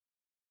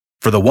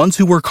For the ones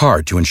who work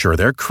hard to ensure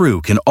their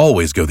crew can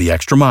always go the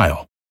extra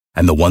mile,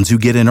 and the ones who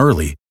get in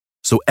early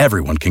so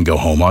everyone can go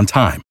home on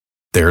time,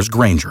 there's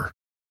Grainger,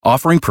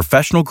 offering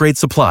professional-grade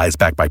supplies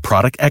backed by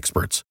product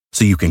experts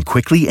so you can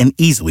quickly and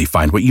easily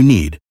find what you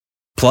need.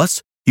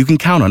 Plus, you can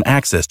count on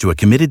access to a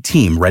committed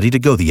team ready to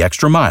go the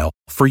extra mile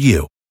for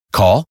you.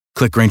 Call,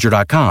 click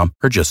Grainger.com,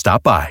 or just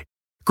stop by.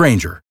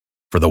 Grainger,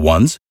 for the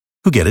ones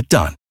who get it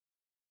done.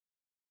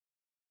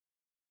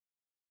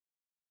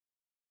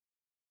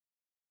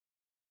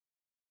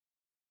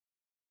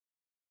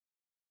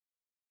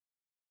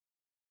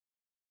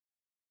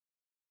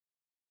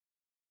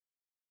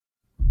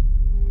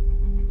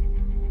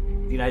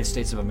 The United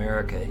States of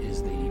America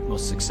is the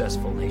most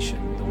successful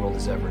nation the world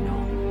has ever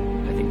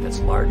known. I think that's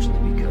largely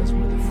because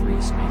we're the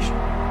freest nation.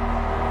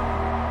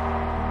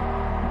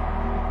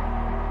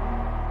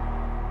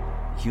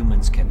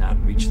 Humans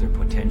cannot reach their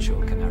potential,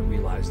 cannot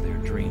realize their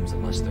dreams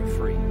unless they're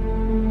free.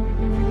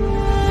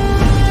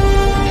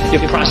 If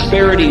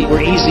prosperity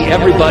were easy,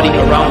 everybody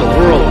around the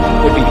world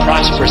would be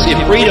prosperous. If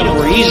freedom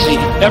were easy,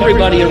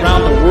 everybody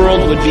around the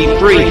world would be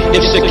free.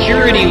 If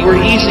security were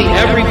easy,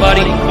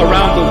 everybody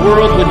around the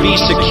world would be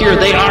secure.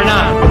 They are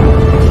not.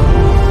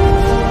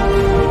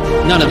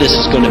 None of this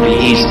is going to be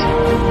easy.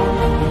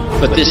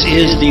 But this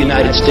is the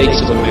United States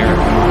of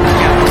America.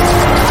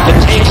 It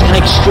takes an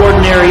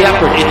extraordinary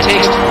effort. It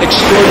takes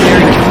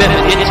extraordinary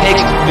commitment. It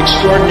takes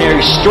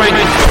extraordinary strength.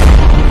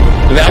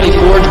 The Valley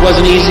Forge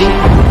wasn't easy.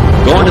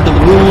 Going to the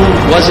moon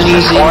wasn't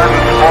easy.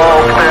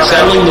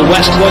 Settling the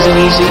West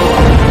wasn't easy.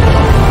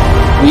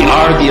 We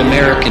are the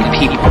American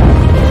people.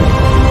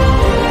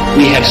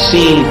 We have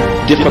seen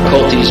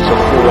difficulties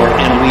before,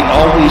 and we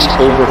always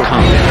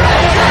overcome them.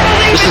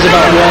 This is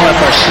about rolling up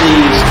our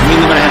sleeves. I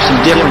mean, we're going to have some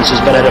differences,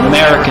 but at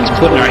Americans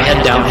putting our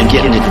head down and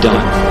getting it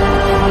done.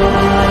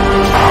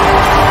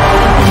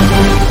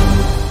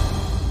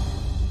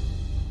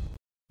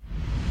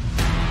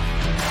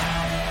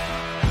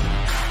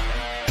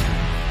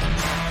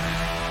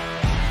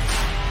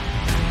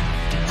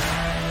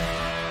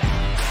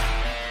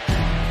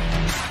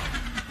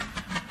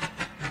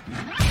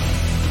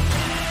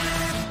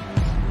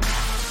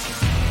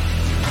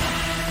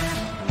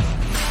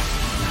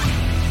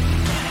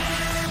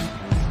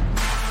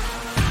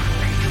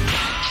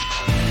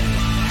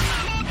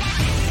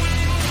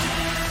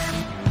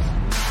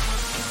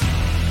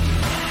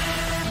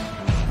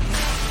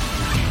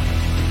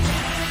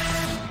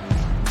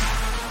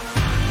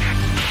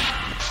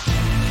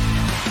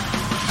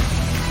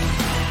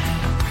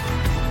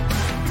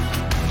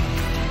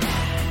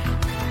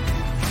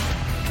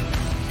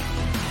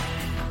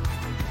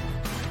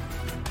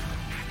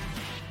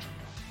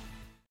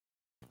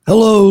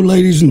 Hello,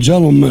 ladies and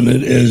gentlemen.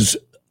 It is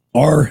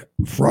our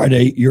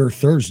Friday, your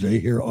Thursday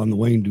here on the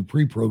Wayne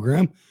Dupree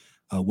program.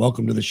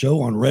 Welcome to the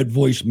show on Red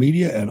Voice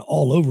Media and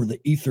all over the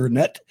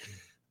Ethernet.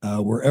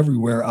 We're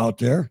everywhere out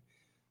there.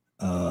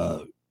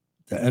 To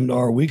end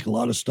our week, a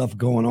lot of stuff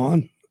going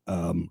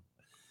on.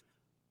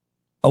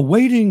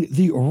 Awaiting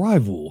the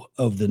arrival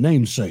of the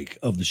namesake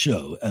of the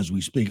show as we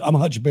speak. I'm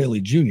Hutch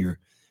Bailey Jr.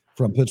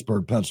 from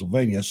Pittsburgh,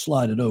 Pennsylvania.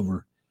 Slide it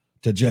over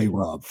to J.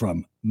 Rob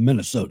from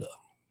Minnesota.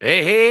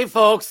 Hey,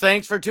 folks,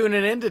 thanks for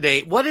tuning in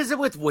today. What is it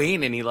with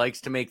Wayne? And he likes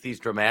to make these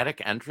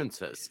dramatic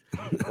entrances.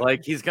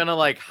 Like he's going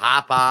to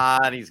hop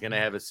on. He's going to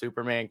have a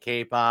Superman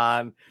cape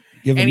on.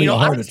 Giving me a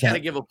heart I just attack. got to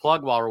give a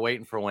plug while we're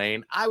waiting for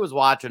Wayne. I was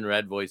watching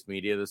Red Voice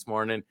Media this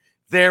morning.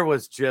 There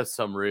was just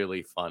some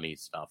really funny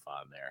stuff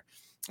on there.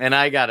 And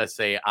I got to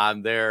say,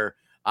 on their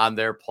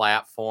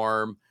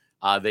platform,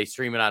 they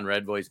stream it on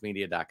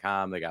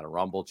redvoicemedia.com. They got a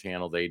Rumble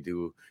channel. They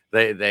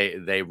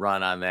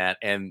run on that.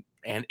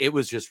 And it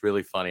was just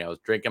really funny. I was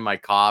drinking my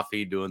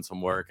coffee, doing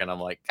some work, and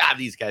I'm like, God,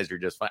 these guys are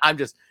just fun. I'm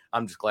just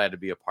glad to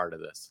be a part of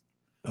this.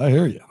 I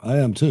hear you. I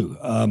am too.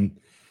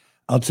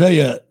 I'll tell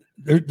you,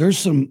 there's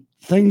some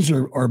things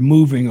are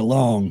moving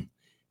along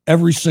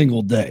every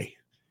single day.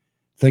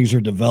 Things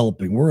are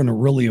developing. We're in a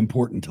really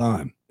important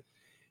time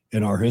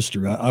in our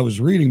history. I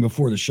was reading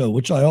before the show,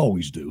 which I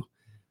always do,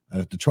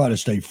 to try to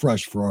stay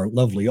fresh for our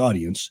lovely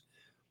audience.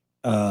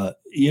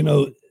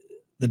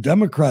 The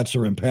Democrats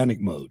are in panic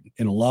mode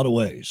in a lot of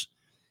ways.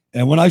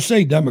 And when I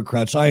say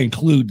Democrats, I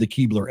include the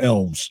Keebler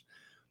elves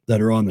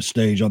that are on the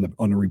stage, on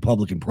the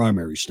Republican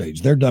primary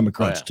stage. They're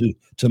Democrats too,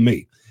 to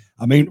me.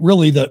 I mean,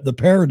 really, the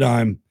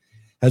paradigm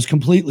has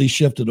completely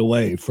shifted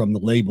away from the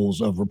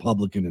labels of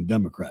Republican and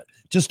Democrat.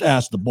 Just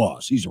ask the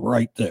boss. He's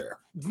right there.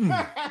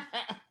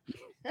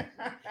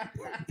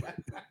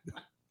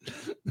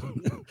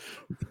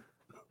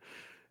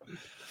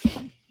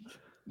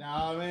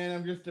 Nah, man,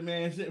 I'm just a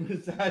man sitting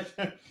beside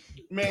the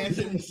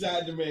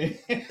man.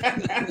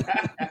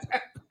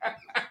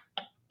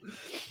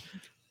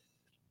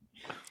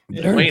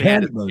 Wayne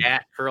had his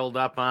cat curled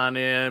up on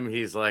him.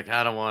 He's like,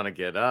 I don't want to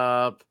get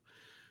up.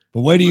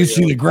 But wait till you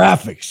see the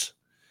graphics.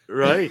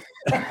 Right.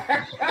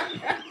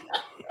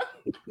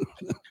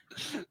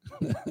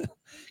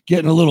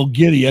 Getting a little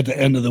giddy at the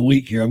end of the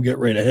week here. I'm getting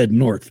ready to head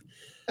north.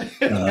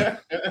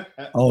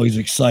 Always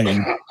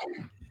exciting.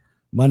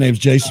 My name's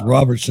Jason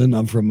Robertson.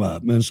 I'm from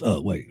Minnesota.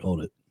 Oh, wait,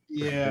 hold it.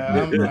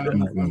 Yeah,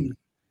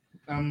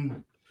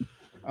 I'm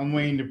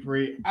Wayne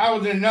Dupree. I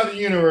was in another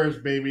universe,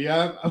 baby.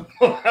 I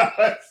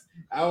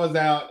was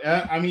out.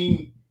 I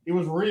mean, it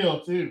was real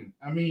too.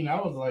 I mean, I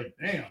was like,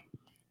 damn.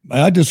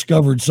 I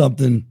discovered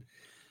something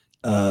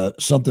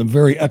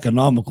very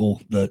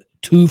economical. The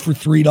 2 for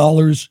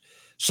 $3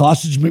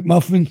 sausage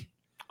McMuffin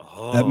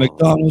at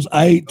McDonald's.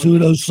 I ate 2 of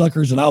those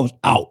suckers and I was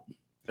out.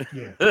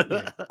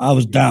 Yeah. I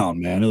was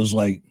down, man. It was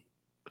like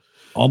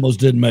almost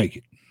didn't make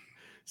it.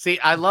 See,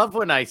 I love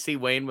when I see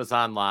Wayne was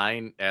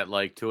online at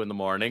like 2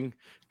 a.m.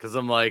 because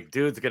I'm like,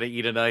 dude's gonna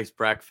eat a nice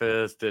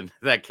breakfast and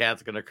that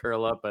cat's gonna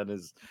curl up on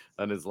his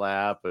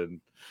lap, and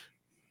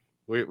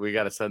we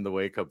got to send the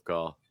wake up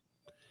call.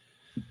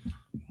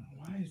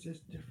 Why is this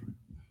different?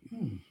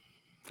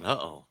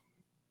 Uh-oh.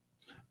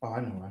 Oh,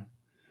 I know why.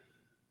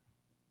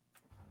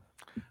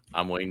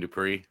 I'm Wayne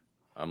Dupree.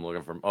 I'm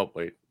looking for. Oh,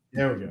 wait.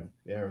 There we go.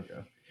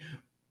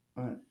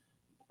 All right.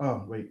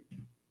 Oh, wait.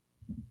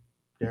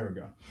 There we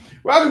go.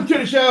 Welcome to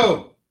the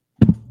show.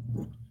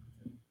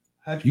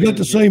 You got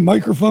the same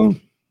microphone?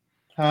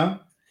 Huh?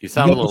 You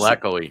sound a little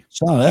echoey.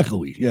 Sound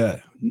echoey, yeah.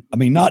 I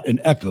mean, not an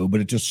echo,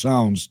 but it just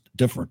sounds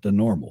different than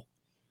normal.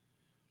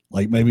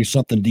 Like maybe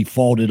something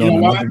defaulted on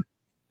another.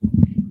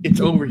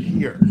 It's over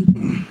here.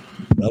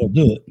 That'll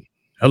do it.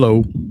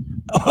 Hello.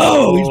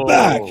 Oh, he's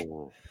back.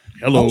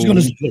 Hello.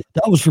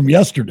 That was from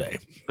yesterday.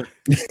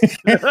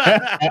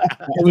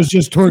 It was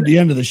just toward the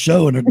end of the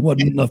show, and it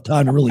wasn't enough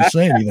time to really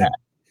say anything.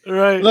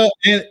 Right. Look,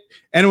 and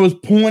it was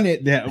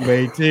pointed that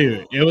way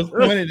too. It was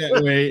pointed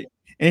that way.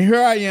 And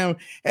here I am.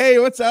 Hey,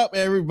 what's up,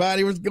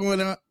 everybody? What's going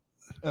on?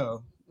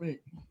 Oh,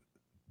 wait.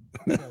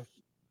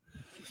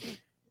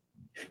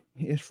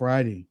 It's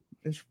Friday.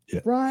 It's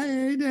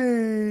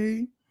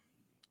Friday.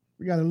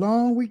 We got a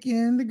long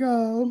weekend to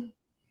go.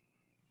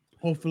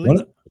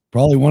 Hopefully.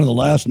 Probably one of the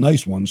last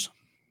nice ones.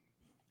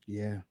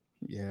 Yeah.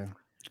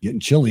 It's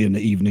getting chilly in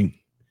the evening.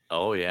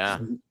 Oh, yeah.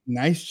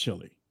 Nice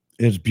chili.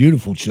 It's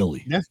beautiful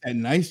chili. That's that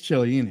nice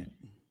chili in it.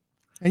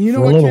 And you know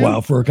for what? A little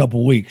while, for a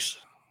couple weeks.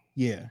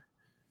 Yeah.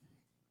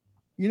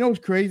 You know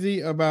what's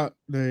crazy about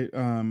the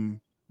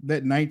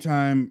that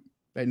nighttime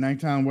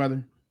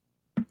weather?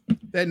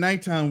 That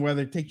nighttime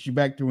weather takes you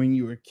back to when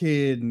you were a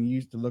kid and you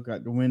used to look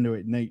out the window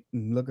at night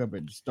and look up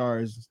at the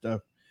stars and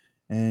stuff,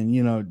 and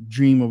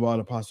dream of all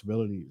the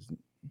possibilities and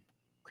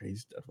crazy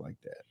stuff like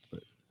that.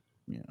 But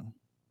yeah.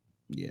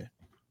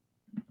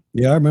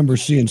 Yeah, I remember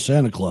seeing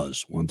Santa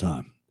Claus one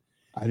time.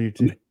 I do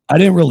too. I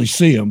didn't really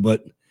see him,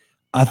 but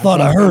I thought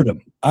I heard him.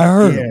 I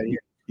heard him.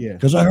 Yeah.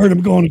 Because I heard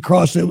him going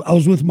across. I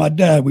was with my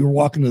dad. We were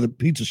walking to the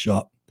pizza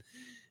shop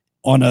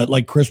on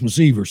like Christmas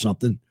Eve or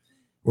something,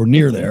 or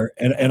near there,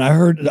 and I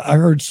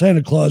heard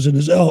Santa Claus and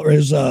his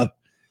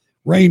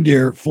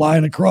reindeer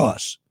flying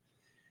across.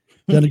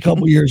 Then a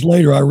couple years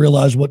later, I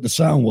realized what the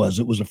sound was.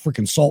 It was a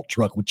freaking salt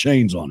truck with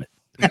chains on it.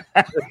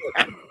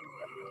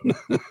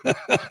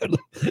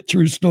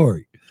 True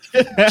story.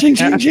 Ching,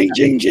 ching, ching,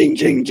 ching, ching,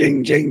 ching,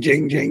 ching, ching,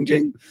 ching, ching,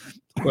 ching.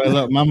 Well,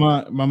 look, my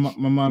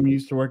mom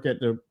used to work at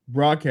the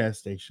broadcast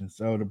station,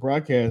 so the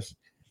broadcast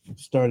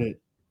started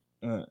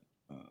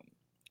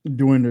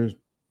doing the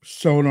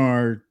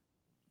sonar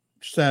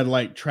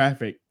satellite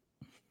traffic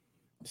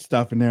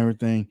stuff and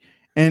everything.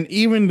 And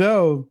even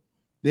though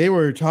they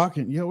were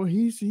talking,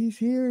 he's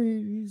here,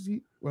 he's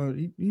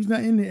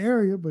not in the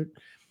area, but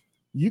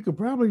you could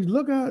probably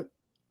look out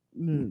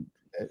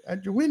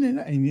at your window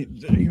and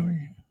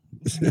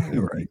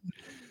right.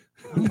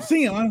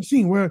 I'm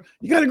seeing where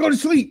you got to go to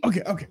sleep.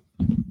 Okay.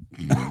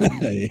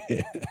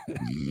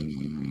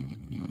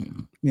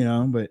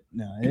 But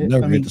no,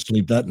 never get to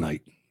sleep that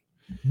night.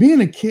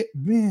 Being a kid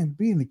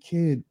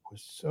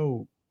was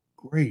so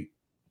great,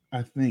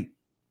 I think.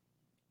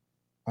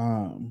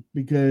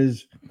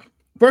 Because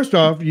first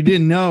off, you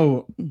didn't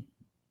know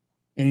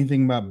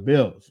anything about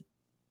bills,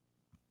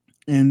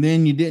 and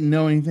then you didn't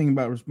know anything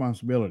about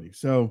responsibility.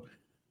 So,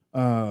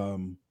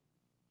 you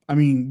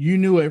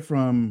knew it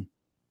from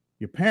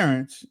your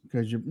parents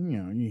because you're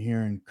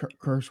hearing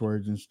curse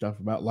words and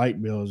stuff about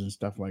light bills and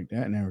stuff like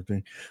that and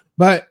everything,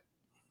 but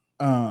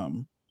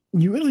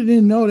you really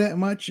didn't know that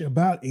much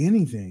about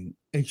anything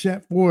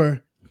except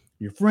for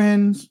your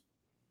friends.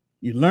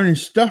 You're learning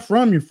stuff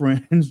from your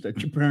friends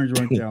that your parents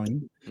weren't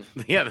telling you.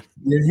 Yeah,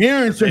 you're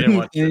hearing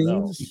certain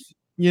things.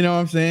 You know what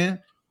I'm saying?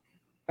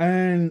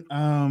 And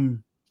I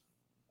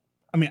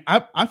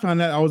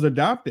found out I was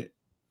adopted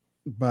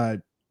by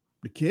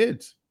the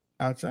kids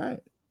outside.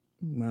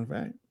 Matter of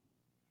fact.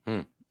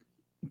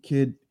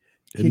 Kid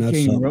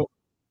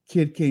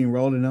came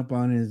rolling up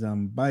on his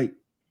bike,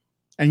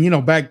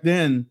 and back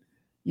then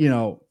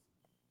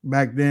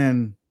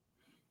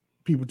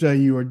people tell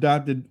you were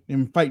adopted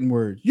in fighting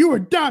words. You were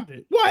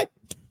adopted. What?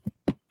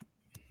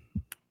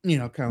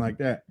 Kind of like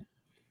that.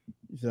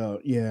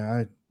 So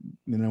I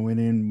went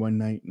in one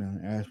night and I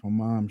asked my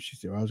mom. She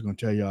said, I was going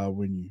to tell y'all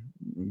when you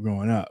were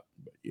growing up,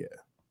 but yeah,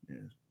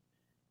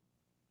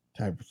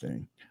 type of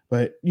thing.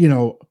 But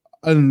other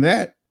than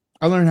that,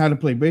 I learned how to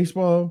play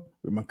baseball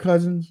with my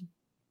cousins.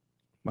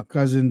 I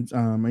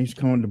used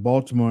to come to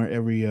Baltimore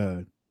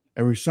every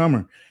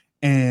summer,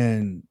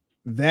 And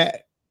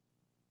that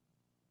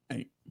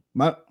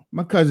my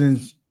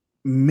cousins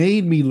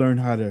made me learn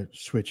how to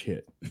switch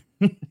hit.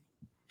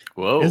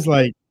 Whoa. It's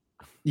like,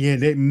 yeah,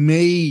 they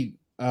made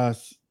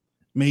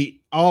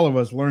all of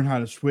us learn how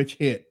to switch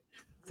hit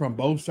from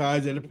both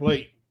sides of the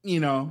plate, you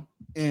know.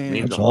 And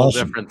Means That's a whole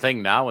awesome. different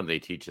thing now when they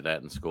teach you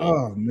that in school.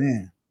 oh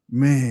man,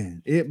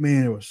 it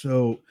was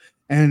so.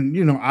 And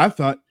you know, I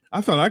thought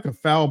I could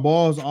foul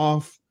balls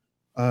off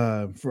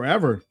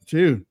forever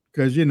too,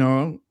 because you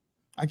know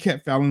I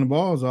kept fouling the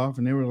balls off,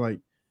 and they were like,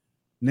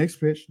 next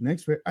pitch.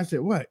 I said,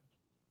 what?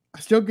 I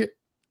still get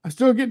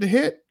the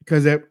hit,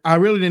 because I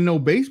really didn't know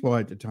baseball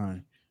at the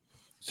time.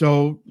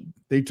 So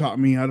they taught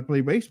me how to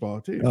play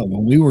baseball too. Oh,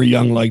 when we were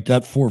young like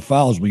that, 4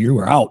 fouls, well, you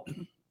were out.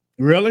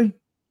 Really?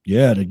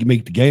 Yeah, to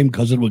make the game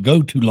because it would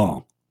go too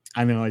long.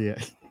 I know,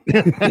 yeah.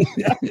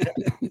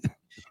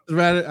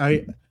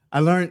 I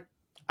learned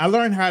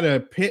how to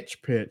pitch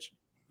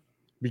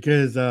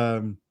because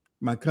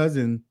my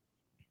cousin,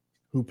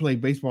 who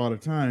played baseball at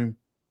the time,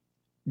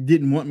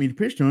 didn't want me to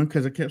pitch to him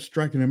because I kept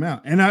striking him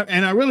out. And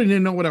I really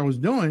didn't know what I was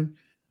doing,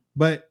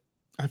 but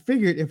I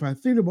figured if I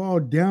threw the ball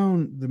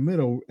down the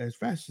middle as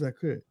fast as I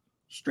could,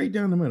 straight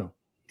down the middle,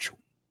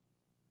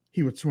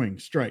 he would swing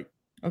straight.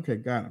 Okay,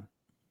 got him.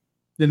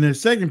 Then the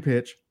second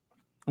pitch,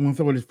 I'm going to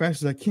throw it as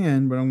fast as I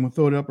can, but I'm going to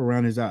throw it up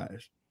around his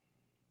eyes.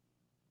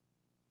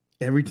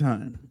 Every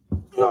time.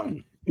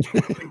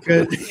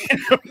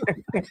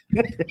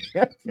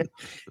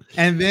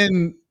 And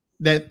then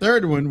that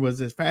third one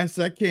was as fast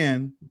as I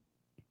can,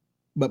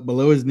 but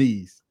below his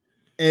knees.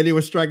 And it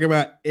would strike him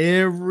out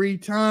every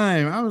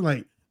time. I was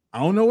like, I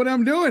don't know what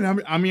I'm doing.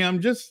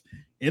 I'm just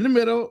in the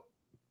middle,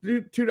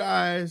 to the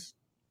eyes,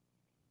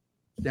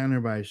 down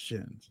there by his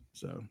shins.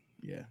 So,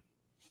 yeah.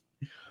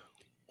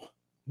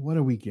 What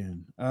a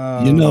weekend.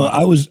 You know,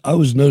 I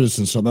was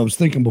noticing something. I was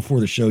thinking before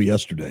the show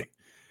yesterday.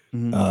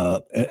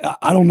 Mm-hmm.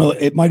 I don't know.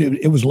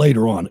 It was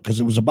later on because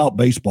it was about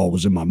baseball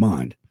was in my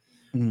mind.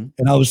 Mm-hmm.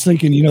 And I was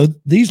thinking, you know,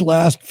 these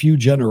last few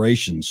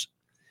generations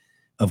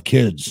of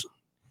kids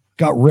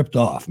got ripped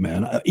off,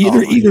 man.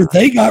 Either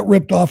they got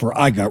ripped off or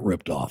I got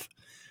ripped off.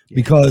 Yeah.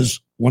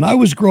 Because when I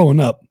was growing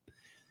up,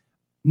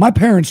 my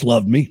parents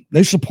loved me.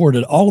 They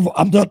supported all of.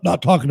 I'm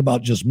not talking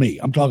about just me.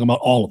 I'm talking about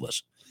all of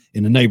us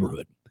in the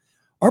neighborhood.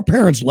 Our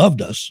parents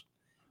loved us,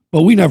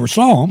 but we never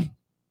saw them.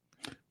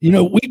 You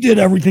know, we did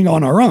everything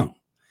on our own.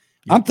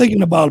 I'm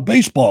thinking about a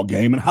baseball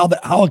game and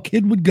how a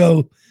kid would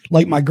go,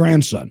 like my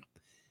grandson.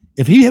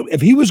 If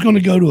he was going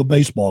to go to a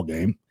baseball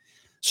game,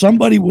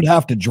 somebody would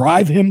have to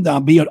drive him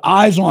down, be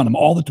eyes on him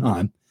all the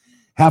time,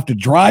 have to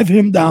drive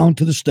him down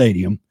to the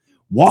stadium,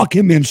 walk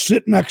him in,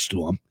 sit next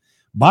to him,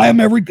 buy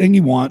him everything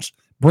he wants,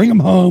 bring him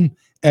home,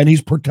 and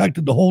he's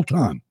protected the whole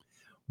time.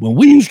 When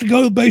we used to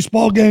go to a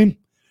baseball game,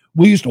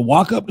 we used to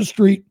walk up the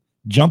street,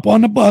 jump on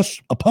the bus,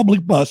 a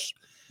public bus.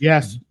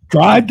 Yes.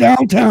 Drive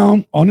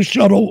downtown on a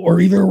shuttle or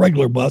either a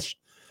regular bus.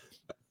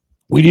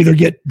 We'd either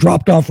get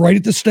dropped off right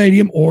at the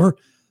stadium or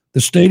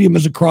the stadium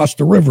is across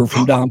the river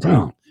from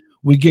downtown.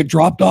 We get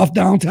dropped off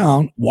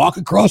downtown, walk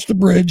across the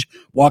bridge,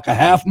 walk a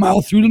half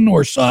mile through the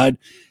north side,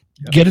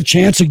 get a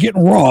chance of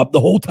getting robbed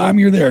the whole time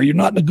you're there. You're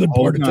not in a good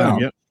part of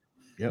town.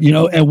 Yep. You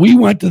know, and we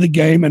went to the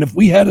game, and if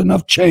we had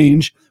enough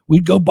change,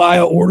 we'd go buy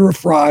an order of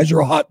fries or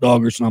a hot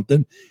dog or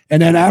something.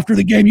 And then after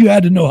the game, you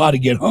had to know how to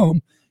get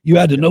home. You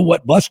had to know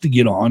what bus to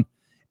get on.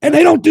 And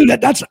they don't do that.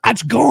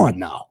 That's gone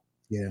now.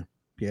 Yeah.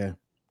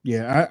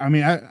 I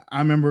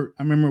remember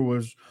it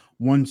was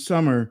one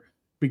summer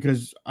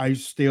because I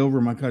used to stay over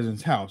at my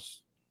cousin's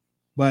house,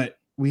 but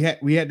we had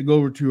to go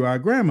over to our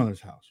grandmother's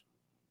house.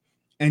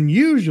 And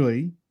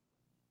usually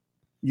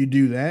you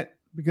do that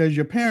because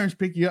your parents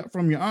pick you up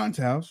from your aunt's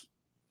house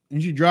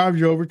and she drives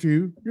you over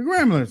to your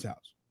grandmother's house.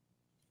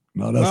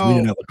 No, we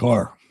didn't have a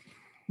car.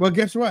 Well,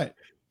 guess what?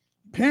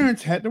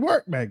 Parents had to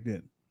work back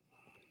then.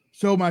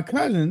 So my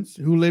cousins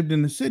who lived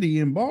in the city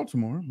in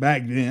Baltimore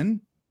back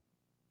then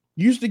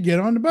used to get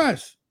on the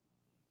bus.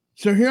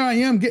 So here I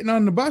am getting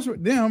on the bus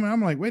with them, and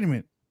I'm like, wait a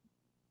minute.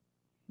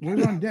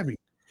 Where's Aunt Debbie?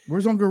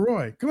 Where's Uncle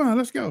Roy? Come on,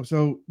 let's go.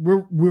 So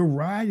we're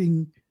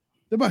riding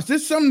the bus.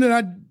 This is something that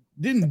I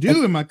didn't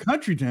do in my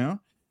country town.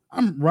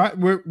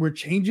 We're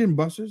changing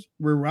buses.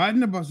 We're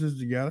riding the buses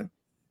together,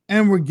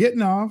 and we're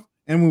getting off,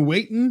 and we're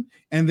waiting.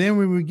 And then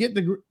when we get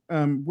to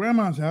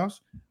grandma's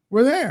house,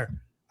 we're there.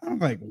 I'm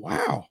like,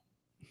 wow.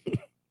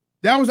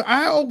 That was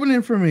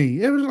eye-opening for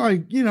me. It was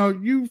like, you know,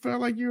 you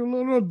felt like you were a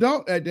little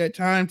adult at that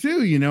time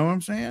too, you know what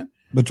I'm saying?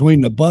 Between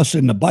the bus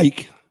and the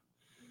bike.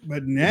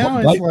 But now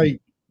it's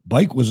like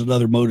bike was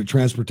another mode of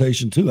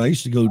transportation too. I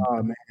used to go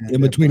in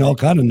between all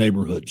kind of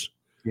neighborhoods.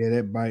 Yeah,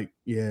 that bike.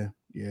 Yeah.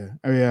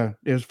 Oh yeah.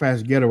 It was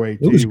fast getaway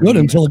too. It was good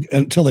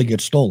until they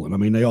get stolen. I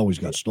mean, they always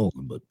got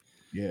stolen, but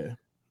yeah.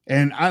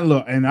 And I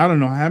don't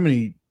know how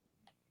many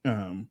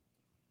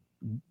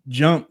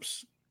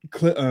jumps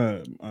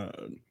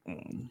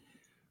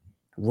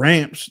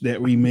ramps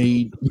that we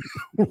made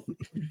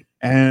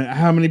and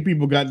how many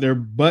people got their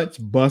butts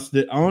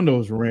busted on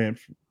those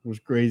ramps was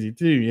crazy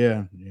too.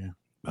 Yeah.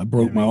 I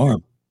broke my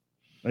arm.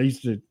 I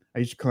used I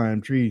used to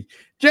climb trees.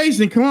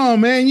 Jason, come on,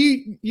 man.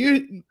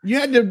 You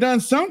had to have done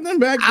something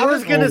back then. I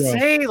was going to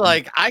say,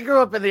 like, I grew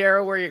up in the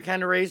era where you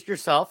kind of raised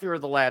yourself. You were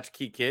the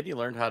latchkey kid. You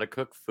learned how to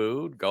cook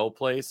food, go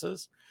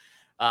places.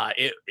 And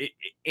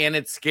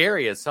it's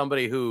scary as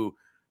somebody who,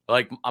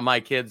 like, my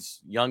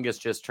kid's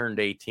youngest just turned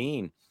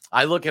 18.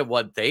 I look at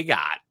what they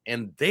got,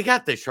 and they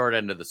got the short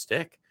end of the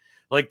stick.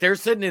 Like, they're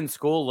sitting in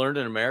school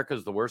learning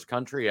America's the worst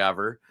country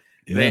ever.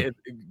 Yeah.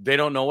 They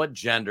don't know what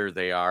gender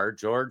they are.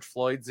 George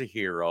Floyd's a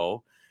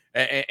hero.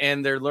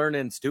 And they're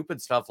learning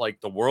stupid stuff like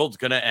the world's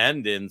going to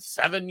end in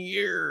 7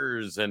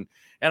 years. And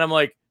I'm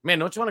like, man,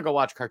 don't you want to go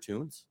watch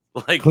cartoons?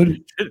 Like,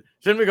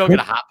 shouldn't we go get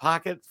a Hot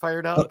Pocket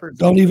fired up?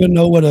 Don't even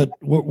know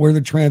where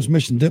the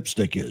transmission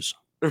dipstick is.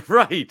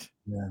 Right.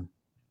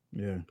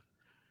 Yeah.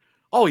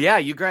 Oh, yeah.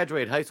 You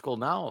graduate high school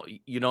now.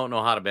 You don't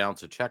know how to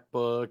balance a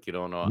checkbook. You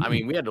don't know. I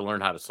mean, we had to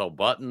learn how to sew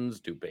buttons,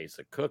 do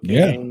basic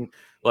cooking,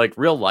 like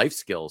real life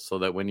skills so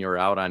that when you're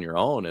out on your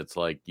own, it's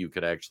like you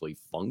could actually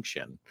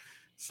function.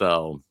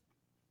 So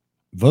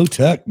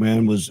Votech,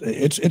 man,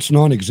 it's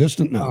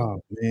non-existent now.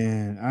 Oh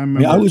man, I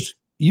remember.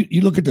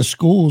 You look at the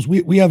schools.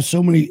 We have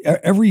so many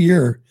every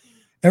year.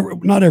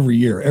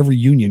 Every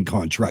union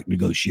contract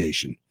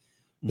negotiation,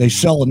 they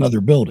sell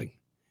another building.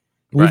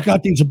 We've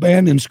got these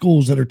abandoned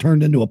schools that are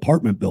turned into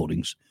apartment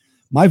buildings.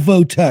 My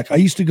Votech, I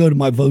used to go to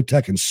my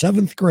Votech in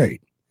 7th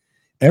grade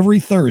every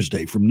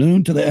Thursday from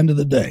noon to the end of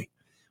the day.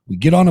 We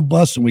get on a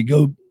bus and we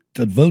go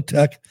to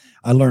Votech.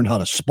 I learned how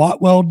to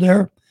spot weld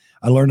there.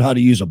 I learned how to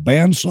use a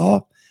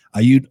bandsaw.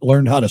 I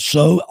learned how to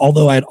sew,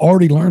 although I had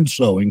already learned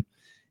sewing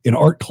in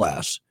art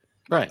class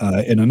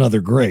in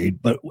another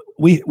grade. But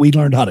we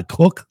learned how to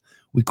cook.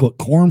 We cooked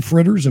corn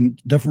fritters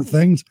and different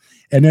things.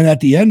 And then at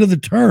the end of the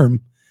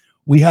term,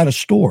 we had a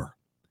store.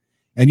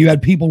 And you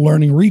had people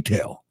learning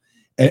retail.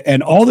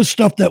 And all the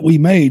stuff that we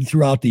made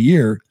throughout the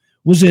year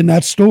was in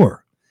that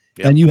store.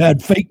 Yep. And you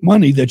had fake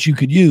money that you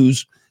could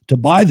use to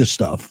buy the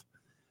stuff.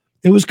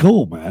 It was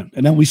cool, man.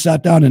 And then we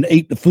sat down and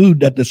ate the food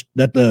that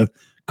the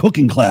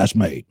cooking class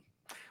made.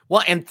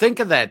 Well, and think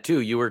of that too.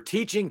 You were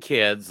teaching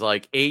kids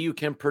like A, you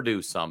can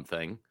produce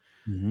something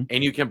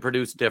and you can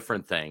produce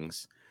different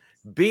things.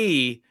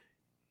 B,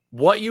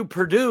 what you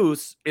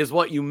produce is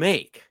what you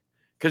make.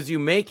 Because you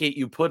make it,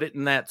 you put it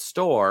in that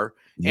store.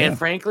 Yeah. And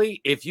frankly,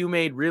 if you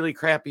made really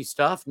crappy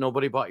stuff,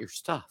 nobody bought your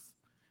stuff.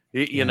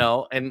 You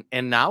know, and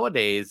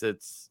nowadays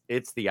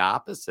it's the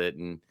opposite.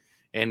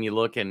 And you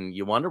look and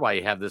you wonder why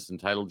you have this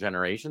entitled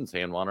generation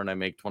saying, why don't I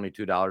make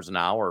 $22 an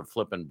hour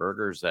flipping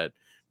burgers at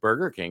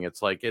Burger King?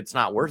 It's like, it's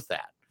not worth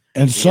that.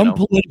 And some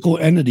political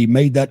entity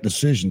made that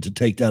decision to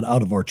take that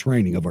out of our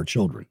training of our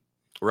children.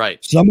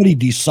 Right. Somebody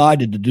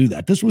decided to do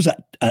that. This was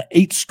an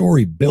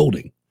 8-story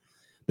building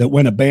that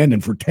went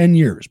abandoned for 10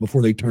 years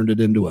before they turned it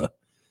into a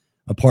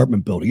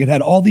apartment building. It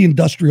had all the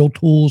industrial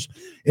tools.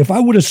 If I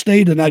would have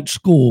stayed in that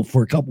school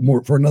for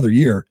another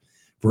year,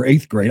 for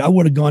 8th grade, I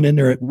would have gone in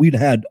there. We'd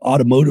had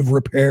automotive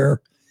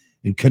repair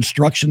and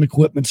construction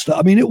equipment stuff.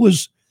 I mean, it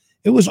was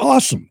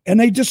awesome. And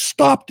they just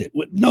stopped it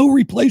with no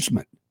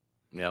replacement.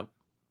 Yep.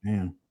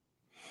 Yeah.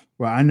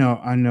 Well, I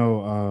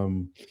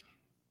know.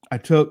 I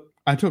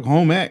took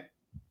home ec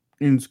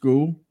in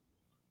school.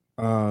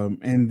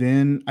 And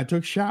then I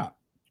took shop.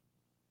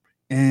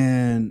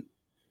 And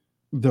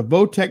the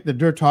Votech that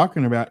they're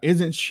talking about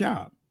isn't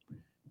shop.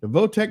 The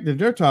Votech that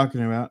they're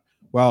talking about,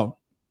 well,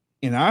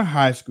 in our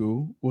high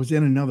school was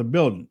in another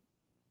building.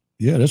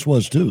 Yeah, this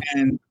was too.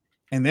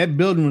 And that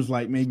building was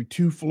like maybe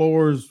 2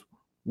 floors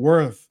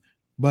worth,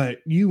 but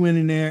you went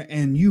in there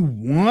and you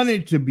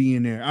wanted to be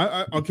in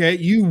there.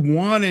 You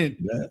wanted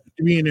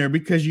to be in there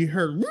because you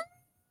heard,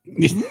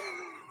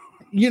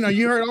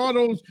 you heard all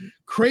those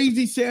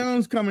crazy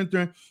sounds coming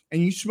through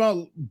and you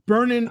smell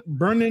burning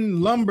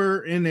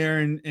lumber in there.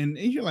 And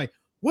you're like,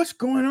 what's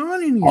going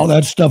on in here? All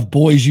that stuff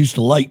boys used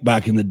to like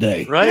back in the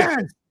day. Right.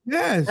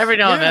 Yes. Every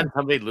now and then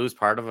somebody'd lose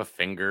part of a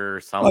finger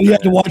or something. Oh, you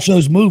had to watch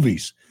those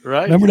movies.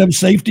 Right. Remember them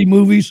safety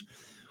movies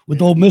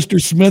with old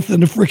Mr. Smith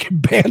and the freaking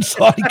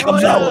bandsaw? He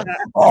comes out with,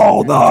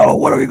 oh no,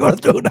 what are we going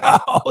to do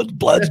now? His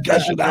blood's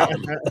gushing out.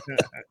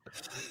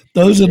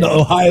 Those are the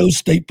Ohio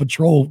State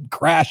Patrol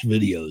crash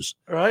videos.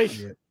 Right.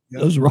 Yeah.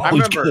 Those were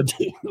always good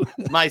too.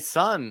 My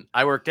son,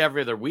 I worked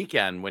every other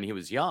weekend when he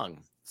was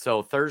young.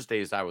 So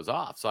Thursdays I was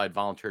off. So I'd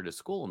volunteer to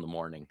school in the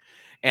morning.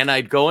 And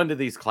I'd go into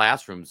these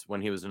classrooms when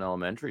he was in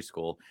elementary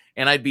school,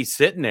 and I'd be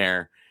sitting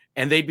there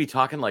and they'd be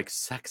talking like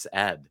sex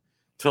ed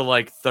to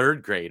like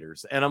 3rd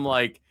graders. And I'm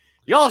like,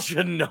 y'all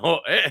should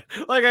know.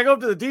 Like I go up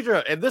to the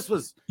teacher and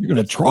you're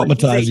going to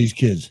traumatize these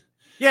kids.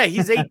 Yeah.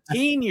 He's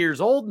 18 years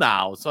old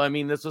now. So, I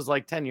mean, this was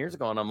like 10 years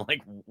ago. And I'm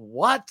like,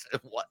 what?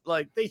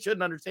 Like they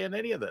shouldn't understand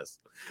any of this.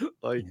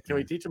 Like, can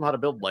we teach them how to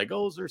build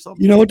Legos or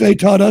something? You know what they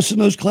taught us in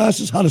those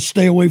classes? How to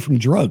stay away from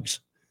drugs.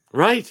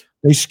 Right.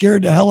 They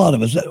scared the hell out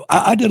of us.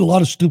 I did a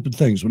lot of stupid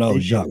things when I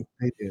was young.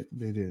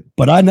 They did.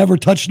 But I never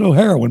touched no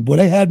heroin. Boy,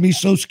 they had me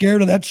so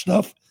scared of that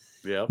stuff.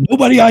 Yeah.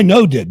 Nobody I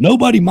know did.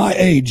 Nobody my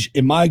age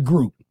in my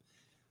group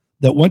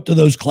that went to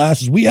those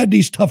classes. We had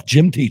these tough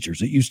gym teachers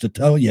that used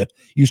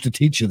to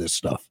teach you this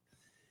stuff.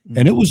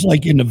 And it was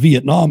like in the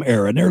Vietnam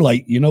era. And they're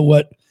like, you know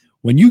what?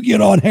 When you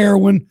get on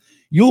heroin,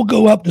 you'll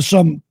go up to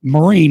some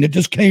Marine that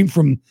just came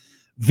from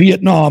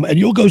Vietnam and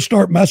you'll go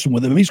start messing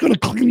with him. He's going to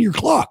clean your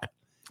clock.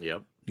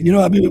 Yep. You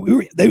know, I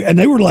mean,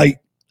 they were like,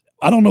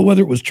 I don't know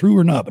whether it was true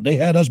or not, but they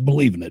had us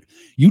believing it.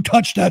 You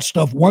touch that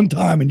stuff one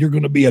time and you're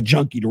going to be a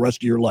junkie the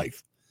rest of your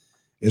life,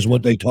 is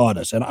what they taught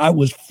us. And I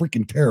was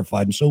freaking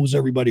terrified, and so was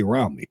everybody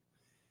around me.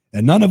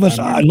 And none of us,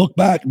 I look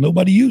back,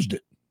 nobody used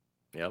it.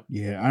 Yep.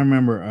 Yeah, I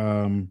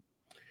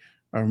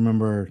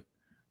remember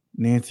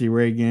Nancy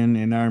Reagan,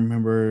 and I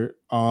remember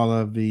all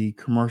of the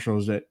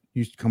commercials that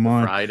used to come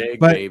on. Fried egg,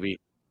 baby.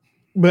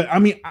 But I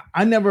mean,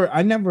 I never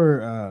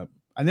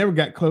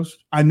got close.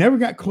 I never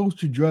got close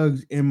to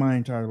drugs in my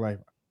entire life.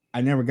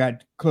 I never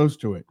got close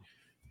to it.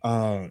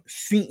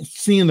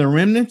 Seeing the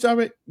remnants of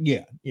it,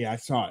 yeah, I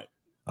saw it.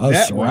 I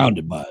was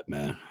surrounded by it,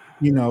 man.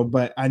 You know,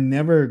 but I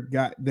never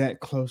got that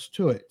close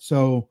to it.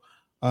 So,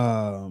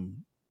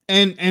 and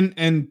I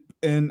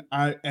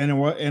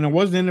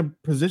wasn't in a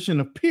position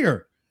of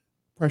peer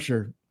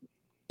pressure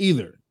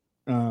either.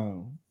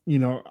 You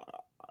know,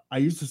 I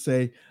used to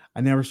say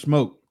I never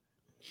smoked.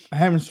 I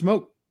haven't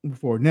smoked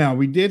before. Now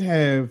we did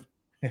have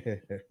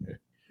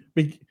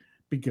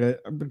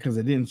because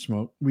I didn't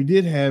smoke. We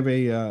did have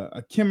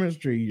a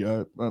chemistry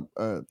a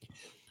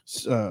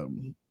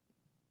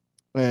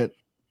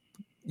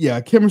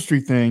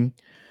chemistry thing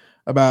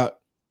about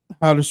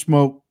how to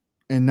smoke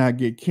and not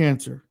get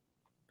cancer.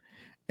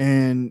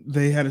 And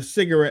they had a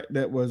cigarette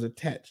that was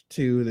attached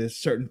to this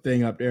certain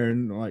thing up there,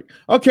 and like,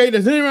 okay,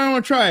 does anyone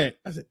want to try it?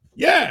 I said,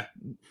 yeah.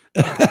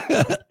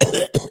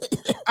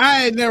 I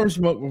had never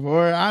smoked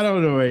before. I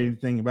don't know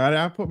anything about it.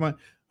 I put my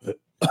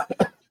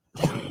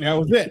that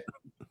was it.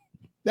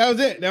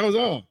 That was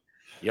all.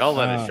 Y'all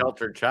had a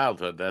sheltered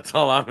childhood. That's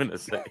all I'm gonna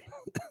say.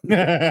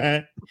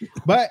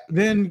 But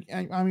then,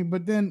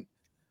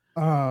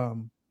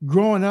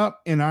 growing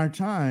up in our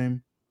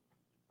time,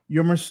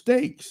 your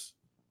mistakes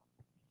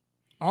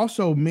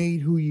also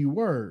made who you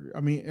were.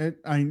 I mean,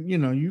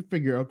 you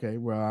figure, okay,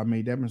 well, I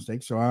made that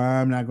mistake, so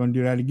I'm not going to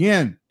do that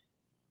again.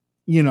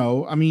 You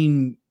know, I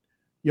mean,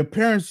 your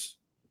parents,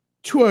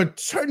 to a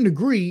certain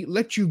degree,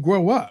 let you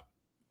grow up.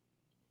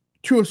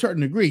 To a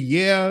certain degree,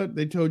 yeah,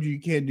 they told you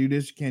can't do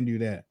this, you can't do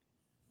that,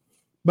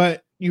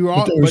 but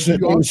they're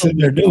sitting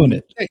there doing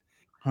it.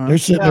 Huh? They're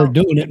sitting there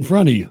doing it in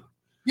front of you.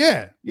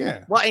 Yeah.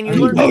 Well, and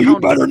you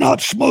better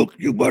not smoke.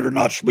 You better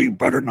not speak. You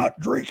better not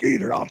drink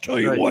either. I'll tell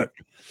you what.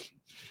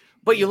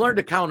 But you learned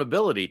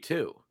accountability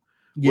too.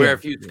 Yeah. Where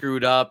if you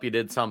screwed up, you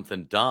did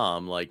something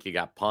dumb, like you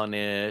got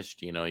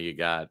punished. You know, you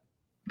got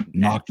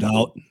knocked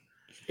out.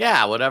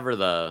 Yeah, whatever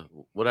the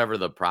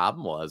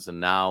problem was,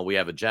 and now we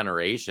have a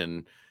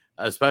generation,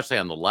 especially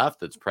on the left,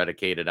 that's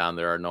predicated on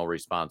there are no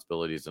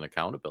responsibilities and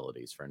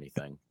accountabilities for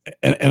anything.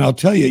 And I'll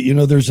tell you, you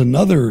know, there's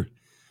another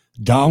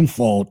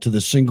downfall to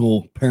the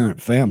single parent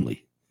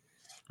family.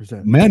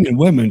 Men and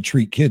women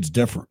treat kids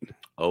different.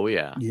 Oh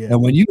yeah.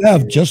 And when you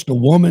have just a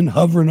woman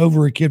hovering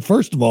over a kid,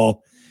 first of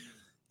all,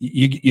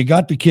 you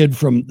got the kid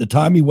from the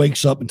time he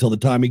wakes up until the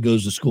time he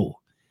goes to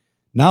school.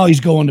 Now he's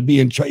going to be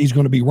he's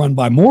going to be run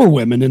by more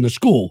women in the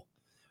school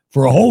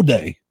for a whole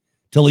day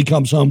till he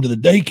comes home to the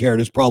daycare.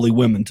 There's probably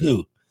women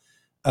too.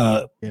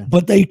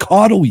 But they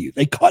coddle you.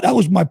 That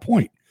was my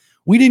point.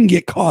 We didn't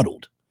get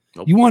coddled.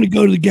 Nope. You want to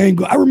go to the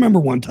game? I remember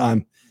one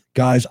time,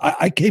 guys,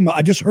 I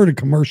just heard a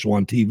commercial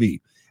on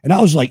TV, and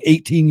I was like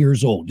 18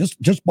 years old.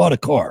 Just bought a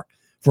car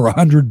for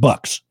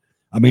 $100.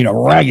 I mean, a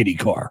raggedy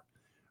car,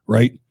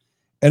 right?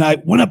 And I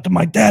went up to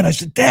my dad. I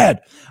said,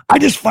 Dad, I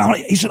just found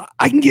it. He said,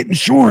 I can get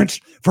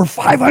insurance for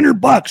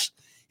 $500.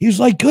 He was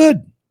like,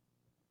 good.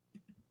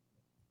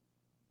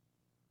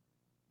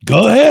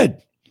 Go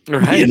ahead.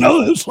 Right. You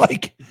know, it was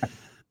like,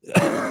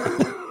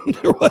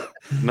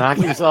 knock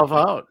yourself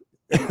out.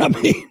 I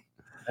mean,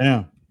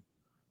 yeah,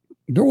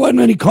 there wasn't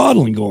any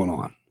coddling going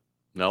on.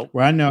 No.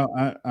 Well, I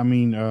know. I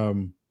mean,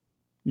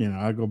 you know,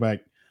 I go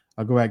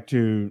back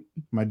to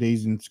my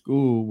days in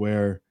school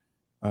where,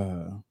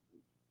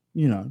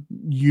 you know,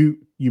 you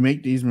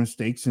make these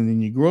mistakes and then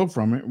you grow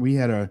from it. We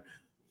had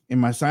in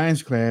my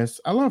science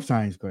class, I love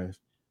science class.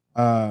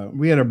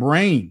 We had a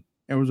brain.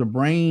 There was a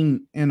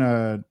brain in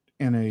a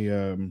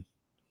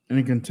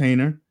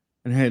container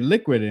and had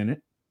liquid in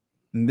it.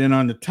 And then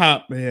on the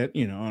top,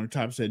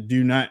 said,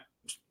 do not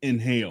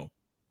inhale.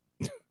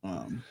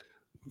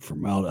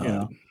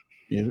 Formaldehyde.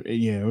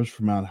 It was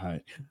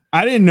formaldehyde.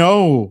 I didn't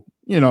know,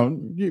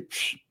 you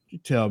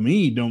tell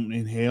me don't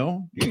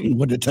inhale.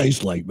 What it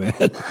tastes like, man.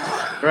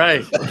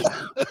 Right.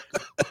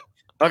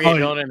 Okay,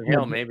 don't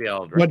inhale. Maybe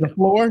I'll drink. What, the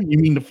floor? You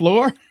mean the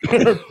floor?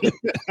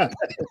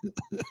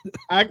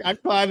 I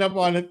climbed up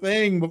on the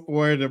thing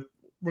before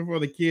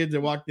the kids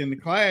had walked into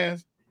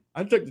class.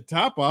 I took the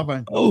top off.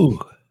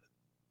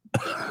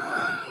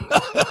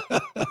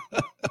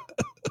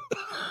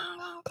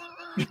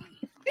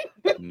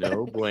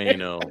 No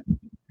bueno.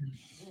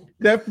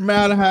 That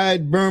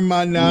formaldehyde burned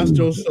my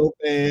nostrils so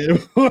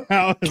bad.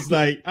 I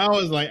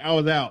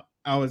was out.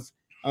 I was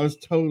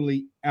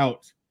totally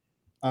out.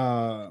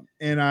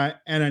 And I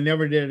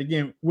never did it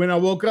again. When I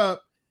woke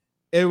up,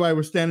 everybody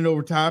was standing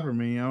over top of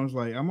me. I was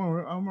like, I'm all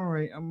right. I'm all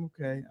right. I'm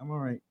okay. I'm all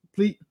right.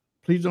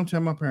 Please don't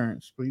tell my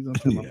parents. Please don't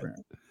tell my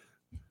parents.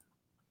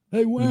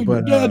 Hey, Wayne,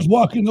 your dad's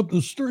walking up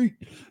the street.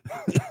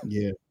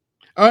 Yeah.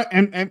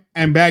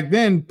 And back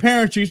then,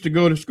 parents used to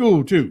go to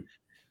school too.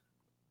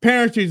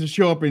 Parents used to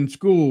show up in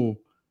school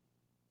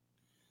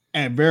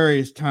at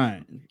various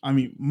times. I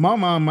mean, my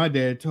mom, my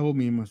dad told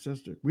me and my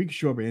sister we could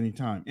show up at any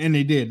time, and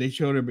they did. They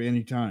showed up at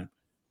any time.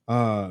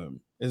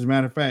 As a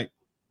matter of fact,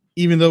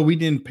 even though we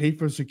didn't pay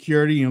for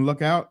security and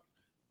look out,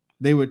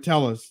 they would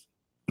tell us,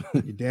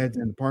 "Your dad's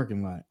in the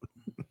parking lot."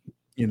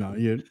 You know,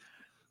 your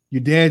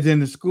dad's in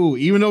the school.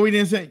 Even though we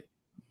didn't say,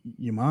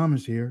 "Your mom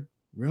is here."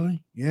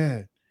 Really?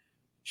 Yeah.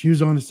 She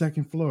was on the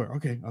second floor.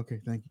 Okay,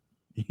 thank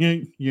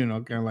you. You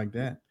know, kind of like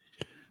that.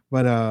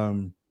 But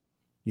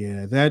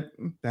yeah,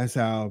 that's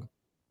how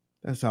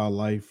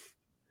life,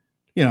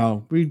 you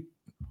know,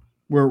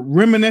 we're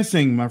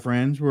reminiscing, my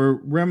friends. We're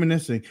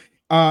reminiscing.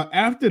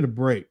 After the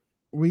break,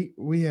 we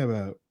have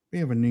a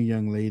new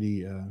young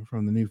lady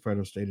from the new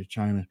federal state of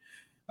China.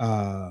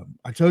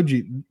 I told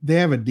you they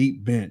have a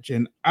deep bench,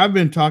 and I've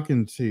been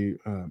talking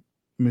to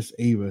Miss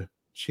Ava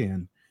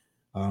Chen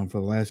for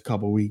the last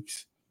couple of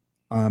weeks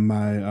on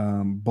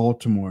my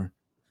Baltimore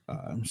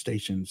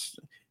stations.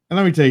 And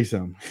let me tell you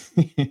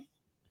something.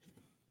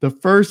 The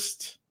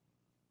first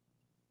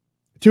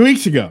 2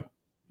 weeks ago,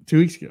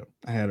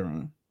 I had her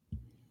on,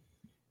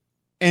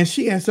 and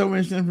she had so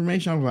much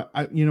information. I was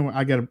like, you know what?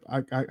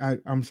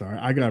 I'm sorry.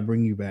 I gotta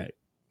bring you back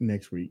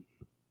next week.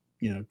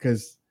 You know,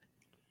 because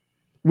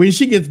when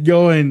she gets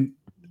going,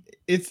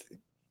 it's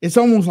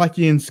almost like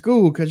you're in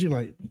school because you're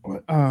like,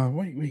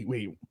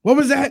 wait, what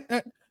was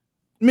that,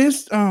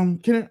 Miss?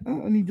 Can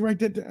I need to write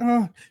that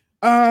down?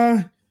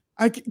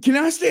 Can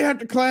I stay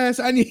after class?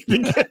 I need to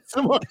get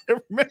some more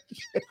information.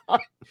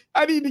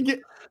 I need to get.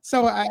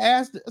 So I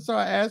asked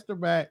her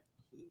back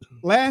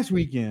last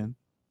weekend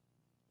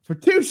for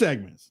 2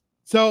 segments.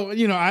 So,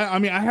 you know, I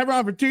mean, I have her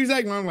on for 2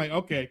 segments. I'm like,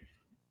 okay,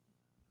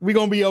 we're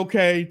gonna be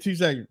okay. 2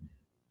 segments.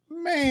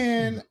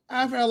 Man,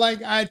 I felt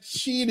like I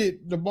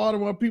cheated the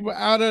Baltimore people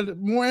out of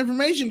more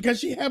information because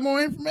she had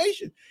more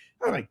information.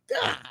 I was like,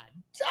 God,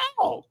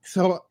 dog.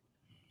 So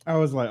I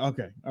was like,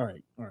 okay, all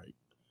right.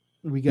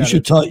 We got.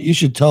 You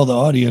should tell the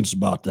audience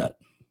about that.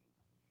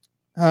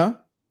 Huh?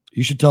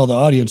 You should tell the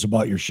audience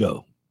about your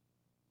show.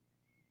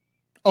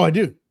 Oh, I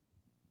do.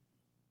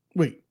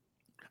 Wait.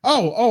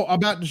 Oh,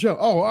 about the show.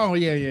 Oh,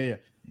 yeah.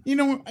 You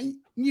know,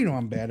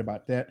 I'm bad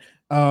about that.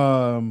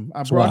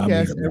 I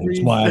broadcast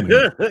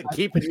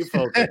keeping you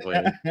focused.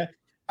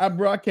 I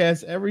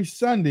broadcast every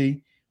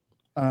Sunday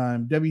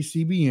on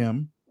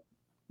WCBM.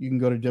 You can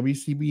go to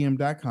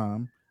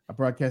WCBM.com. I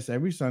broadcast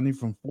every Sunday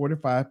from 4 to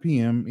 5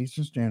 p.m.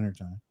 Eastern Standard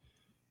Time.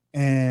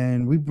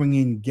 And we bring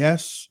in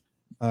guests.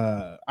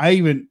 I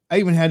even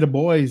had the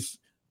boys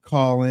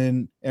call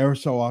in ever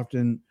so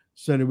often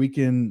so that we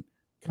can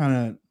kind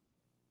of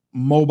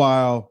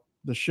mobile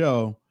the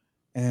show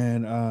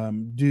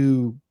and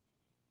do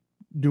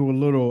a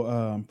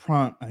little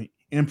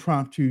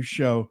impromptu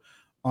show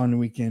on the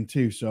weekend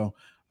too. So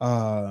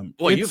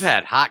boy, you've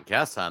had hot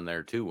guests on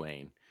there too,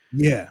 Wayne.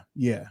 Yeah,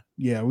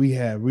 we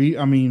have.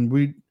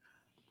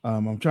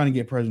 I'm trying to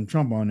get President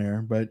Trump on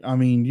there, but I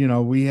mean, you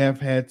know, we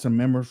have had some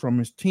members from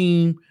his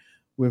team.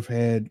 We've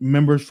had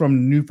members from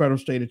the new federal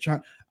state of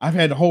China. I've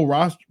had the whole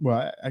roster.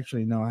 Well,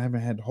 actually, no, I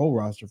haven't had the whole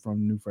roster from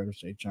the new federal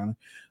state of China,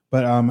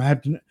 but I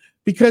have to,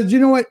 because you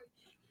know what?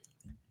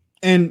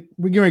 And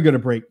we're going to go to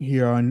break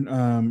here on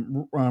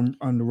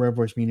the Red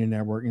Voice Media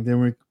Network, and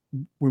then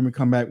when we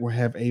come back, we'll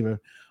have Ava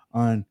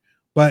on.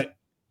 But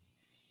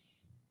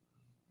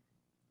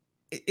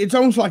it's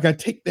almost like I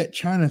take that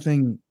China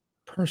thing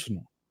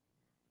personal.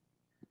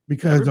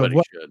 Because of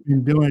what we've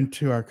been doing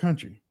to our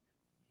country,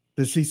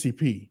 the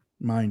CCP,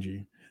 mind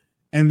you,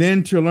 and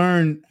then to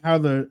learn how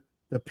the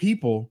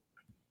people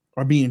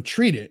are being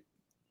treated,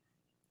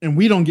 and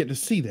we don't get to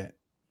see that.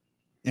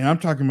 And I'm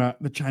talking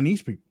about the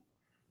Chinese people,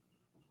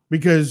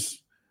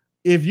 because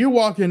if you're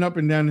walking up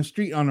and down the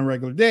street on a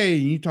regular day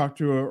and you talk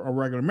to a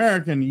regular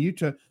American,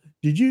 and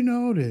did you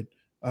know that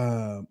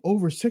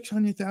over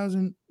 600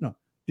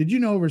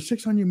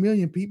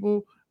 million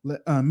people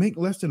make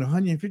less than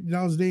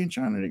 $150 a day in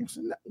China? They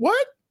say,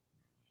 what?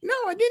 No,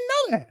 I didn't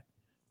know that.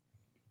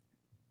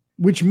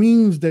 Which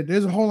means that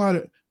there's a whole lot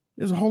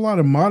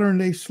of modern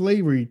day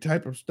slavery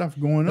type of stuff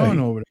going on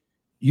over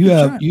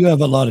there. You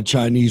have a lot of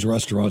Chinese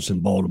restaurants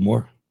in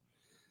Baltimore.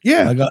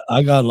 Yeah,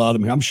 I got a lot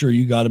of them. I'm sure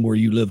you got them where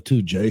you live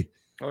too, Jay.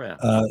 Oh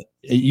yeah.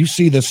 You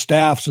see the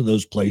staffs of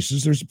those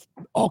places. There's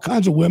all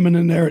kinds of women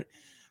in there.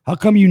 How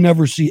come you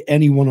never see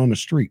anyone on the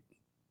street?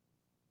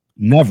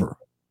 Never.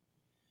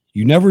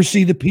 You never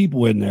see the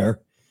people in there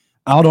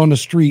out on the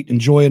street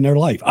enjoying their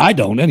life. I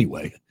don't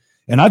anyway.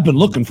 And I've been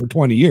looking for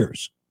 20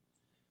 years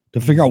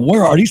to figure out,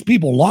 where are these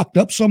people locked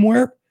up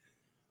somewhere?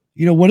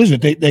 You know, what is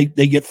it? They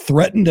get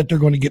threatened that they're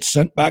going to get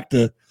sent back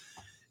to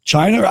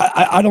China.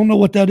 I don't know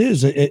what that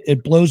is.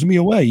 It blows me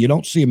away. You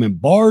don't see them in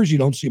bars. You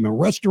don't see them in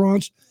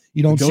restaurants.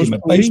 You don't see them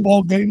at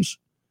baseball games.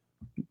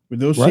 With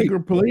those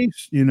secret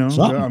police, you know,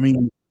 I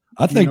mean,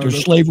 I think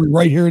there's slavery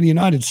right here in the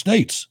United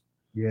States.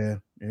 Yeah,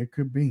 it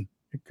could be.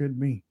 It could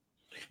be.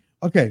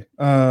 Okay,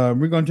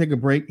 we're going to take a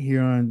break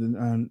here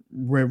on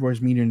Red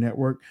Voice Media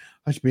Network.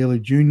 Hush Bailey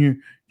Jr.,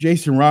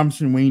 Jason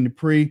Robinson, Wayne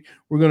Dupree.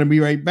 We're going to be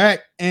right back,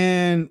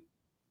 and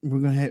we're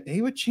going to have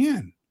Ava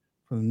Chen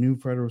from the new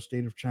federal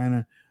state of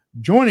China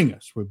joining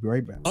us. We'll be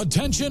right back.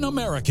 Attention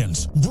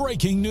Americans,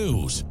 breaking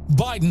news.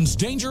 Biden's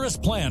dangerous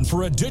plan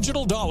for a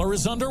digital dollar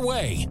is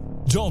underway.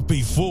 Don't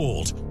be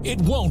fooled.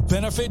 It won't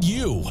benefit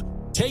you.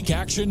 Take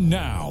action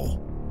now.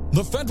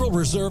 The Federal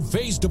Reserve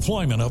phased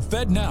deployment of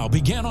FedNow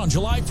began on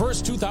July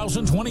 1st,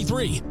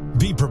 2023.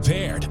 Be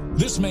prepared.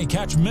 This may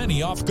catch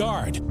many off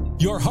guard.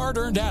 Your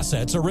hard-earned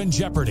assets are in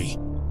jeopardy.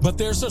 But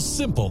there's a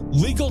simple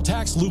legal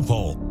tax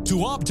loophole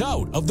to opt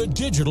out of the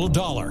digital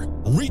dollar.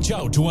 Reach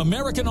out to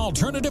American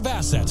Alternative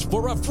Assets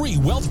for a free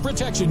wealth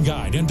protection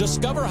guide and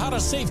discover how to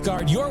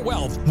safeguard your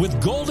wealth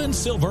with gold and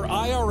silver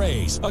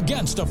IRAs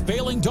against a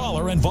failing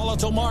dollar and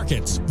volatile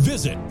markets.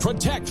 Visit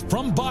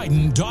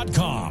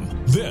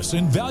protectfrombiden.com. This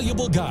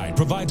invaluable guide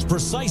provides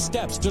precise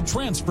steps to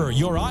transfer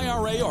your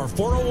IRA or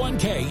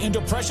 401k into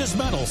precious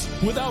metals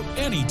without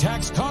any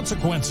tax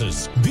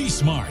consequences. Be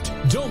smart.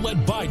 Don't let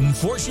Biden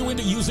force you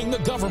into using the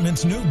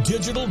government's new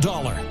digital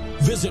dollar.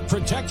 Visit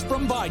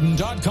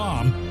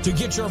protectfrombiden.com to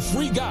get your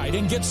free guide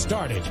and get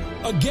started.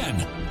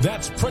 Again,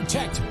 that's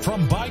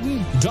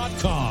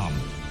protectfrombiden.com.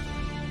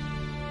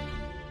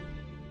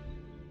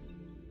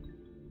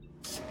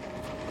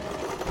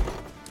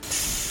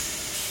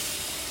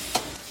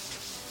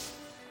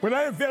 When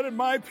I invented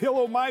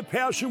MyPillow, my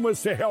passion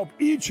was to help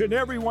each and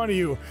every one of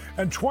you.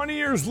 And 20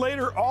 years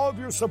later, all of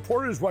your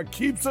support is what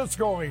keeps us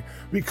going.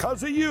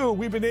 Because of you,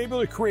 we've been able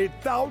to create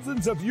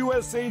thousands of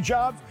USA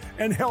jobs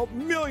and help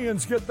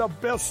millions get the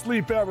best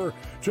sleep ever.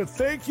 To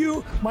thank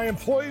you, my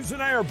employees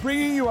and I are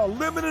bringing you a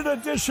limited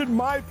edition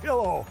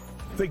MyPillow.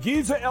 The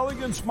Giza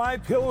Elegance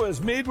MyPillow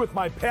is made with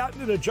my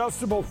patented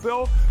adjustable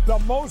fill, the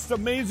most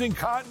amazing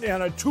cotton,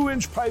 and a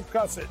 2-inch pipe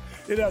gusset.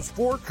 It has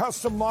 4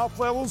 custom loft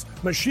levels,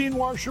 machine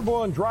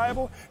washable and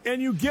dryable, and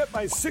you get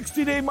my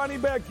 60-day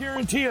money-back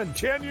guarantee and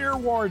 10-year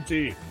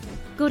warranty.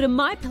 Go to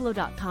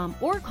MyPillow.com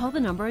or call the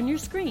number on your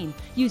screen.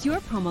 Use your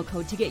promo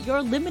code to get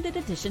your limited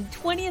edition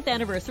 20th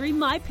anniversary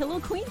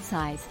MyPillow queen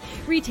size.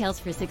 Retails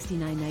for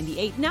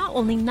 $69.98, now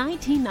only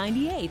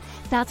 $19.98.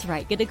 That's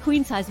right, get a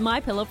queen size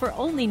MyPillow for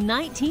only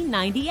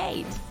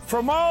 $19.98.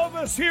 From all of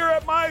us here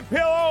at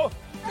MyPillow,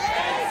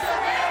 thanks,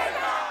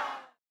 America!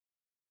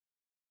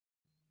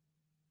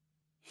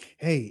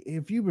 Hey,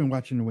 if you've been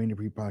watching the Wayne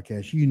Dupree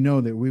podcast, you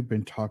know that we've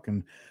been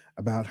talking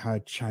about how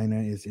China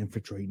is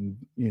infiltrating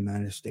the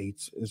United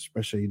States,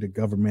 especially the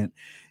government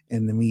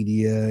and the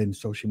media and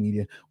social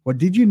media. Well,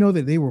 did you know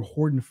that they were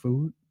hoarding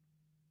food?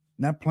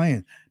 Not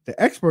playing.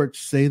 The experts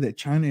say that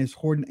China is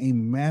hoarding a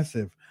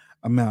massive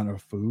amount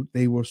of food.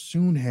 They will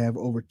soon have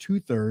over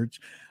 2/3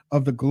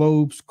 of the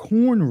globe's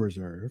corn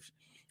reserves,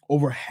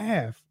 over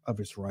half of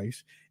its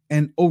rice,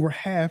 and over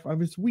half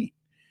of its wheat.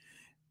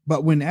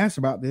 But when asked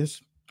about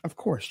this, of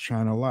course,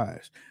 China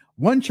lies.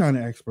 One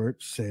China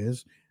expert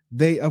says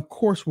they, of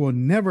course, will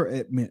never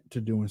admit to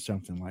doing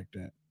something like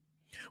that.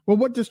 Well,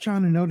 what does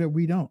China know that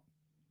we don't?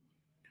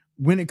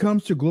 When it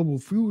comes to global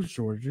food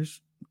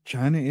shortages,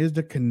 China is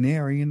the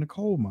canary in the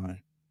coal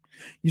mine.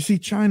 You see,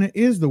 China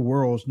is the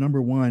world's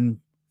 #1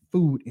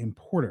 food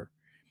importer.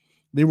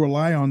 They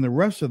rely on the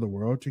rest of the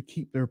world to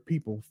keep their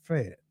people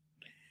fed.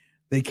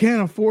 They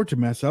can't afford to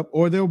mess up,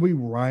 or there'll be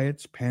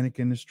riots, panic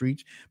in the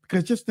streets,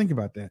 because just think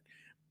about that.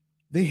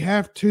 They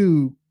have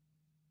to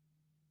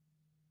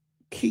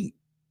keep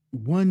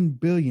 1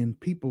 billion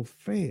people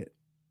fed.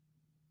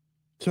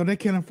 So they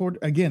can't afford,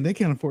 again, they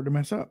can't afford to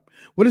mess up.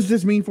 What does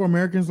this mean for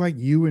Americans like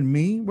you and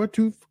me? Well,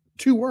 two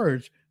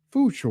words,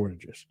 food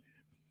shortages.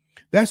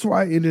 That's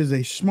why it is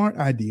a smart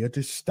idea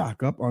to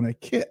stock up on a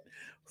kit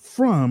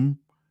from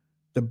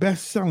the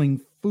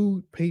best-selling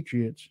Food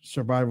Patriots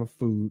Survival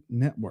Food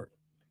Network.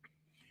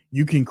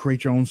 You can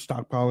create your own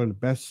stockpile of the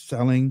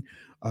best-selling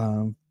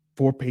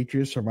For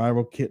Patriots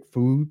Survival Kit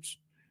foods.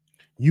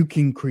 You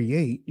can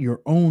create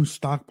your own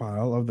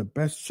stockpile of the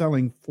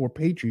best-selling For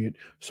Patriot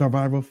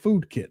Survival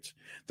Food Kits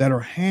that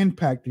are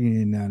hand-packed in the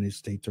United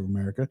States of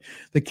America.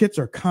 The kits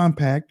are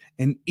compact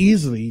and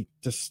easily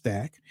to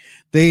stack.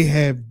 They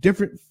have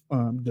different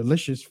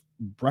delicious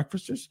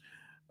breakfasts,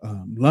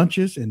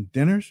 lunches, and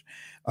dinners.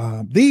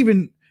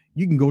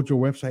 You can go to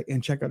a website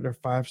and check out their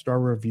 5-star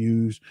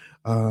reviews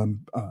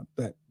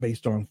that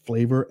based on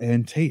flavor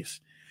and taste.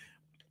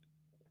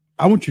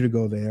 I want you to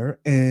go there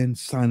and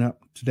sign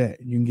up today.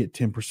 You can get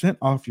 10%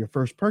 off your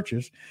first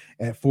purchase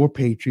at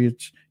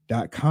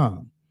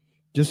 4patriots.com.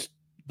 Just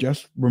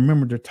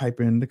remember to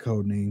type in the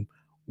code name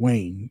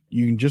Wayne.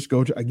 You can just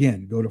go to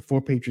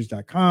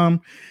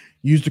 4patriots.com,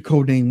 use the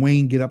code name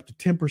Wayne, get up to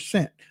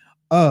 10%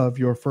 of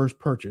your first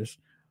purchase,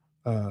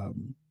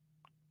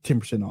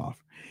 10%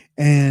 off,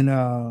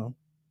 and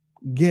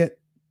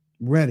get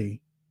ready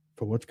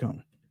for what's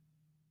coming.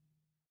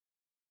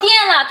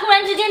 突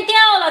然之间掉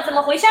了，怎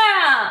么回事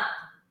啊？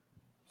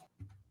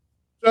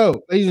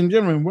 So, ladies and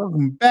gentlemen,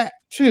 welcome back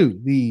to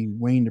the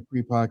Wayne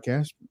Dupree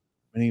podcast.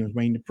 My name is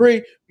Wayne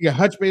Dupree. We got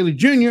Hutch Bailey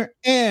Jr.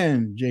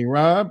 and J.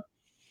 Rob.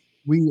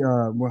 We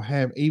will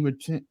have Ava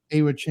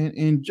Chen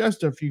in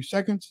just a few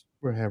seconds.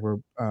 We'll have her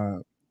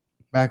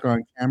back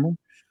on camera.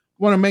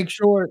 Want to make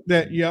sure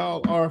that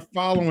y'all are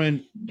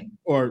following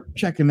or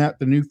checking out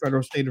the new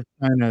federal state of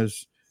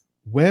China's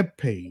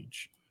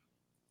webpage,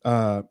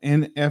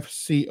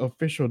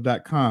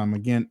 nfcofficial.com.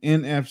 Again,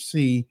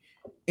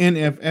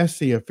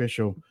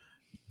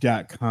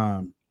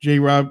 nfscofficial.com. J.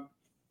 Rob,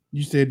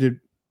 you said that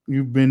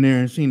you've been there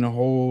and seen a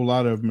whole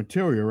lot of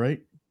material,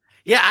 right?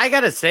 Yeah, I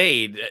gotta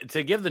say,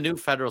 to give the new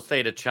federal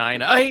state of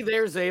China. Oh, hey,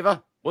 there's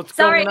Ava. What's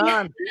Sorry. going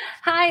on?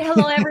 Hi,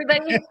 hello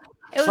everybody.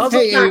 It was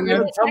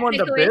someone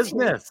to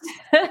business.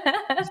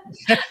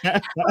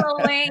 Hello,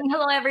 Wayne.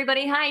 Hello,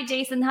 everybody. Hi,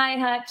 Jason. Hi,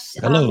 Hutch.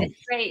 Hello. It's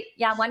great.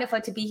 Yeah,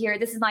 wonderful to be here.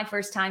 This is my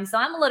first time, so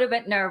I'm a little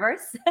bit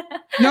nervous.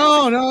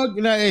 No.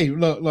 Hey,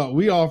 look,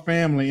 we all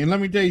family. And let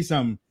me tell you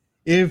something.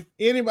 If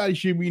anybody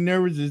should be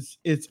nervous,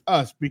 it's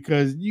us,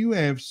 because you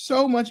have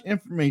so much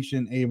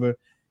information, Ava.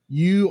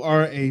 You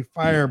are a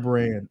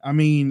firebrand. I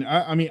mean,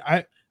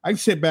 I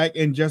sit back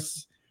and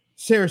just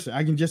seriously,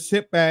 I can just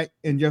sit back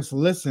and just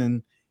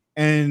listen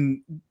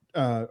and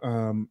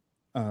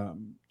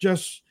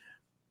just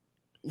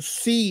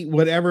see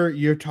whatever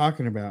you're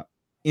talking about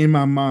in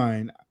my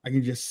mind. I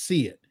can just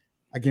see it.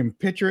 I can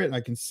picture it. I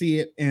can see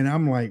it. And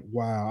I'm like,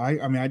 wow.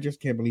 I mean, I just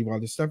can't believe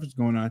all this stuff is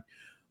going on.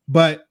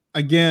 But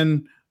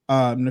again,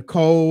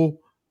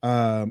 Nicole,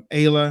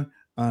 Ayla,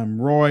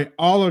 Roy,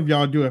 all of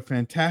y'all do a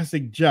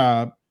fantastic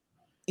job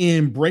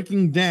in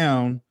breaking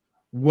down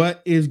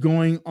what is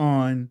going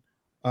on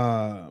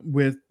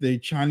with the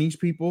Chinese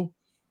people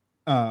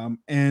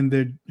and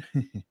the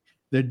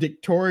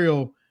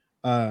dictatorial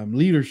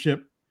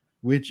leadership,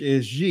 which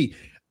is Xi.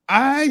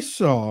 I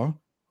saw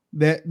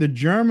that the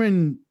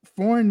German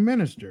foreign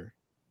minister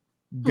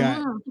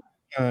got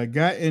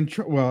in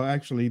trouble. Well,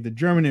 actually, the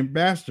German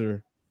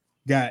ambassador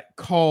got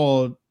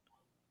called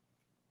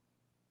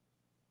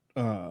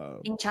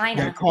in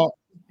China.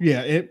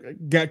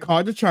 It got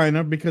called to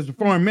China because the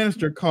foreign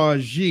minister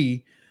called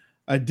Xi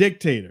a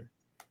dictator.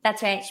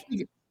 That's right.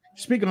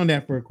 Speak on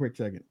that for a quick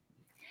second.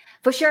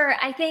 For sure.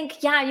 I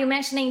think, you're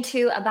mentioning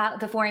too about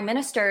the foreign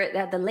minister,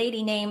 that the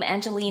lady named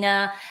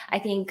Angelina, I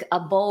think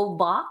Bo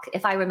Bach,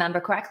 if I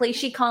remember correctly,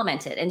 she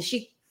commented and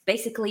she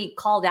basically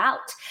called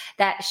out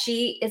that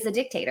she is a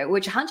dictator,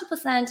 which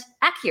 100%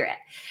 accurate.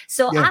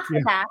 So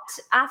after that,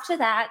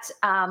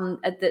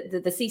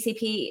 the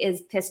CCP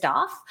is pissed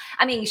off.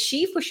 I mean,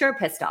 Xi for sure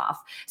pissed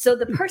off. So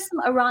the person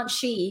around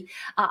Xi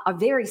are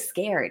very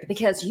scared,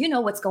 because you know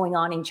what's going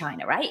on in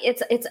China, right?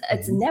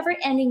 It's never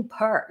ending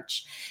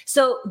purge.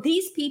 So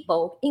these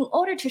people, in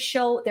order to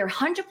show their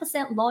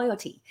 100%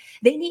 loyalty,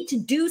 they need to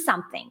do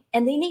something,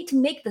 and they need to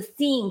make the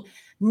thing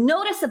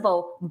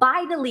noticeable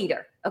by the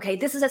leader. Okay,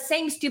 this is the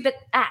same stupid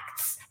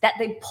acts that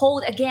they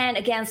pulled again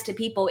against the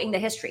people in the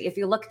history, if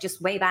you look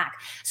just way back.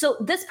 So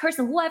this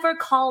person, whoever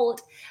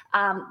called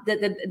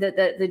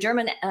the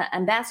German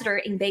ambassador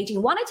in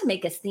Beijing, wanted to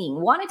make a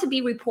scene, wanted to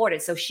be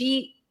reported. So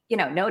she,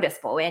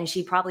 noticeable, and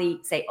she probably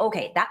say,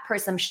 okay, that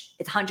person is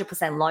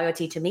 100%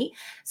 loyalty to me,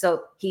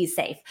 so he's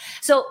safe.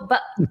 So,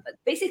 but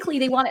basically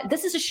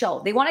this is a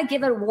show. They want to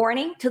give a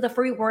warning to the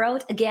free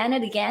world again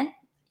and again.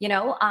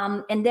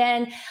 And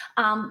then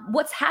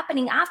what's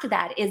happening after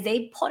that is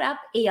they put up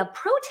a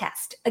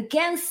protest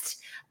against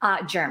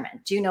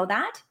German. Do you know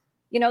that?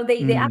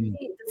 They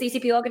actually, the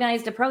CCP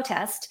organized a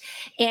protest,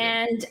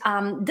 and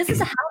this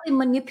is how they're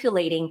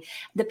manipulating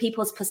the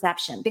people's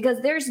perception, because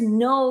there's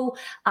no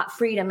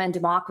freedom and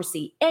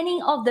democracy.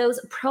 Any of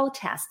those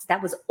protests that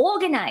was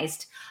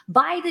organized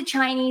by the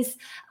Chinese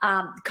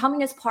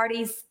Communist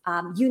Party's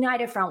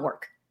United Front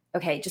Work.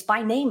 Okay, just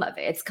by name of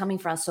it, it's coming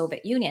from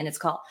Soviet Union. It's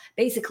called,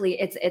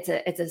 basically, it's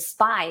a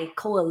spy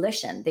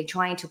coalition. They're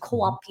trying to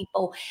co-opt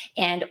people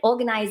and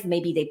organize.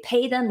 Maybe they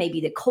pay them,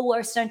 maybe they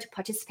coerce them to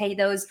participate in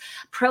those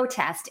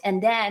protests,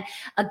 and then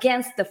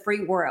against the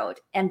free world.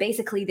 And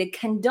basically, they're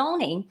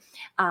condoning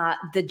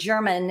the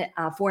German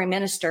foreign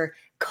minister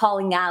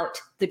calling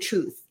out the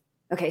truth.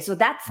 Okay, so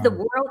that's the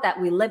world that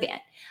we live in.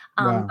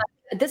 But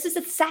this is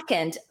the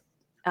second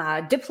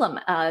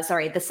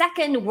the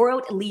second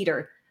world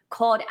leader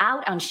called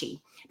out on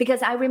Xi,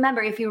 because I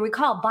remember, if you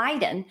recall,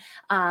 Biden,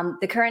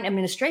 the current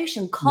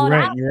administration, called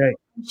out on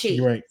Xi.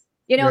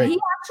 He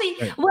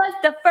actually was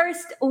the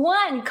first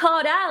one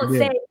called out,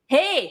 saying,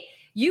 "Hey,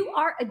 you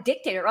are a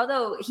dictator."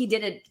 Although he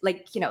did it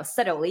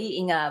subtly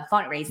in a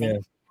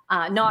fundraising,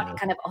 not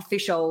kind of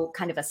official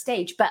kind of a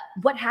stage. But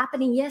what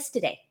happened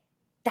yesterday?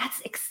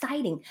 That's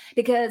exciting,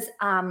 because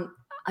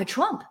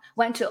Trump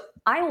went to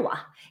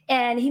Iowa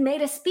and he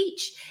made a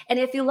speech. And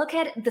if you look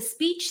at the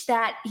speech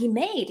that he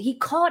made, he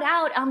called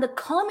out on the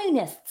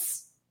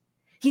communists.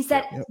 He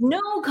said,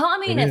 no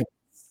communists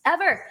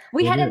ever.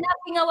 We had enough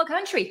in our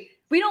country.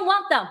 We don't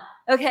want them.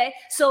 Okay.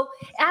 So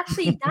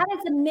actually that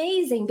is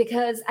amazing,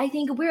 because I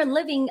think we're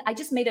living, I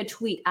just made a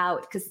tweet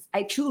out because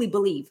I truly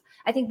believe,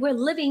 I think we're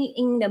living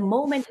in the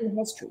moment in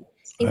history,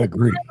 in the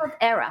type of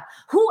era,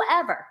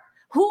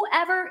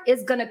 Whoever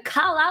is going to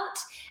call out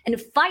and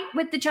fight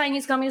with the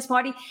Chinese Communist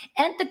Party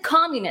and the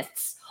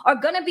communists are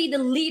going to be the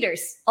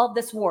leaders of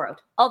this world,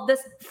 of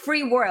this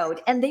free world.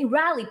 And they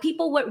rally.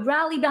 People would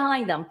rally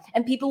behind them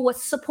and people would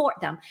support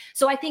them.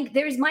 So I think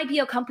might be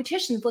a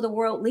competition for the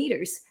world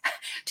leaders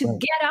to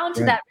get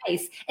onto that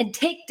race and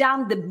take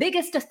down the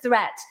biggest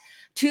threat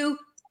to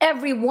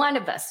every one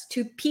of us,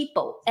 to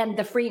people and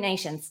the free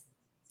nations.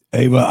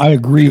 Ava, I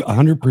agree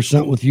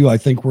 100% with you. I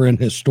think we're in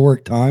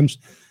historic times.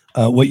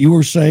 What you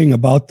were saying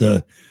about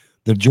the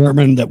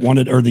German that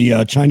wanted, or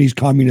the Chinese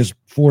Communist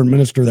foreign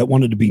minister that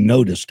wanted to be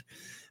noticed,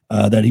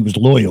 that he was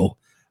loyal,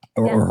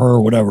 or her,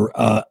 or whatever.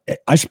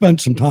 I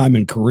spent some time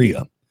in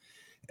Korea,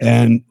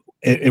 and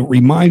it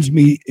reminds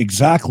me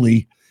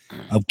exactly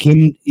of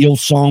Kim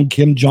Il-sung,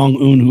 Kim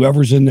Jong-un,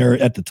 whoever's in there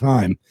at the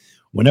time.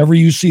 Whenever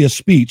you see a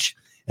speech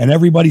and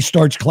everybody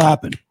starts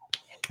clapping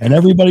and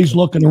everybody's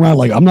looking around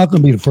like, I'm not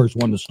going to be the first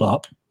one to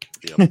stop.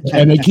 Yep.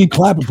 And they keep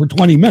clapping for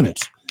 20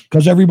 minutes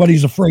because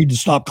everybody's afraid to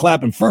stop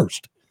clapping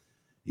first.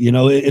 You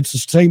know, it's the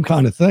same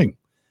kind of thing.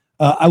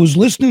 I was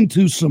listening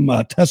to some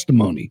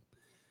testimony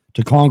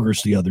to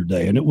Congress the other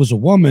day, and it was a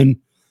woman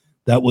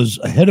that was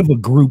head of a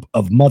group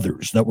of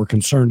mothers that were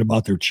concerned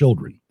about their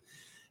children.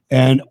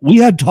 And we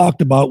had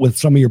talked about, with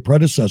some of your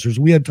predecessors,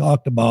 we had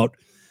talked about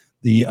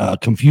the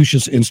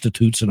Confucius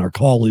Institutes in our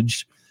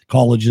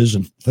colleges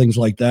and things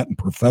like that, and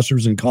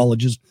professors in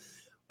colleges.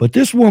 But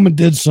this woman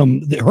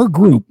her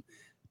group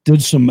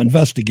did some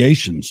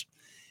investigations,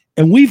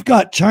 and we've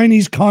got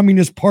Chinese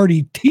Communist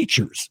Party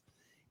teachers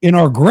in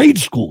our grade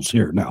schools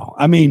here now.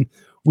 I mean,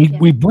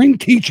 we bring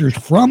teachers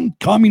from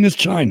communist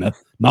China,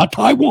 not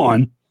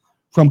Taiwan,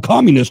 from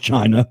communist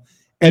China,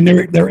 and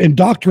they're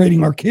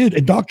indoctrinating our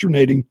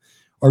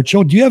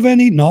children. Do you have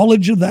any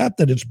knowledge of that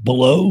it's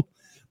below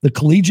the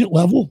collegiate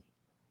level?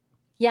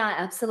 Yeah,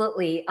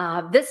 absolutely.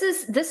 This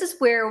is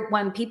where,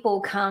 when people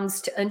comes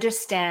to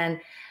understand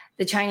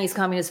the Chinese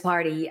Communist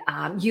Party,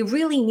 you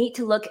really need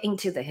to look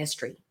into the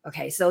history.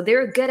 Okay, so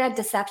they're good at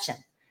deception.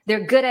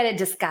 They're good at a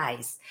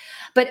disguise,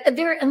 but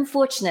they're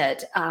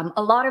unfortunate.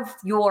 A lot of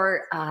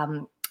your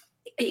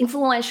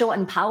influential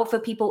and powerful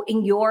people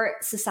in your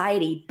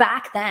society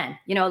back then,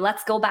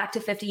 let's go back to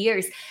 50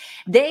 years,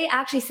 they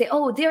actually say,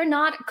 oh, they're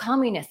not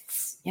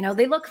communists.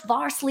 They look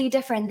vastly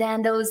different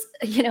than those,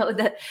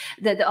 the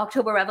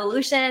October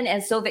Revolution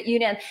and Soviet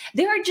Union.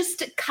 They're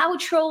just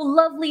cultural,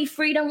 lovely,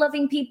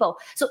 freedom-loving people.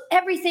 So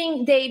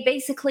everything they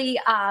basically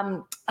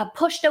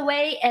pushed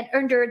away and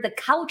under the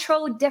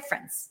cultural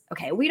difference.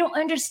 Okay, we don't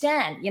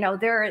understand.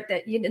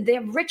 They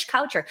have rich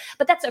culture,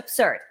 but that's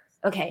absurd.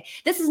 Okay,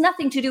 this has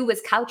nothing to do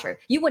with culture.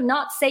 You would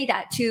not say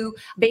that to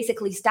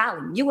basically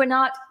Stalin. You would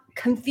not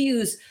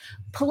confuse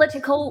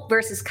political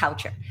versus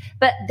culture.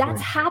 But that's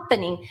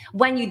happening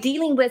when you're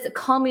dealing with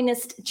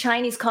a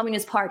Chinese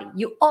Communist Party.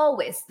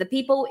 The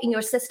people in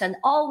your system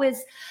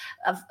always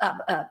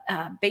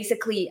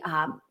basically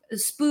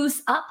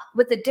spruce up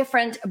with the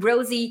different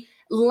rosy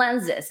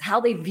lenses,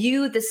 how they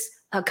view this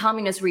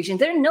communist region.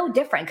 They're no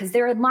different because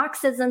they're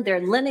Marxism,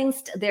 they're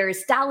Leninist, they're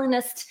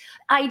Stalinist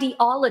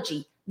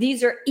ideology.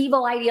 These are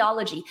evil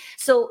ideology.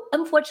 So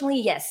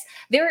unfortunately, yes,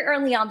 very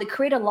early on, they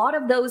create a lot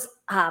of those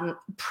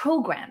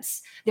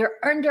programs. They're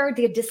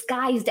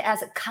disguised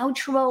as a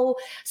cultural,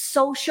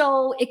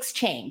 social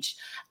exchange.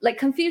 Like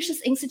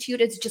Confucius Institute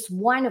is just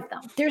one of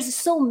them. There's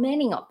so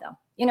many of them.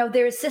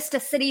 There's Sister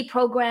City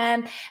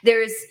program.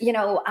 There's,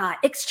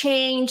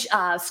 exchange,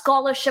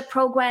 scholarship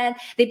program.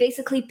 They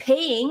basically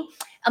paying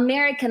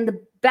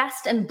the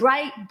best and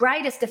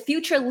brightest, the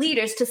future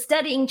leaders to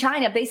study in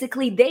China.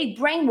 Basically, they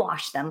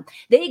brainwash them.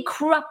 They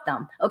corrupt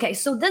them. Okay,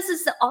 so this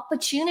is the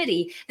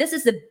opportunity. This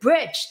is the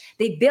bridge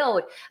they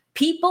build,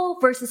 people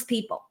versus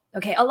people.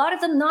 Okay, a lot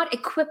of them not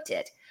equipped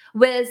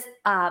with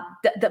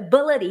the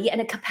ability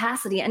and the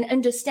capacity and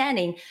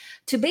understanding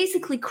to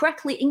basically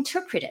correctly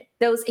interpret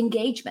those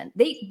engagement.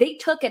 They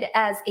took it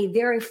as a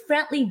very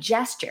friendly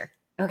gesture.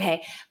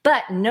 Okay,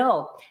 but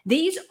no,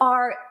 these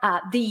are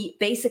the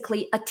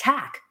basically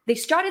attack. They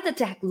started the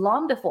attack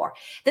long before.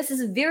 This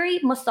is very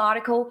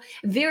methodical,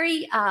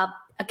 very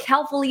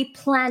carefully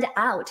planned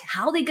out.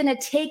 How they're going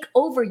to take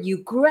over you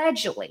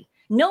gradually,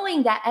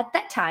 knowing that at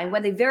that time,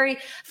 when they very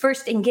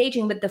first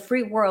engaging with the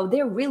free world,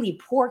 they're really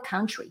poor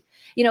country.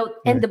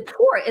 And the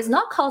poor is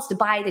not caused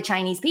by the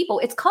Chinese people.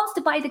 It's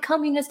caused by the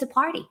Communist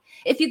Party.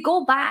 If you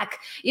go back,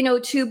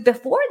 to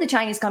before the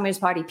Chinese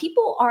Communist Party,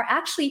 people are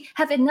actually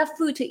have enough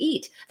food to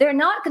eat. They're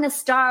not going to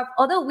starve,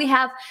 although we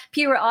have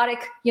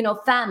periodic,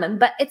 famine,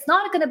 but it's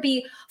not going to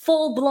be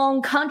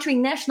full-blown country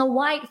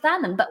national-wide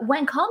famine. But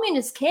when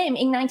communists came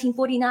in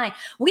 1949,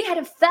 we had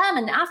a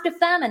famine after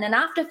famine and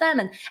after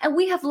famine, and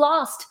we have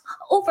lost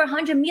over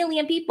 100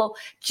 million people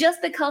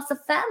just because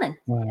of famine.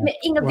 Wow.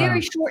 In a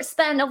very short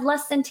span of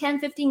less than 10,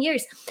 15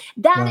 years.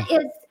 That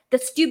is the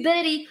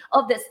stupidity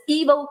of this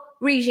evil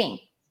regime.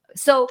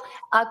 So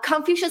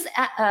Confucius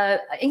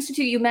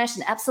Institute you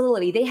mentioned,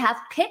 absolutely. They have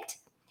picked,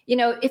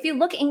 if you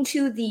look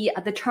into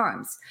the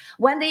terms,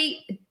 when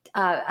they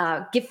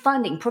give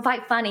funding,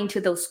 provide funding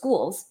to those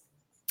schools,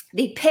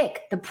 they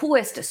pick the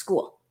poorest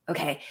school.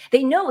 Okay.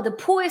 They know the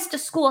poorest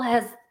school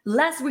has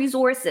less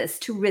resources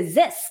to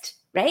resist.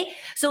 Right?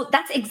 So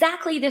that's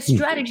exactly the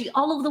strategy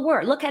all over the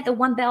world. Look at the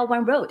One Belt,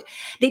 One Road.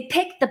 They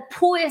pick the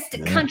poorest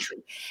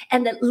country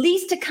and the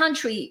least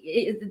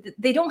country.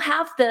 They don't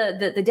have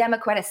the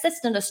democratic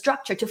system, the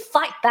structure to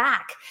fight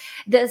back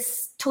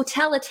this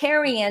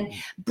totalitarian,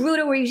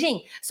 brutal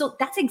regime. So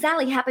that's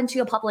exactly happened to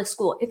your public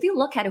school. If you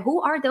look at who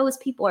are those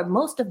people are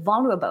most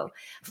vulnerable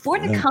for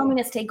the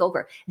communist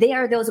takeover, they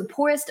are those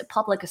poorest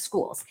public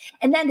schools.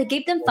 And then they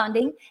give them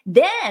funding.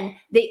 Then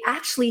they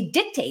actually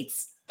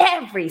dictates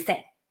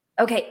everything.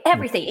 Okay,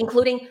 everything,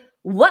 including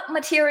what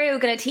material you're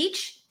going to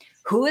teach,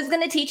 who is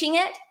going to teaching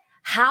it,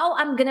 how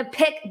I'm going to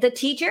pick the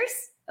teachers.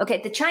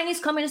 Okay, the Chinese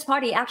Communist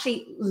Party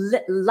actually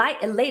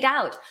laid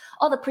out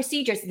all the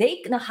procedures they're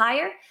going to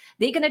hire,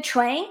 they're going to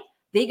train,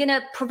 they're going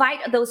to provide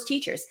those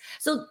teachers.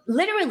 So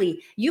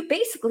literally, you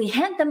basically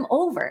hand them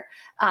over,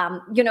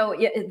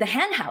 the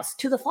hen house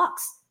to the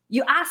fox.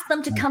 You ask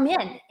them to come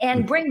in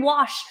and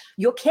brainwash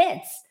your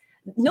kids.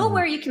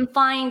 Nowhere you can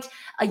find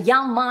a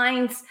young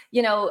minds,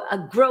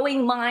 a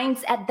growing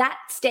minds at that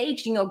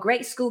stage,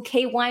 grade school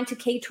K1 to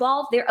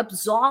K12, they're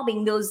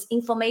absorbing those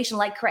information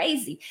like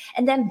crazy.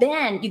 And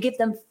then you give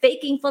them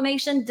fake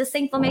information,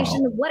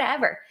 disinformation,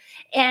 whatever.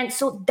 And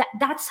so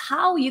that's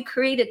how you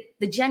created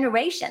the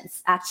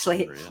generations,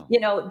 actually.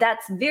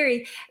 That's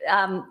very,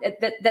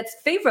 that's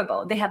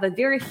favorable. They have a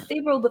very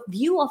favorable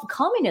view of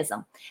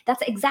communism.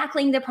 That's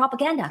exactly in their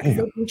propaganda. Because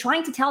they've been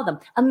trying to tell them,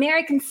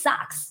 American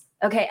sucks.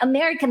 Okay,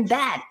 American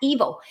bad,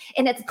 evil,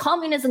 and it's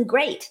communism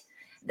great.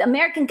 The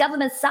American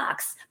government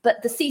sucks,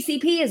 but the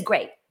CCP is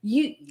great.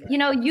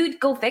 You'd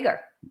go figure.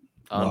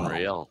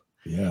 Unreal.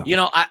 Yeah.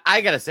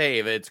 I gotta say,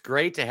 it's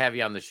great to have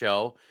you on the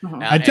show.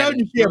 I told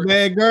you she's a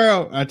bad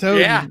girl. I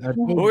told you.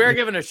 We were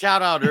giving a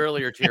shout out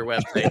earlier to your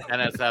website,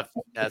 NSF.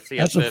 That's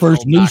the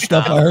first new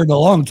stuff I heard in a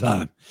long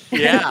time.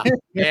 Yeah,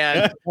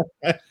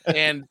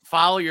 and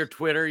follow your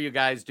Twitter. You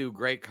guys do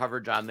great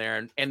coverage on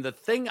there. And the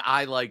thing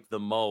I like the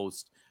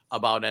most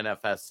about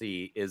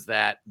NFSC is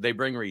that they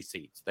bring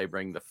receipts. They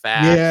bring the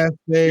facts. Yeah,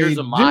 here's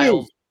a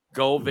Miles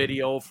Go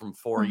video from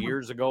 4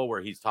 years ago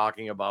where he's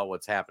talking about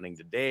what's happening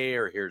today,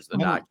 or here's the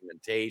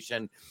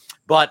documentation.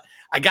 But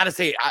I got to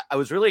say, I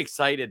was really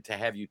excited to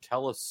have you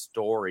tell a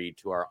story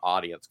to our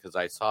audience, because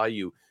I saw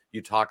you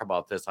talk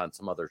about this on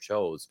some other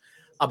shows,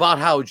 about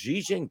how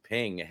Xi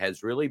Jinping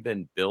has really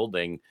been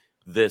building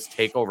this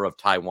takeover of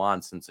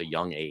Taiwan since a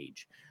young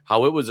age,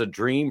 how it was a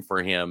dream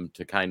for him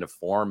to kind of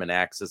form an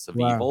axis of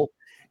evil.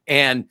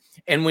 And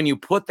when you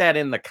put that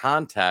in the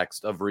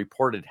context of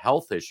reported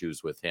health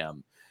issues with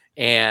him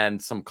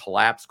and some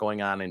collapse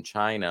going on in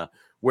China,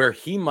 where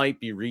he might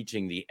be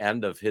reaching the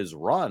end of his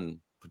run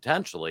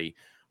potentially,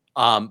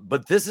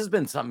 but this has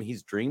been something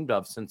he's dreamed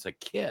of since a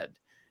kid,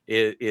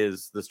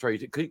 is the story.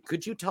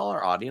 Could you tell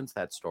our audience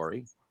that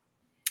story?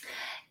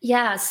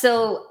 Yeah.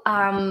 So,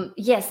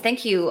 yes,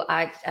 thank you,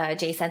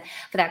 Jason,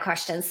 for that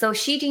question. So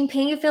Xi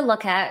Jinping, if you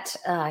look at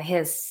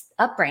his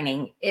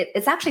upbringing,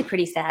 it's actually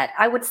pretty sad.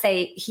 I would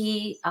say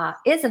he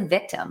is a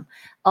victim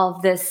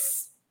of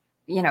this,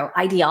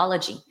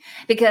 ideology,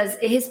 because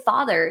his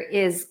father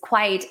is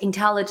quite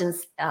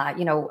intelligence,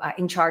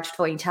 in charge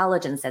for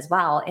intelligence as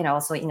well, and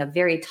also in a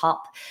very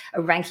top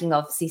ranking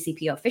of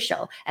CCP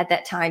official at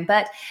that time.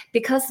 But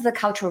because of the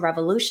Cultural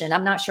Revolution,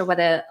 I'm not sure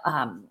whether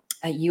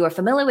you are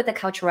familiar with the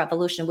Cultural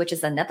Revolution, which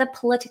is another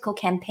political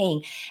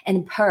campaign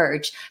and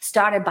purge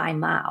started by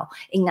Mao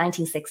in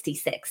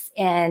 1966.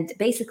 And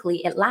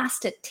basically it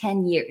lasted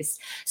 10 years.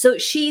 So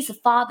Xi's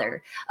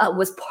father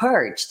was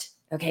purged,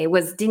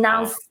 was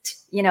denounced,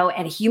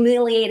 and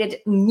humiliated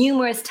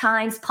numerous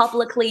times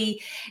publicly.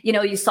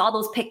 You saw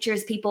those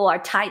pictures, people are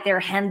tied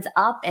their hands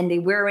up and they're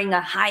wearing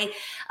a high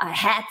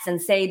hats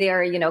and say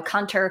they're,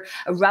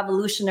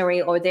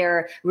 counter-revolutionary or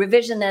they're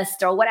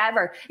revisionist or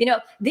whatever.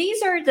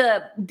 These are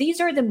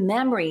the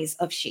memories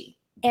of Xi.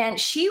 And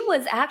Xi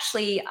was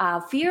actually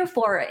fear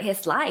for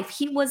his life.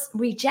 He was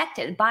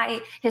rejected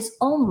by his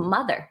own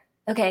mother.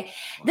 Okay,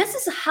 this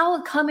is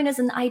how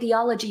communism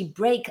ideology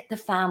break the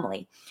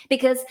family.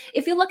 Because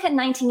if you look at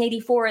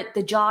 1984,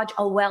 the George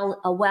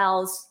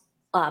Orwell's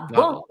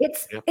book,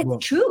 it's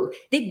true.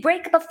 They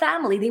break up a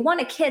family. They want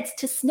the kids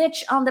to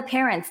snitch on the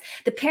parents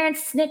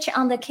snitch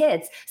on the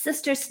kids,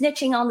 sisters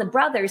snitching on the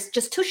brothers,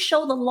 just to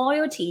show the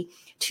loyalty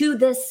to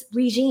this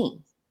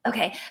regime.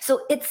 Okay,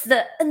 so it's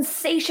the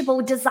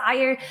insatiable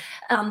desire,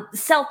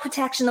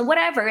 self-protection or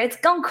whatever. It's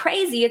gone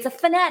crazy. It's a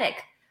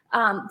fanatic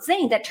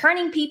thing that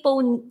turning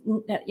people,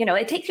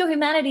 it takes your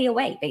humanity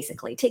away,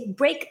 basically.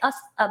 Break up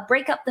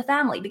the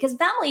family, because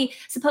family is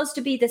supposed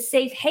to be the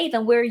safe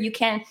haven where you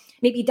can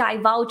maybe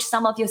divulge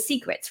some of your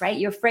secrets, right?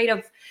 You're afraid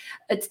of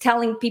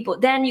telling people.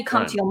 Then you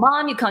come to your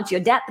mom, you come to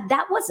your dad. But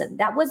that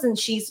wasn't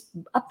Xi's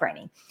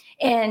upbringing.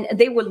 And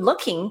they were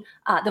looking,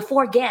 the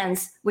four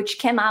gangs, which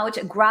came out,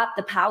 grabbed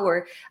the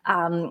power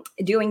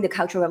during the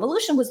Cultural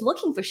Revolution, was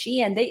looking for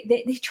Xi, and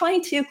they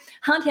trying to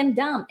hunt him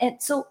down.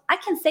 And so I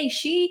can say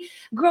Xi,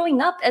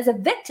 growing up as a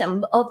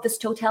victim of this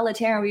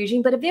totalitarian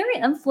regime, but very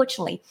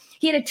unfortunately,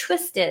 he had a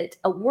twisted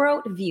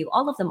world view.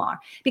 All of them are,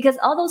 because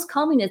all those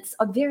communists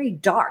are very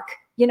dark.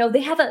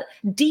 They have a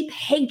deep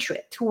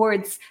hatred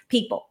towards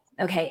people.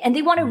 Okay. And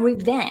they want a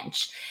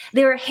revenge.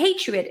 Their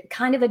hatred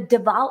kind of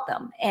devour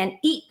them and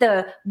eat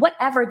the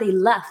whatever they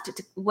left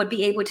would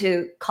be able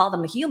to call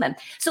them a human.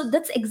 So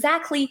that's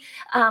exactly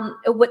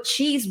what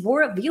Xi's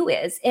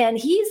worldview is. And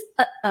he's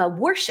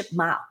worship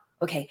Mao.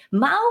 Okay.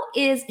 Mao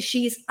is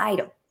Xi's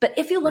idol. But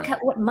if you look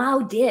at what Mao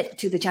did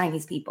to the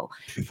Chinese people,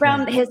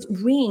 from his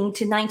reign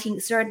to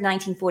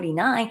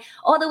 1949,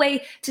 all the way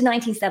to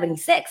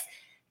 1976,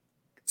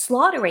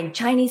 slaughtering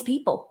Chinese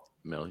people.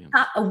 Millions.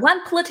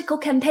 One political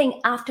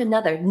campaign after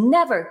another,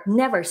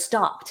 never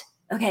stopped.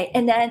 Okay.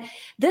 And then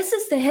this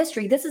is the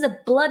history. This is a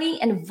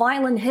bloody and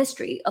violent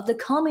history of the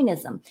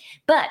communism.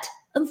 But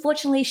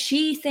unfortunately,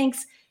 Xi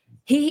thinks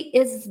he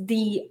is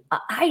the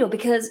idol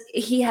because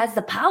he has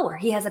the power.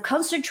 He has a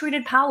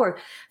concentrated power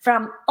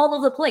from all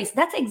over the place.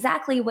 That's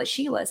exactly what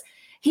Xi was.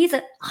 He's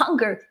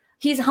hunger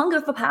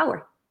for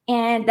power.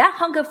 And that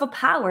hunger for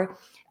power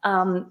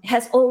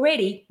has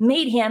already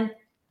made him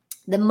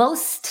the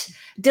most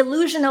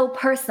delusional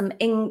person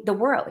in the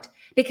world,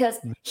 because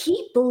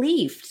he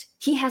believed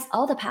he has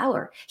all the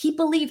power. He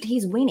believed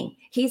he's winning.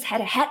 He's had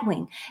a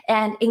headwind,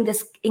 and in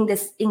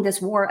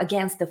this war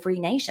against the free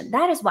nation.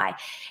 That is why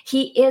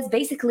he is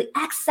basically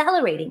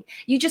accelerating.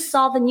 You just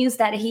saw the news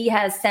that he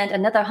has sent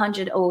another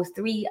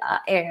 103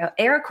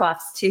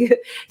 aircrafts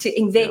to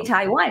invade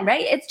Taiwan.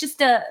 Right? It's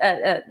just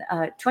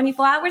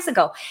 24 hours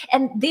ago,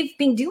 and they've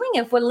been doing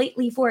it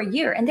for a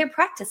year, and they're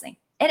practicing.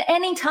 At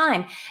any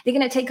time, they're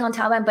going to take on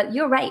Taiwan. But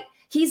you're right.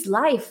 His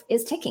life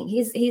is ticking.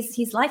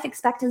 His life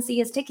expectancy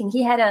is ticking.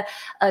 He had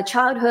a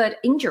childhood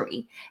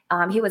injury.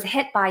 He was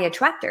hit by a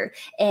tractor,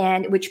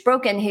 which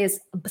broken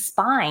his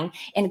spine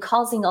and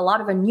causing a lot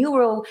of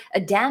neural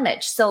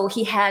damage. So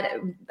he had,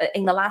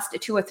 in the last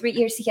 2 or 3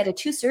 years, he had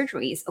 2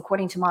 surgeries,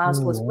 according to Mao's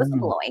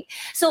whistleblowing.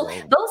 So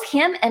both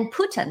him and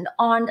Putin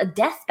on a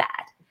deathbed.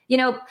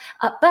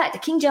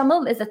 But Kim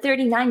Jong-un is a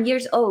 39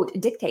 years old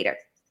dictator.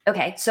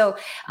 Okay, so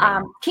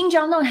Kim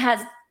Jong-un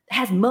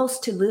has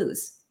most to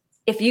lose.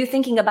 If you're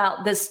thinking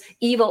about this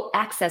evil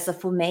axis of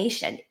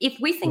formation, if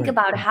we think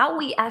about how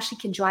we actually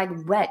can drive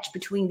a wedge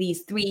between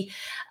these three,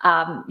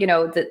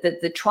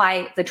 the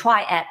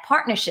triad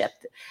partnership,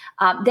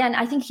 then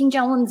I think Kim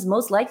Jong-un is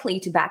most likely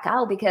to back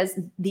out, because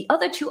the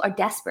other two are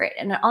desperate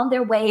and are on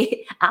their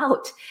way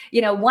out.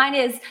 One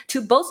is,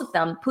 to both of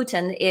them,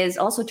 Putin is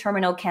also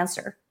terminal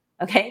cancer.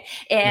 Okay.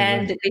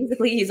 And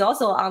basically he's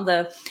also on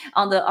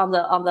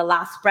the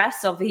last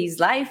breath of his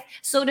life.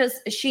 So does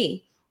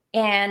Xi.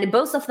 And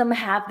both of them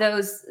have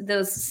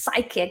those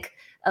psychic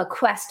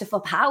quest for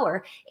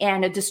power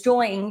and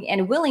destroying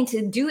and willing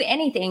to do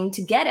anything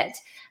to get it.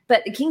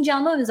 But Kim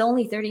Jong-un is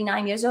only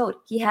 39 years old.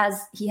 He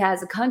has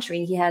a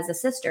country, he has a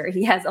sister,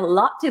 he has a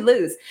lot to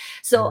lose.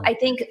 So I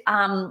think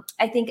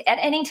at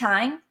any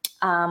time,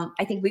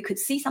 I think we could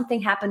see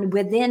something happen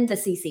within the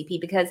CCP,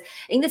 because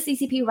in the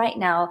CCP right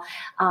now,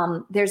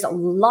 there's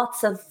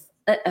lots of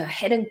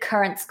hidden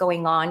currents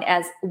going on,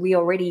 as we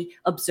already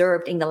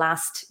observed in the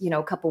last,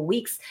 couple of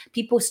weeks.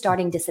 People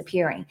starting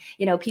disappearing.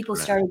 People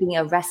started being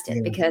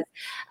arrested because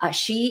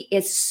she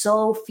is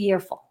so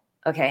fearful.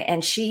 Okay,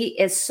 and she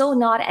is so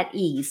not at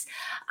ease.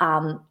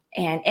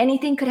 And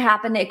anything could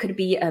happen. It could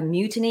be a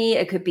mutiny.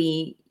 It could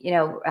be,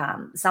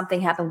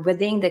 something happened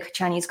within the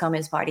Chinese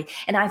Communist Party.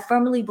 And I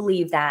firmly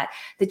believe that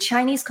the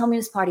Chinese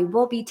Communist Party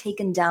will be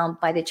taken down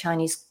by the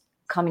Chinese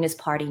Communist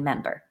Party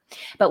member.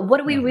 But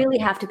what we really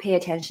have to pay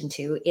attention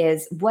to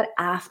is what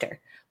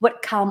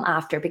come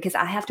after, because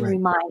I have to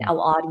remind our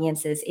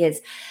audiences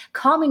is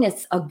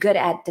communists are good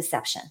at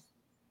deception.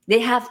 They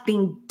have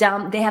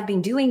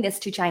been doing this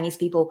to Chinese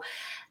people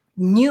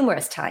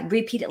numerous times,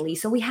 repeatedly.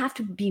 So we have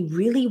to be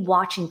really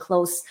watching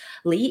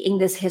closely in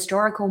this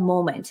historical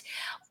moment.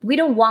 We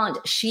don't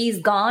want she's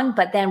gone,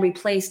 but then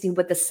replaced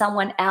with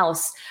someone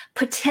else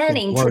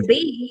pretending to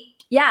be,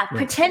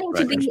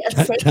 to be a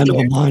savior. 10 of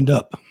them lined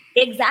up.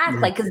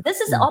 Exactly, because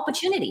this is an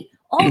opportunity.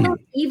 All those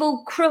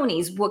evil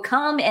cronies will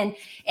come and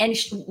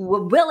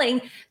were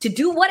willing to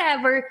do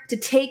whatever to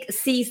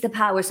seize the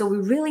power. So we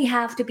really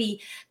have to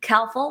be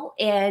careful.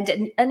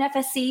 And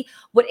NFSC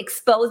would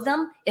expose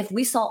them if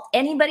we saw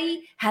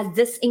anybody has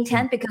this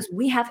intent, because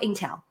we have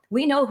intel.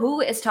 We know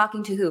who is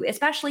talking to who,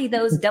 especially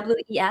those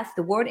WEF,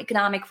 the World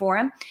Economic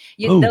Forum,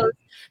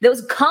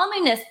 those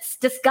communists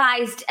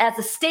disguised as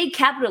the state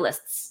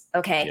capitalists.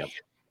 Okay,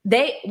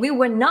 we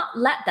will not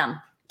let them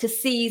to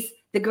seize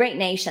the great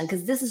nation,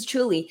 because this is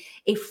truly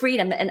a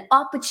freedom, an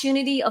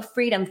opportunity of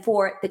freedom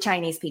for the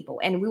Chinese people,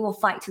 and we will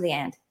fight to the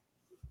end.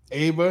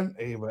 Ava.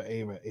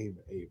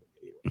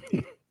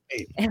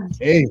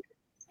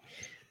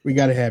 We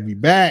got to have you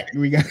back.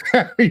 We got to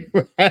have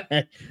you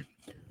back.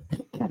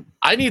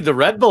 I need the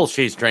Red Bull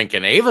she's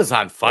drinking. Ava's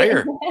on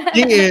fire.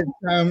 She is.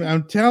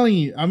 I'm telling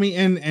you. I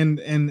mean,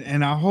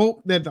 and I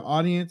hope that the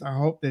audience, I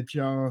hope that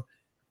y'all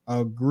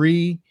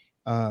agree.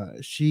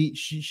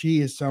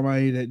 She is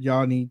somebody that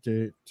y'all need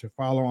to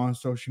follow on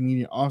social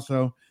media.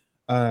 Also,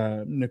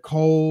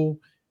 Nicole,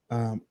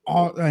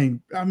 Ayla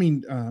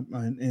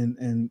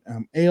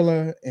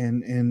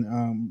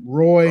and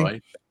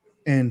Roy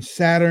and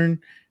Saturn.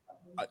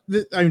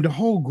 The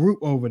whole group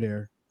over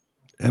there,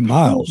 and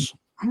Miles.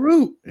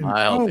 Group.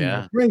 Miles,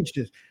 yeah.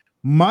 Gracious.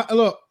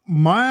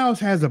 Miles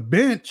has a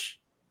bench.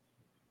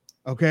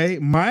 Okay,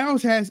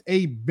 Miles has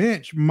a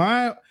bench.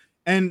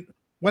 And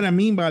what I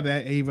mean by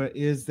that, Ava,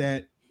 is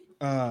that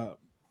the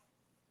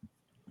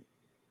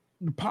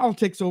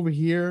politics over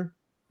here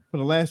for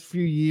the last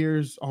few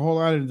years, a whole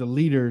lot of the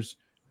leaders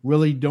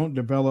really don't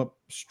develop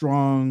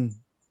strong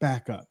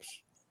backups.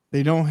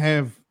 They don't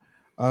have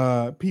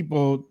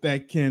people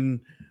that can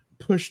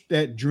push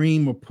that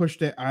dream or push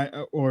that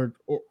or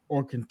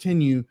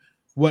continue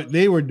what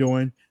they were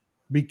doing,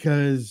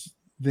 because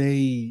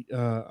they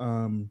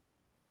I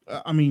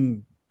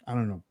mean, I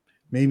don't know,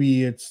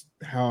 maybe it's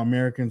how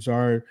Americans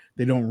are.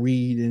 They don't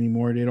read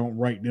anymore, they don't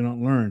write, they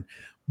don't learn.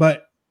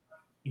 But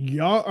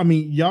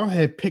y'all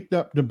have picked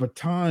up the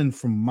baton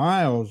from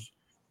Miles,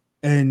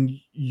 and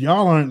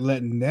y'all aren't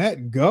letting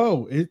that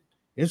go.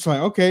 It's like,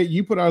 okay,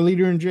 you put our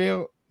leader in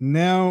jail,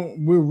 now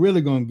we're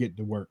really gonna get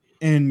to work.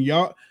 And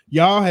y'all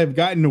have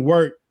gotten to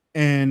work,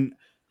 and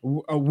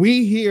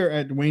we here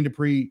at the Wayne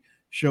Dupree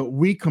Show,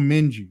 we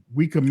commend you.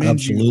 We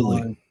commend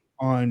Absolutely.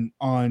 you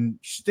on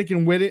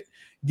sticking with it,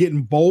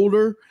 getting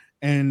bolder,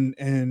 and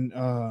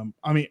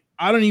I mean,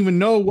 I don't even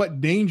know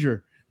what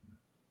danger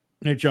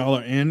that y'all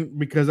are in,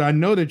 because I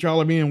know that y'all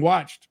are being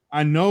watched.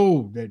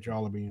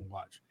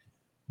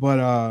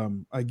 But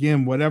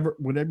again, whatever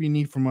you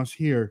need from us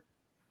here,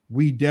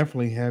 we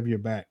definitely have your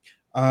back.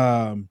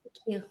 Thank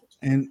you.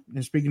 And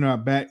speaking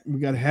about back,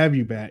 we got to have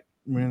you back.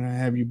 We're gonna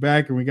have you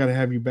back, and we got to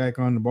have you back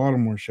on the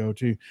Baltimore show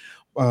too.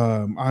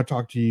 I'll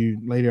talk to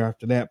you later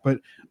after that. But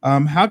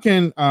how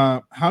can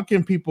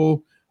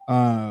people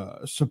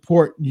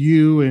support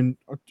you and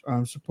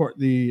support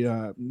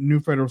the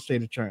new federal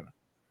state of China?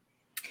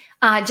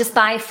 Just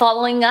by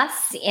following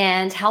us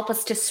and help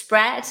us to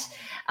spread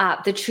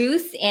the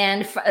truth.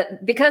 And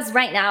because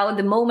right now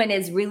the moment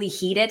is really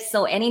heated,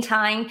 so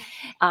anytime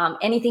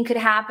anything could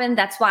happen.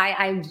 That's why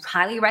I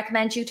highly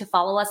recommend you to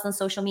follow us on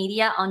social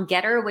media, on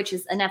Getter, which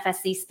is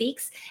NFSC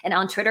Speaks, and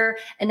on Twitter,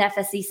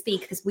 NFSC Speak,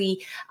 because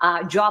we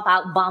drop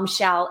out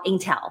bombshell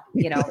intel,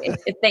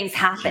 if things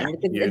happen,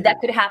 because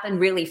that could happen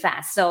really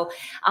fast. So,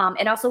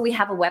 and also we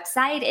have a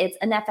website, it's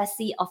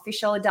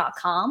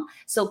nfscofficial.com.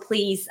 So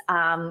please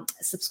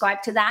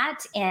subscribe to that.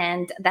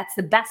 And that's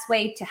the best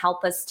way to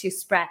help us to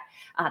spread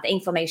the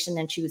information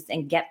and truth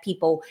and get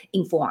people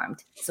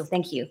informed. So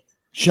thank you.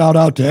 Shout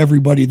out to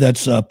everybody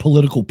that's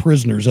political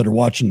prisoners that are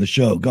watching the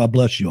show. God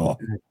bless you all.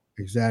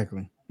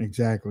 Exactly.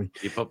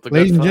 Keep up the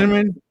Ladies and good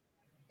gentlemen,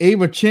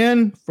 Ava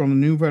Chen from the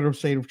new federal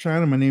state of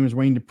China. My name is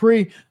Wayne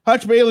Dupree.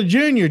 Hutch Bailey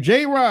Jr.,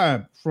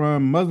 J-Rob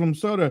from Muslim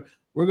Soda.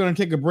 We're going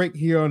to take a break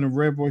here on the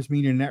Red Voice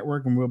Media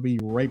Network, and we'll be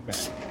right back.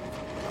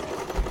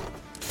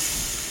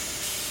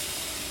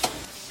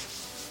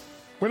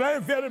 When I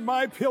invented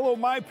MyPillow,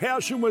 my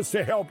passion was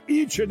to help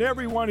each and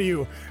every one of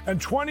you.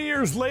 And 20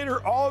 years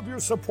later, all of your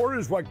support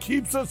is what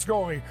keeps us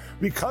going.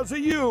 Because of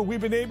you,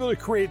 we've been able to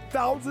create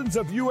thousands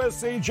of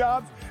USA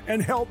jobs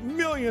and help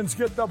millions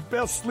get the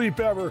best sleep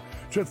ever.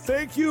 To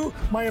thank you,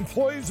 my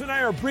employees and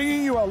I are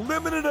bringing you a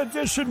limited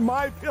edition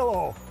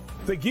MyPillow.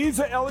 The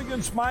Giza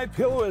Elegance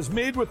MyPillow is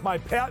made with my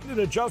patented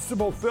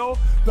adjustable fill,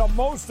 the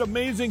most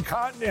amazing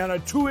cotton, and a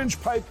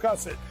 2-inch pipe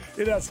gusset.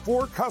 It has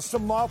 4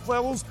 custom loft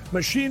levels,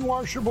 machine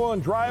washable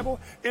and dryable,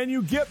 and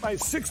you get my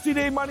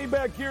 60-day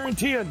money-back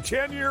guarantee and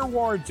 10-year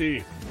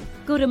warranty.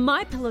 Go to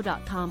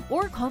mypillow.com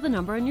or call the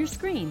number on your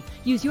screen.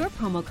 Use your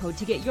promo code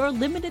to get your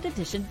limited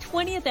edition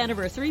 20th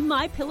anniversary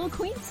MyPillow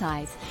queen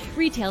size.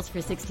 Retails for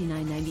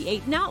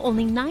 $69.98, now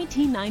only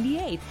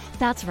 $19.98.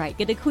 That's right,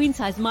 get a queen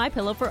size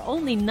MyPillow for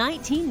only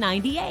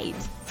 $19.98.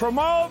 From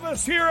all of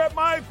us here at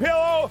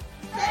MyPillow,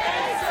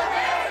 thanks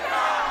America!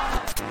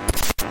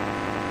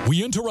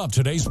 We interrupt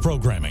today's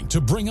programming to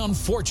bring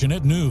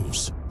unfortunate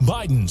news.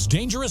 Biden's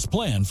dangerous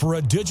plan for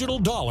a digital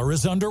dollar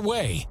is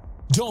underway.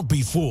 Don't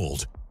be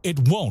fooled.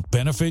 It won't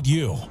benefit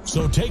you.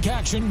 So take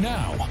action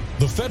now.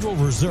 The Federal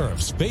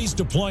Reserve's phased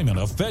deployment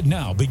of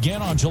FedNow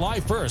began on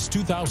July 1st,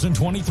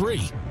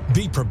 2023.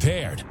 Be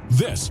prepared.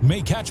 This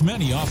may catch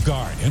many off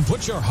guard and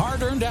put your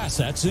hard-earned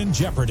assets in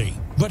jeopardy.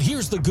 But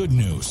here's the good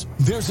news.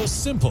 There's a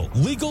simple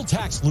legal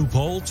tax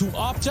loophole to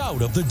opt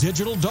out of the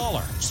digital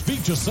dollar.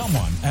 Speak to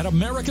someone at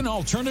American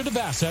Alternative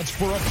Assets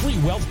for a free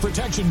wealth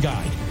protection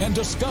guide and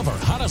discover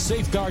how to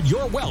safeguard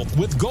your wealth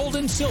with gold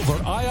and silver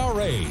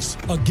IRAs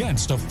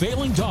against a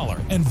failing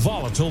dollar and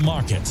volatile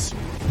markets.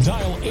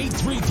 Dial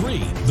 833,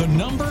 the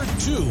number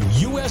 2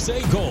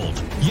 USA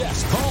Gold.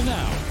 Yes, call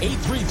now,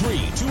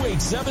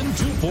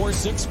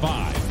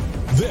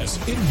 833-287-2465. This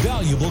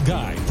invaluable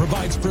guide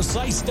provides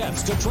precise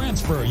steps to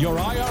transfer your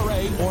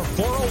IRA or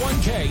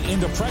 401k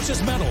into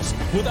precious metals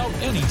without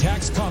any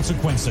tax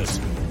consequences.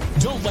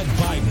 Don't let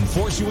Biden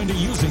force you into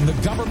using the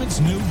government's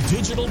new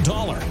digital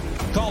dollar.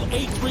 Call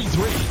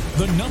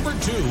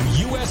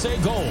 833-2 USA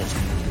Gold.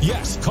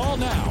 Yes, call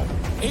now.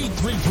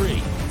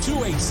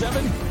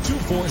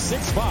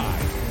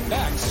 833-287-2465.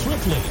 Act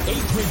swiftly.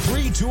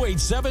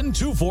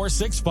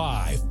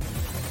 833-287-2465.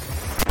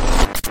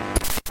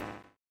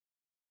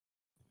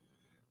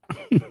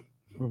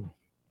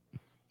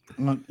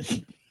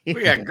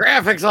 We got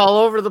graphics all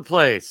over the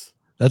place.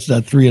 That's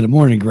that 3 a.m.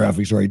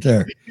 graphics right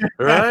there.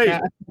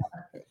 Right.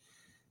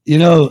 You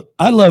know,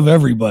 I love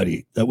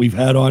everybody that we've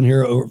had on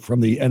here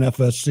from the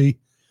NFSC,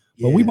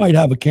 but we might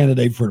have a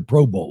candidate for the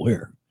Pro Bowl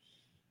here.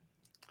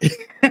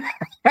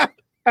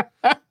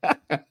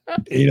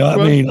 You know, I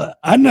mean,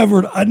 I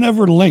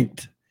never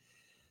linked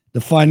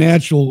the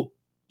financial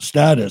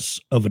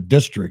status of a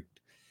district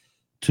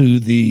to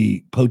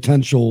the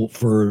potential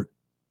for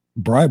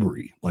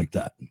bribery like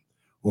that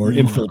or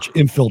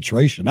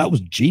infiltration. That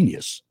was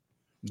genius.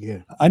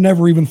 Yeah. I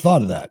never even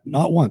thought of that.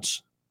 Not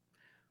once.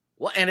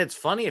 Well, and it's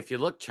funny, if you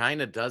look,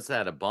 China does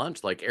that a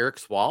bunch. Like Eric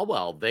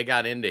Swalwell, they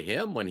got into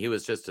him when he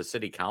was just a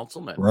city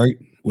councilman. Right.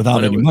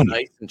 Without any money.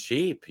 Nice and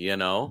cheap, you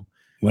know.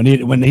 When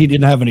he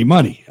didn't have any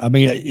money. I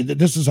mean,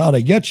 this is how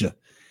they get you.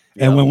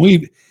 And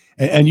when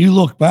and you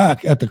look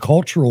back at the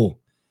cultural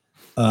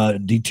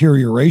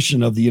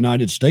deterioration of the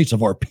United States,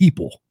 of our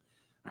people,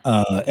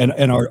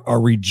 and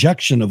our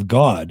rejection of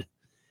God.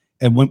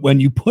 And when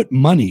you put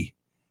money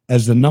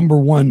as the number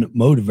one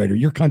motivator,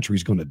 your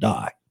country's going to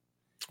die.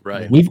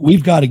 Right.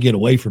 We've got to get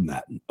away from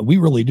that. We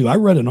really do. I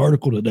read an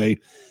article today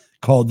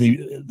called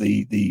I'm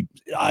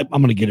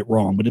going to get it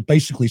wrong, but it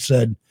basically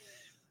said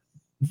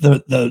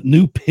the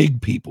new pig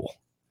people.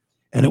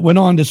 And it went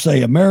on to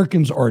say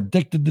Americans are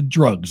addicted to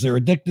drugs. They're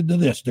addicted to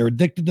this. They're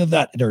addicted to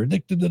that. They're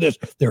addicted to this.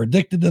 They're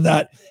addicted to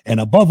that. And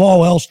above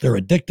all else, they're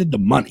addicted to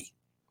money.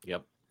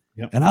 Yep.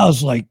 And I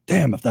was like,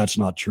 damn, if that's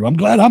not true. I'm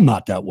glad I'm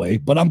not that way.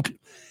 But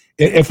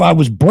if I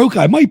was broke,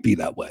 I might be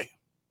that way.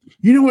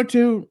 You know what,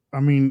 too?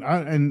 I mean,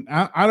 I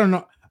don't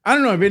know. I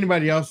don't know if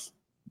anybody else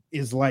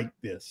is like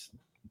this,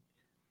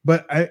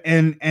 but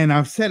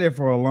I've said it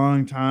for a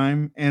long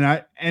time, and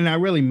I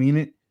really mean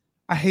it.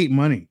 I hate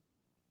money.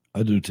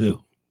 I do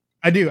too.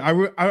 I do.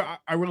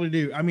 I really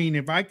do. I mean,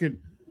 if I could,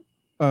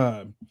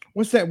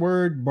 what's that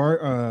word?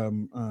 Barter.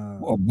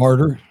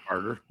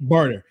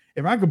 Barter.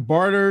 If I could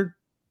barter,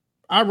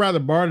 I'd rather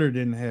barter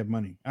than have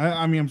money.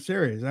 I mean, I'm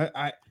serious.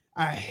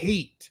 I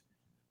hate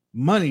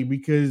money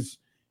because.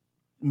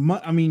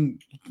 I mean,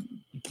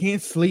 you can't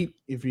sleep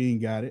if you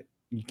ain't got it.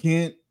 You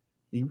can't.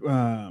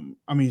 I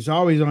mean, it's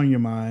always on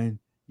your mind.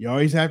 You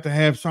always have to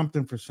have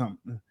something for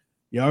something.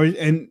 You always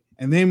and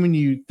then when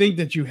you think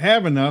that you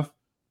have enough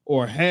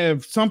or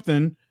have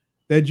something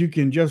that you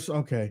can just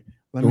the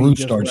roof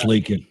starts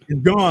leaking. It's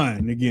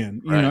gone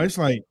again. Right. You know, it's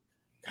like,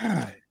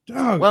 God,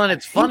 dog. Well, and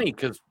it's funny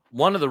because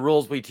one of the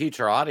rules we teach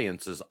our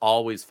audience is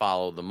always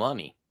follow the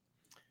money.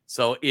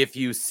 So if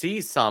you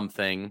see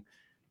something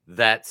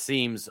that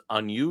seems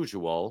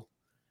unusual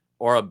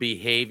or a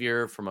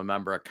behavior from a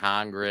member of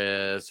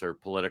Congress or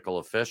political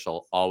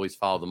official, always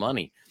follow the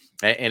money.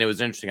 And it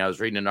was interesting. I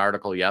was reading an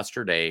article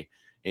yesterday,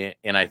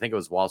 and I think it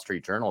was Wall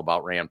Street Journal,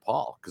 about Rand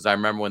Paul, because I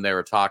remember when they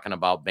were talking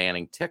about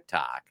banning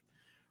TikTok,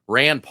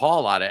 Rand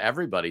Paul, out of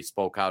everybody,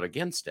 spoke out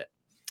against it.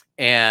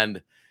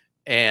 And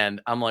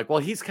I'm like, well,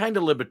 he's kind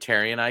of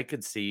libertarian. I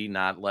could see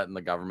not letting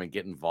the government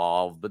get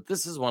involved, but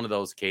this is one of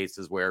those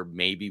cases where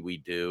maybe we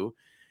do.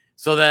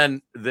 So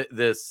then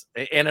this,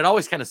 and it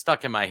always kind of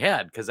stuck in my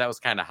head because that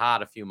was kind of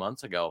hot a few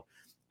months ago.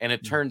 And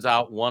it turns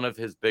out one of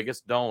his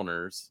biggest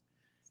donors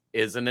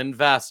is an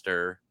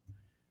investor,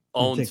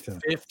 owns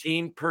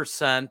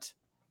 15%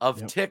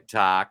 of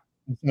TikTok.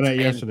 I saw that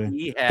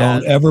yesterday.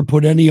 Don't ever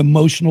put any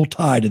emotional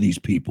tie to these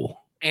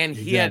people. And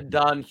he had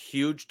done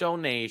huge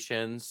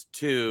donations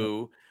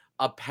to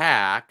a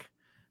PAC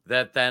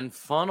that then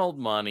funneled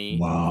money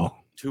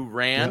to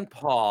Rand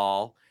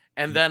Paul.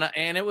 And then,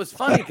 and it was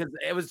funny because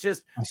it was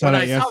just when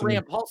I saw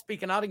Rand Paul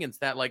speaking out against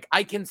that, like,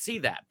 I can see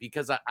that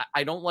because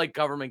I don't like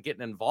government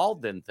getting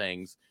involved in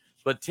things,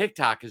 but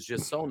TikTok is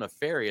just so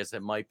nefarious.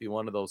 It might be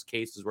one of those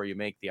cases where you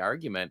make the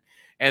argument.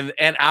 And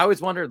I always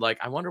wondered, like,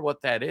 I wonder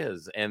what that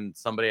is. And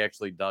somebody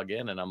actually dug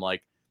in, and I'm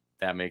like,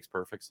 that makes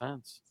perfect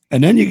sense.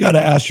 And then you got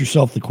to ask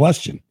yourself the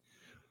question,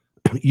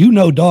 you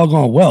know,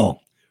 doggone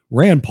well,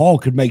 Rand Paul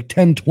could make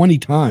 10, 20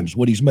 times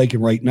what he's making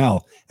right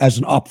now as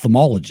an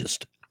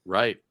ophthalmologist.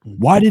 Right.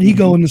 Why did he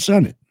go in the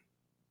Senate?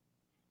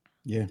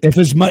 Yeah. If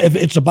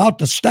it's about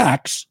the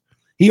stacks,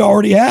 he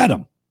already had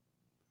them.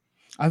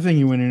 I think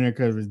he went in there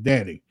because of his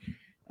daddy.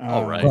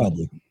 Right.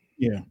 Probably.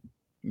 Yeah.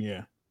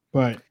 Yeah.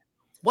 But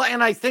well,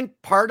 and I think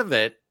part of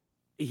it,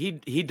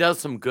 he does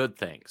some good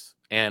things.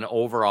 And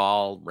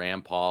overall,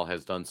 Rand Paul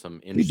has done some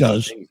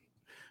interesting things.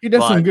 He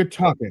does some good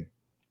talking.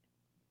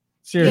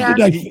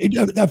 Seriously.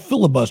 Yeah. That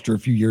filibuster a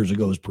few years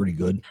ago was pretty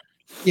good.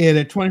 Yeah,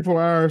 that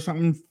 24-hour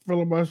something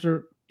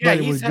filibuster. Yeah,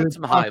 he's had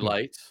some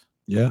highlights.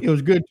 Yeah. It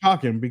was good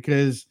talking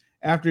because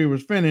after it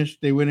was finished,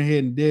 they went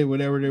ahead and did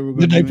whatever they were going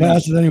Did to they do.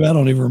 pass it anyway? I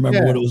don't even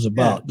remember what it was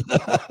about.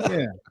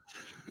 Yeah.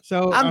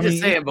 So I'm just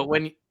saying, but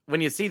when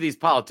you see these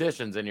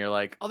politicians and you're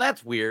like, oh,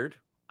 that's weird.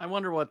 I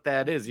wonder what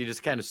that is. You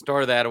just kind of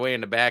store that away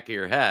in the back of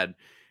your head.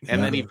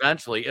 And then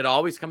eventually it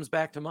always comes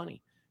back to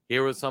money.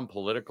 Here was some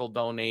political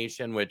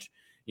donation, which,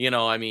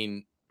 I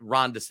mean,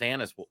 Ron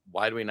DeSantis,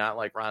 why do we not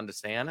like Ron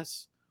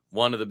DeSantis?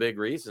 One of the big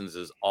reasons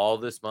is all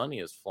this money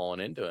is flowing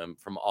into him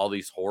from all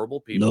these horrible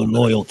people. No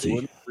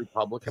loyalty.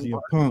 Republican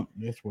Party. Punk,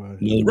 that's why.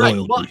 No right.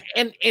 loyalty. Well,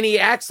 and he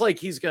acts like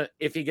he's gonna,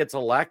 if he gets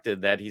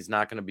elected, that he's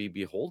not going to be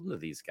beholden to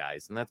these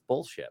guys, and that's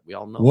bullshit. We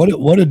all know.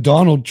 What did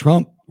Donald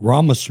Trump,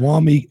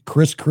 Ramaswamy,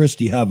 Chris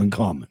Christie have in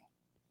common?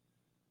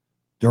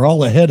 They're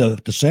all ahead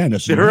of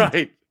DeSantis. They're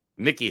right.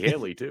 Nikki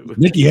Haley too.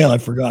 Nikki Haley, I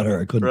forgot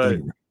her. I couldn't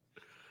think of her.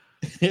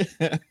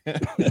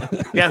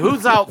 Yeah,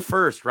 who's out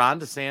first, Ron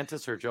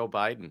DeSantis or Joe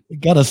Biden? It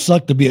gotta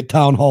suck to be at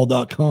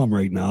townhall.com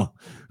right now.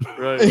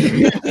 Right.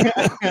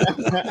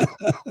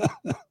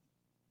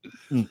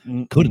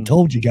 Could have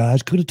told you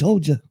guys. Could have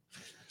told you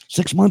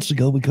 6 months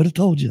ago. We could have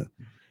told you.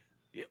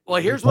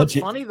 Well, here's what's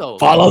funny though.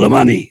 Follow the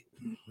money.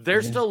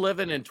 They're still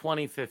living in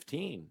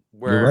 2015,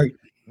 where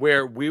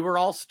we were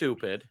all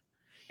stupid,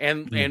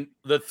 and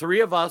the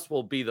three of us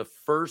will be the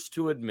first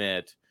to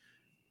admit.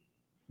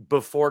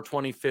 Before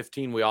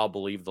 2015, we all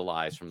believed the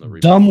lies from the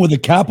dumb with a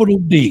capital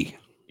D.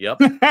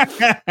 Yep.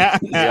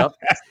 Yep.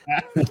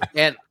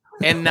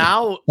 And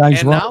now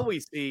now we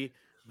see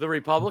the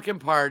Republican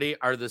Party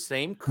are the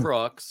same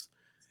crooks.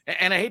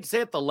 And I hate to say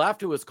it, the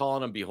left who was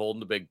calling them beholden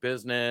to big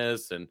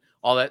business and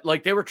all that,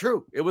 like they were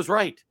true. It was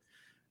right.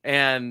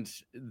 And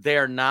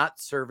they're not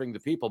serving the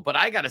people. But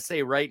I got to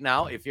say right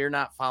now, if you're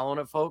not following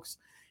it, folks,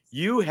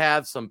 you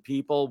have some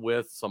people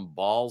with some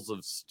balls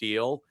of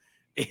steel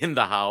in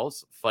the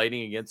House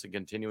fighting against a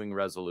continuing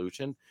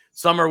resolution.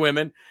 Some are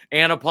women.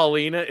 Anna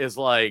Paulina is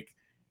like,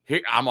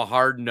 here, I'm a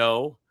hard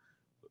no,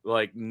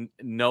 like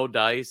no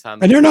dice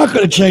on. And they're not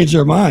going to change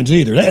their minds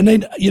either. And they,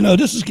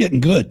 this is getting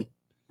good.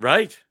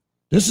 Right.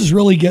 This is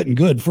really getting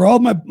good for all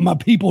my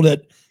people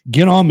that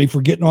get on me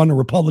for getting on the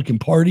Republican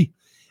Party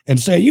and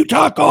say, you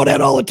talk all that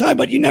all the time,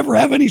 but you never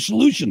have any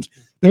solutions.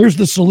 There's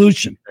the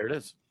solution. There it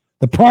is.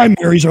 The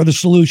primaries are the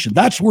solution.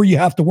 That's where you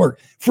have to work.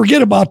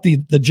 Forget about the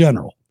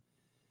general.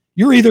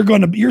 You're either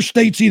your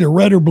state's either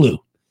red or blue.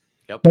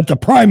 Yep. But the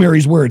primary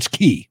is where it's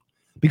key,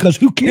 because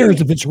who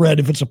cares if it's red,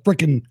 if it's a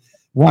freaking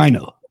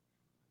rhino?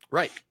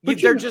 Right.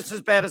 But they're just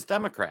as bad as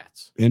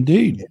Democrats.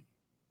 Indeed.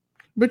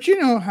 But you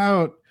know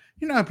how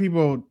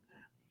people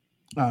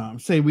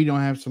say we don't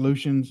have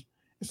solutions.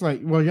 It's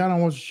like, well, y'all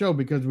don't want to show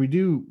because we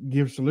do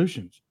give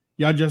solutions.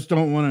 Y'all just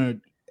don't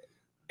want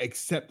to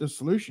accept the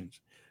solutions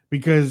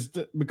because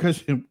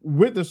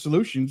with the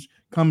solutions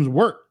comes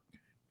work,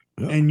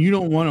 and you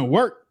don't want to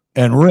work.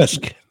 And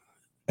risk.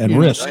 And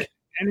risk. Right?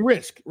 And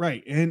risk.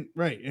 Right.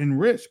 And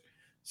risk.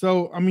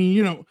 So, I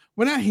mean,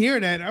 when I hear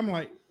that, I'm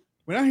like,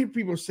 when I hear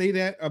people say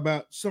that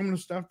about some of the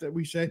stuff that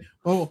we say,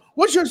 oh,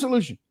 what's your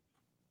solution?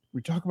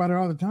 We talk about it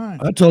all the time.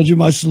 I told you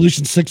my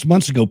solution 6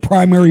 months ago,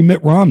 primary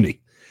Mitt Romney.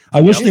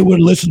 I wish they would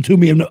have listened to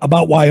me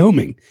about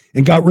Wyoming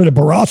and got rid of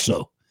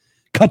Barrasso.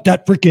 Cut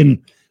that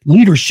freaking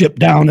leadership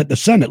down at the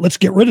Senate. Let's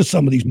get rid of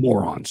some of these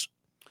morons.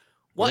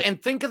 Well,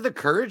 and think of the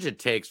courage it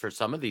takes for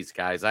some of these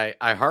guys. I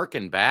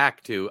hearken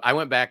back to, I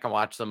went back and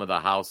watched some of the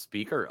House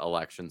Speaker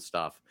election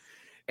stuff.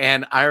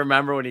 And I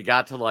remember when he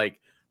got to like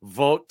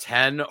vote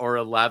 10 or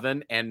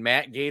 11 and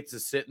Matt Gaetz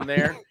is sitting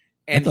there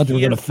and I thought they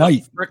were going to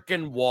fight.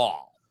 Freaking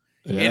wall.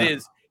 Yeah.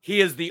 He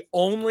is the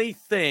only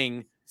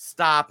thing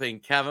stopping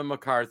Kevin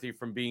McCarthy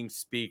from being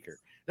speaker.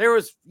 There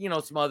was,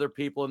 some other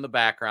people in the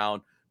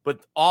background,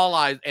 but all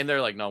eyes, and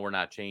they're like, no, we're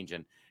not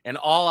changing. And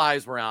all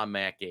eyes were on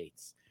Matt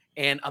Gaetz.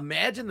 And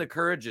imagine the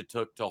courage it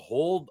took to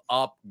hold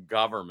up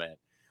government.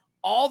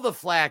 All the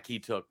flack he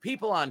took,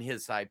 people on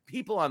his side,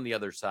 people on the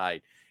other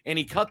side, and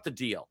he cut the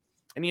deal.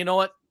 And you know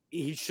what?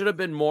 He should have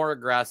been more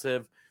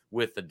aggressive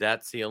with the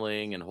debt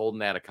ceiling and holding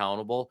that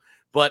accountable.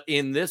 But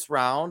in this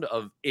round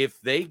of, if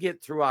they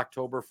get through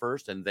October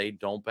 1st and they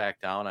don't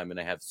back down, I'm going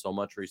to have so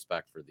much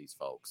respect for these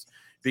folks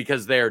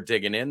because they're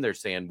digging in. They're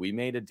saying, we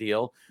made a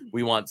deal.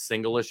 We want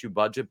single issue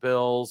budget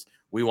bills.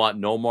 We want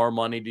no more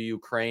money to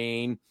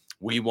Ukraine.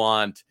 We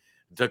want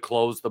to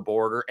close the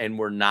border, and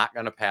we're not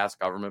going to pass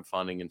government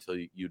funding until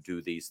you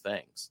do these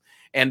things.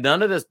 And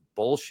none of this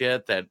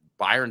bullshit that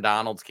Byron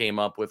Donalds came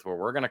up with where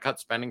we're going to cut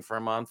spending for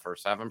a month for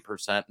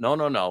 7%.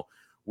 No.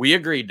 We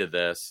agreed to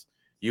this.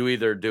 You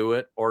either do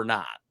it or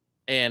not.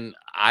 And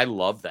I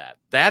love that.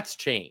 That's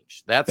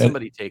change. That's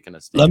somebody taking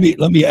a stand.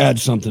 Let me add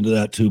something to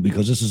that too,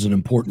 because this is an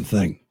important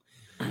thing.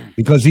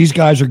 Because these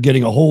guys are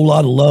getting a whole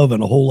lot of love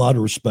and a whole lot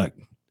of respect.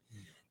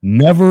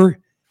 Never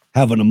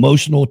have an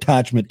emotional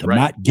attachment to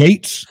Matt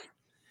Gaetz,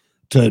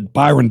 to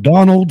Byron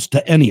Donalds,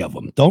 to any of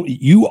them.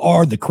 You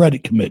are the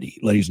credit committee,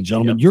 ladies and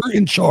gentlemen. Yep. You're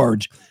in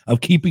charge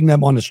of keeping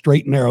them on the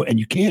straight and narrow, and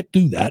you can't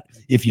do that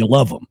if you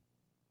love them.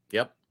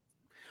 Yep.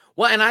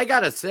 Well, and I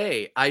got to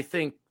say, I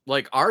think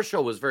like our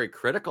show was very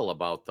critical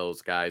about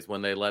those guys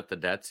when they let the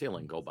debt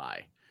ceiling go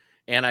by.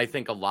 And I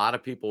think a lot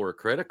of people were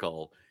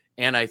critical.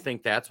 And I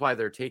think that's why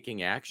they're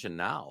taking action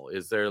now,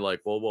 is they're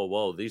like,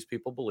 whoa, these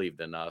people believed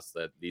in us,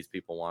 that these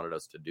people wanted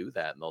us to do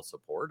that, and they'll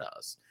support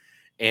us.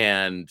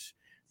 And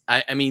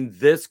I mean,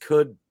 this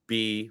could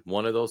be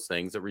one of those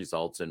things that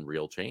results in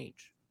real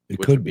change. It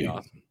could be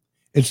awesome.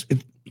 It's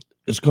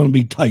going to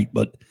be tight,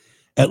 but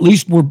at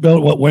least we're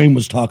built what Wayne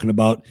was talking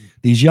about.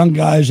 These young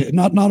guys,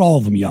 not all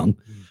of them young,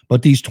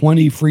 but these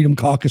 20 Freedom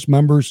Caucus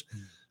members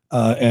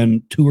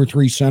and 2 or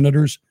 3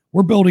 senators,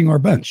 we're building our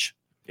bench.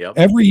 Yep.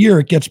 Every year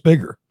it gets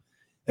bigger.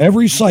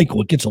 Every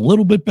cycle it gets a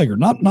little bit bigger.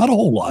 Not a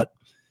whole lot,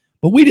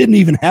 but we didn't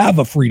even have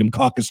a Freedom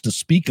Caucus to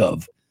speak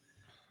of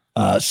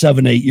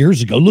 7-8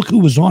 years ago. Look who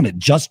was on it,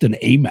 Justin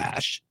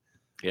Amash.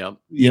 Yep.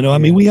 I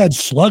mean, we had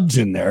slugs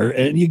in there,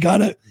 and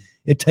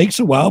it takes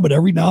a while, but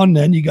every now and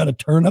then you got to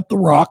turn up the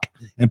rock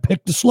and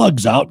pick the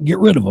slugs out and get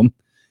rid of them.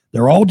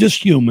 They're all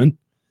just human.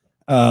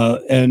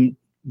 And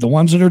the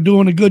ones that are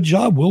doing a good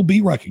job will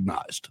be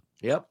recognized.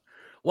 Yep.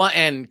 Well,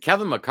 and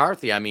Kevin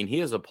McCarthy, I mean, he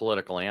is a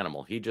political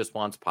animal. He just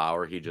wants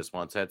power. He just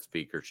wants that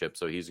speakership.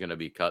 So he's going to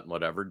be cutting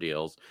whatever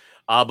deals.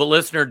 But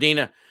listener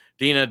Dina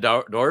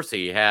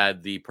Dorsey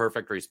had the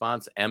perfect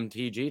response.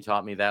 MTG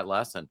taught me that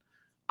lesson.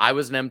 I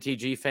was an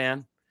MTG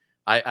fan.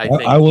 I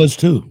think I was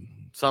too.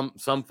 Some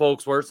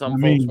folks were,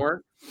 folks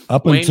weren't.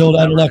 Up until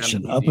that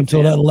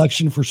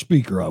election for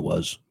speaker, I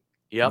was.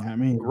 Yep. I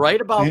mean, right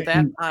about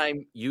that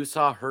time, you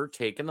saw her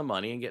taking the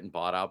money and getting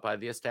bought out by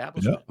the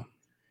establishment. Yep.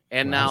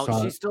 And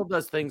now she still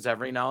does things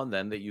every now and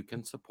then that you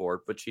can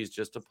support, but she's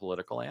just a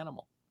political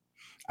animal.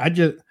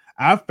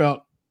 I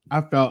felt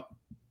a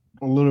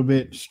little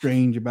bit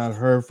strange about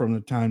her from the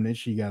time that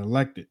she got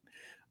elected.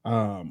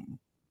 There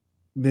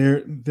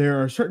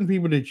are certain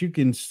people that you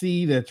can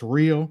see that's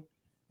real,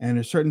 and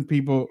there's certain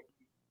people,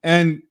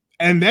 and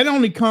that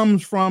only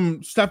comes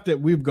from stuff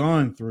that we've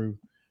gone through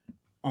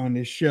on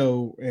this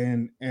show,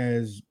 and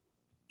as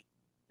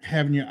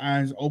having your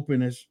eyes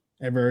open at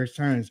various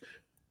times.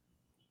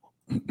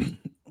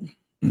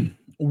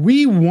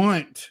 We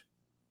want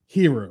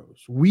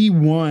heroes. We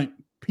want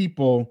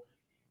people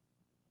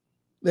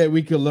that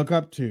we could look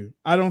up to.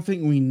 I don't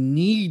think we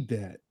need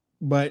that,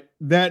 but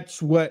that's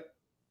what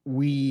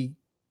we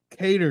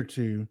cater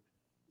to,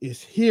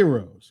 is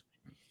heroes.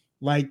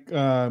 Like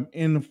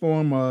in the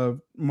form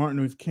of Martin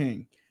Luther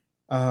King.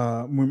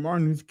 When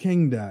Martin Luther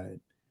King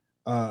died,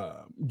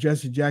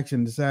 Jesse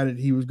Jackson decided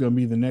he was going to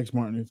be the next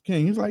Martin Luther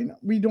King. He's like, no,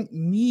 we don't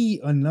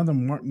need another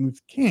Martin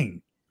Luther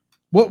King.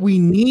 What we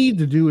need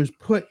to do is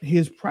put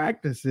his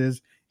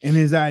practices and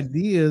his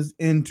ideas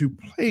into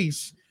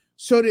place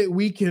so that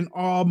we can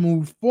all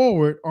move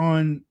forward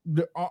on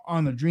the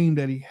dream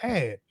that he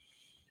had.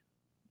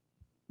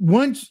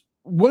 Once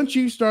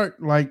you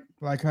start, like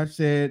I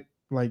said,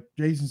 like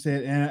Jason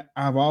said, and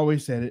I've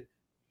always said it,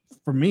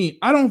 for me,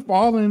 I don't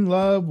fall in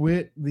love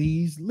with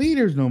these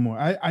leaders no more.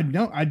 I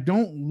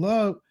don't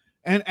love,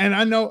 and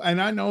I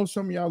know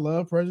some of y'all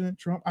love President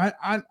Trump.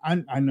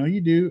 I know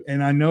you do,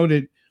 and I know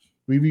that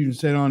we've even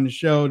said on the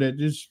show that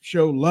this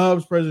show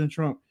loves President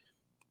Trump.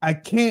 I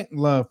can't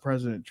love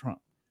President Trump.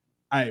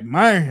 I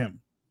admire him.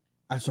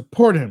 I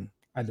support him.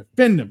 I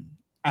defend him.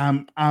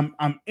 I'm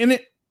in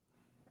it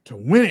to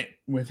win it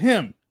with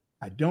him.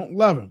 I don't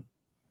love him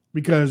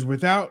because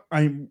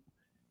I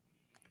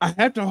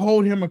have to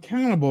hold him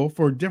accountable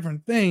for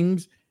different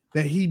things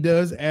that he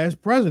does as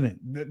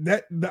president.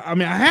 I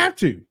mean, I have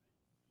to.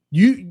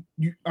 You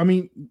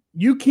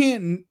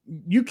can't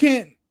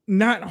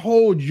not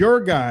hold your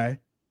guy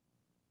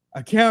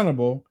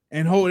accountable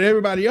and hold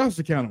everybody else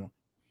accountable.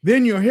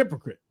 Then you're a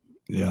hypocrite.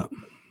 Yeah.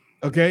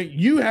 Okay.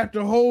 You have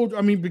to hold,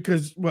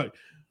 because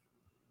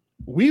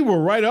we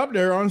were right up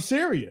there on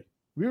Syria.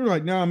 We were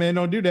like, no, man,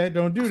 don't do that.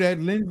 Don't do that.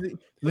 Lindsay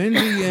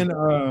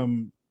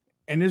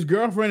and his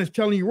girlfriend is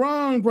telling you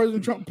wrong.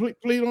 President Trump,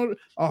 please don't.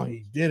 Oh,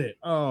 he did it.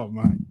 Oh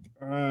my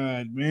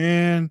God,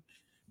 man.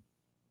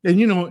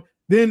 And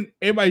then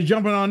everybody's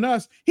jumping on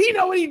us. He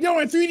know what he's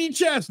doing. 3D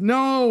chess.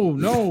 No,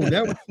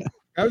 that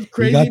was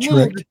crazy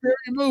move. The scary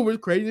move was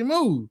crazy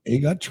move. He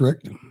got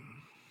tricked.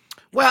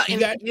 Well,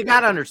 you got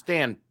to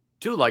understand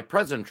too. Like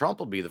President Trump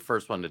will be the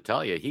first one to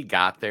tell you he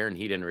got there and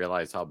he didn't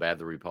realize how bad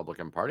the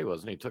Republican Party was,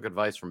 and he took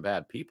advice from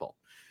bad people.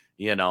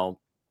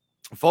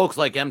 Folks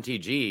like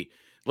MTG.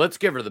 Let's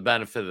give her the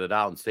benefit of the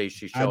doubt and say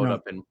she showed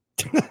up and.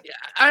 Yeah,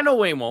 I know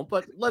Wayne won't,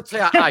 but let's say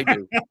I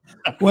do.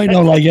 Wayne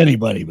don't like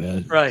anybody,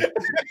 man. Right.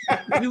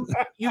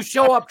 You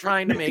show up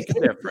trying to make a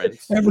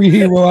difference. Every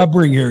hero I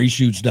bring here, he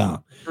shoots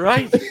down.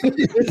 Right.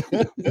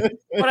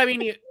 But I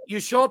mean, you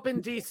show up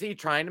in DC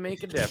trying to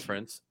make a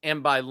difference,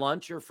 and by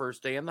lunch, your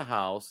first day in the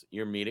House,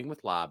 you're meeting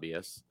with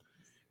lobbyists,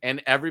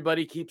 and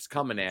everybody keeps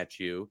coming at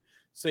you.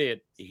 Say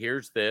it.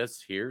 Here's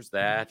this. Here's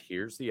that.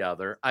 Here's the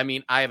other. I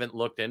mean, I haven't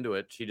looked into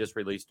it. She just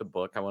released a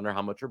book. I wonder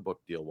how much her book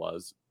deal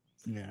was.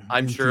 Yeah,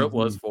 I'm sure it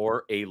was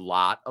for a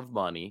lot of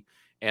money,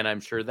 and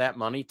I'm sure that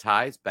money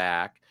ties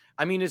back.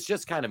 I mean, it's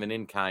just kind of an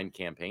in-kind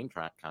campaign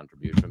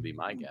contribution, would be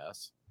my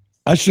guess.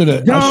 I should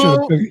have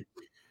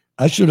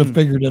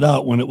figured it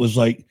out when it was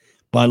like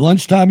By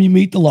lunchtime, you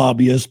meet the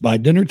lobbyists. By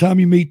dinner time,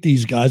 you meet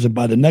these guys, and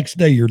by the next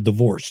day, you're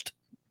divorced.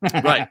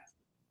 Right.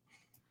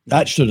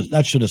 That should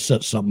have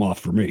set something off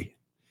for me.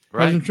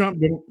 Right. President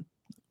Trump,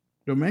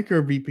 don't make her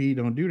a VP.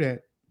 Don't do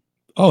that.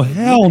 Oh,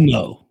 hell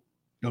no.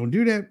 Don't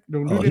do that.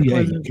 Don't do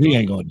that. He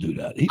ain't going to do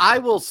that. I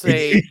will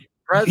say,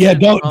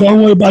 don't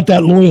worry about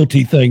that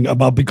loyalty thing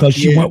about because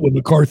she went with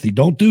McCarthy.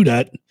 Don't do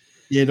that.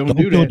 Yeah, don't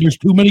do that. There's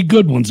too many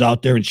good ones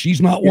out there, and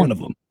she's not one of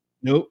them.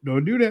 Nope,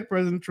 don't do that,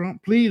 President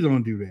Trump. Please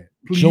don't do that.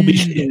 Please.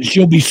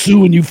 She'll be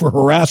suing you for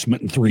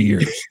harassment in 3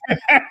 years.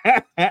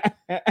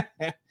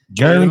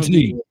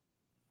 Guaranteed.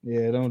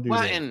 Don't do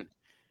well, that. And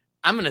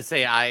I'm going to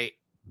say I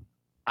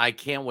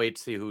can't wait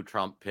to see who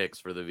Trump picks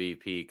for the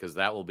VP because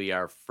that will be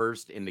our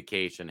first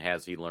indication.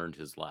 Has he learned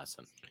his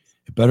lesson?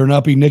 It better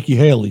not be Nikki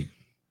Haley.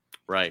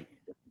 Right.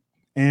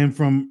 And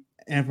from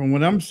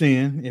what I'm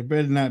seeing, it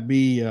better not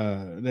be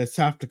that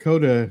South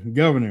Dakota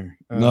governor.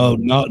 No,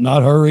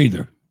 not her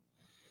either.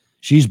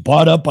 She's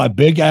bought up by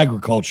big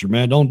agriculture,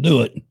 man. Don't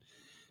do it.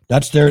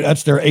 That's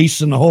their ace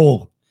in the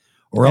hole,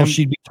 or else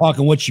she'd be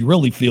talking what she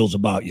really feels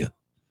about you.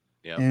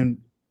 Yeah. And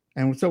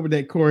what's up with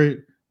that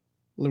Corey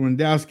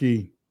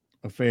Lewandowski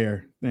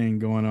affair thing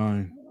going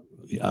on?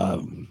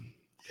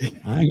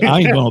 I ain't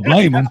gonna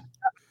blame him.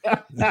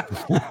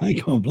 I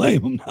ain't gonna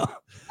blame him now.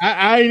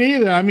 I ain't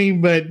either. I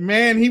mean, but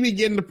man, he be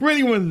getting the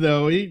pretty ones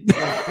though.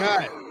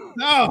 God,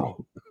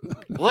 no.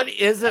 What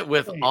is it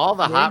with all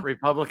the hot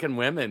Republican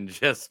women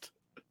just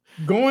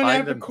going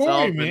after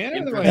Corey,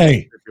 man?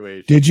 Hey,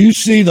 did you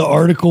see the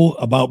article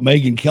about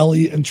Megyn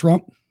Kelly and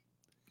Trump?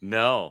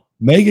 No.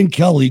 Megyn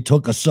Kelly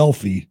took a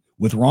selfie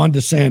with Ron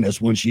DeSantis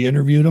when she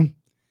interviewed him,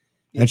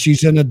 and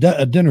she's in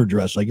a dinner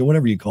dress, like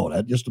whatever you call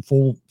that, just a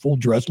full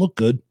dress, looked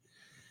good.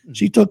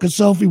 She took a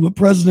selfie with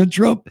President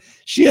Trump.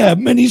 She had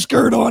a mini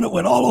skirt on. It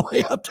went all the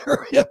way up to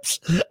her hips.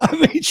 I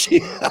mean,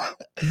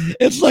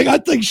 it's like I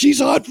think she's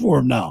hot for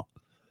him now.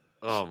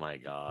 Oh my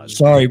God.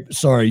 Sorry,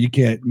 you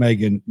can't,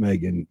 Megan.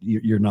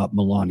 You're not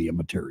Melania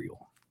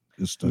material.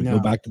 Just go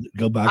back to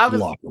the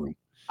locker room.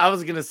 I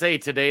was gonna say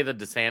today the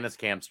DeSantis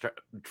camp.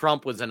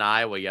 Trump was in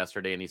Iowa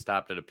yesterday, and he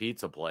stopped at a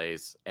pizza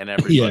place, and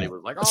everybody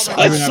was like, "Oh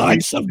my God!"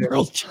 Signed some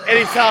girl's shirt. And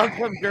he saw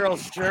some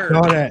girl's shirt. Saw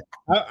that.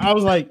 I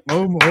was like,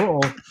 "Oh,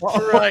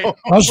 right."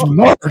 That's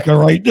America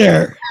right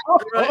there.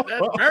 Right,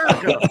 that's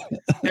America.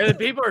 And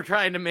people are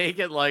trying to make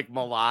it like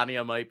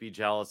Melania might be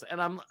jealous,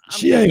 and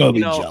she ain't gonna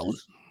be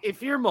jealous.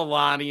 If you're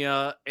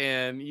Melania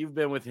and you've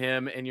been with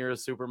him and you're a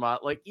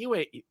supermodel, like you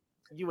ain't.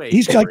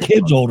 He's got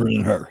kids older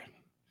than her.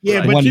 Yeah,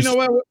 right. But you know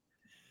what?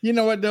 You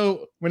know what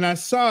though? When I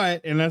saw it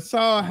and I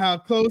saw how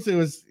close it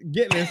was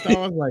getting and stuff,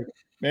 I was like,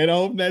 man, I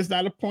hope that's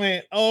not a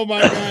plant. Oh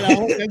my God, I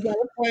hope that's not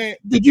a plant.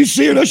 Did you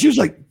see her though? She was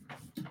like,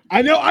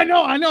 I know.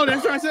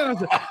 That's what I said.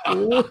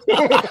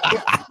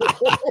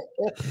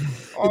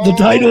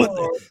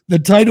 The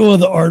title of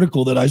the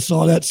article that I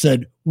saw that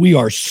said, "We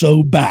are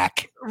so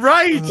back."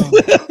 Right.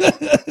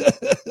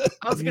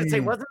 I was gonna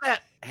say, wasn't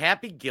that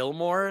Happy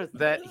Gilmore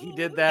that he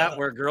did that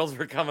where girls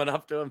were coming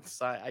up to him?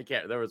 I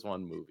can't. There was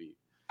one movie.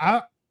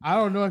 I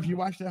don't know if you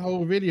watched that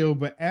whole video,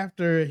 but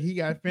after he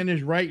got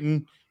finished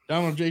writing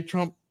Donald J.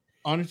 Trump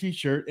on a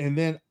t-shirt, and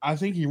then I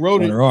think he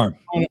wrote on her arm.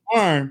 On her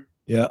arm.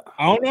 Yeah.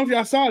 I don't know if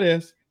y'all saw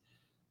this,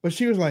 but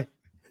she was like,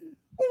 "We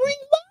love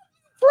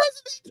you,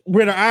 President,"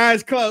 with her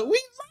eyes closed.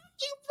 "We love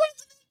you,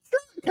 President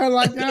Trump." Kind of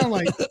like that. I'm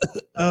like,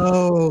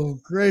 oh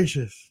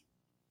gracious.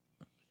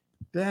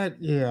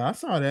 I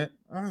saw that.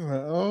 I was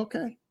like, oh,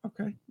 okay,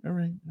 all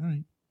right.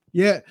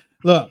 Yeah,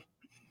 look.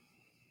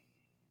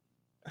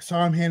 I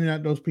saw him handing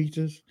out those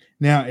pizzas.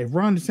 Now, if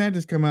Ron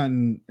DeSantis come out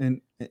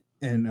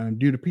and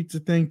do the pizza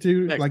thing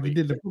too, like he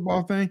did the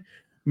football thing,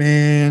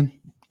 man,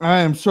 I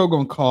am so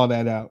gonna call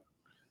that out.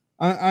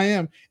 I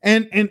am.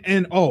 And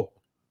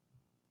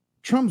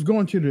Trump's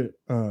going to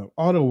the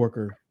auto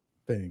worker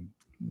thing,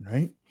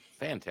 right?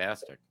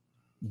 Fantastic.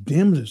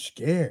 Dems are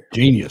scared.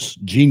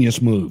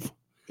 Genius move.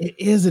 It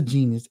is a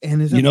genius,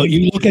 and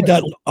you look at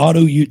that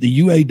the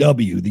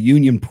UAW, the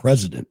union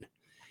president,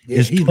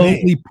 is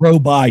totally pro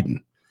Biden.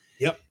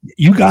 Yep.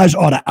 You guys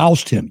ought to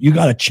oust him. You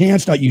got a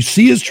chance now. You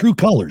see his true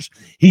colors.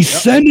 He's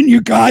sending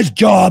you guys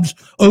jobs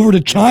over to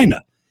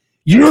China.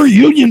 Your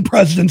union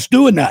president's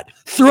doing that.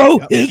 Throw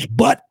his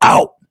butt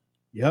out.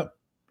 Yep.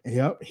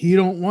 He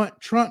don't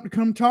want Trump to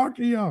come talk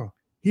to y'all.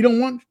 He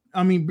don't want.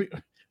 I mean,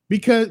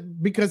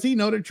 because he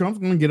know that Trump's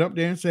going to get up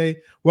there and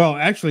say, well,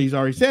 actually, he's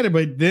already said it,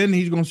 but then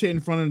he's going to sit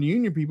in front of the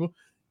union people.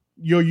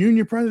 Your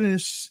union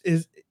president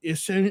is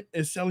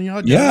selling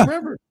y'all down the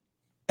river.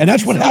 And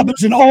that's what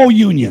happens in all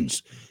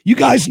unions. You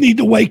guys need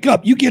to wake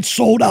up. You get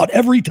sold out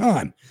every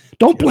time.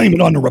 Don't blame it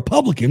on the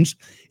Republicans.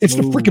 It's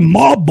the freaking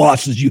mob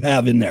bosses you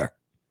have in there.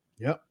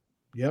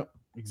 Yep,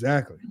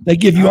 exactly. They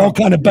give you all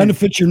kind of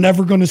benefits you're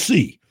never going to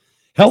see.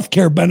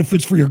 Healthcare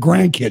benefits for your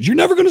grandkids. You're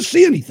never going to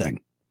see anything.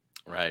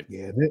 Right.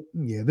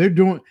 They're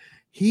doing.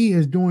 He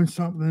is doing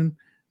something.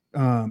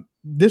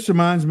 This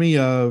reminds me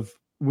of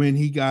when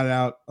he got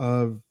out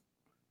of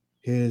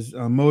his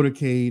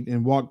motorcade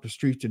and walked the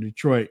streets of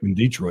Detroit. In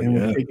Detroit, and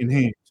was shaking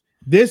hands.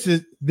 This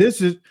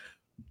is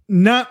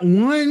Not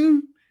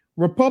one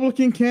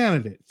Republican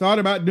candidate thought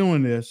about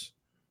doing this.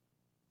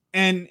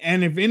 And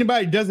if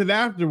anybody does it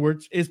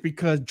afterwards, it's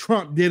because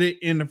Trump did it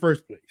in the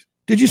first place.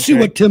 Did you see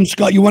what Tim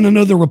Scott, you want to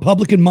know the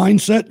Republican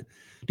mindset?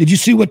 Did you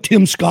see what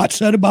Tim Scott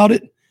said about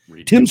it?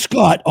 Tim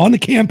Scott on the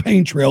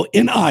campaign trail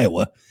in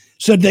Iowa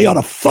said they ought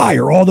to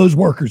fire all those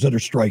workers that are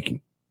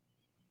striking.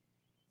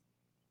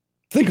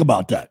 Think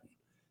about that.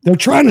 They're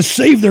trying to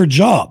save their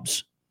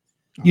jobs.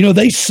 You know,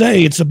 they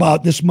say it's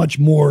about this much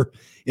more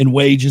in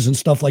wages and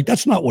stuff like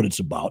that's not what it's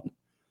about.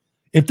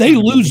 If they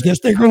lose this,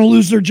 they're going to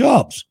lose their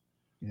jobs.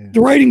 Yeah.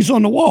 The writing's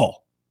on the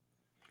wall.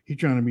 He's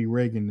trying to be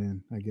Reagan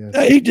then, I guess.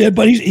 He did,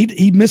 but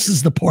he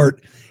misses the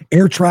part.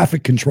 Air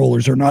traffic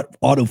controllers are not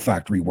auto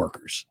factory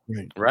workers.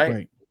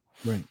 Right.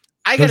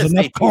 There's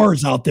enough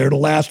cars out there to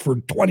last for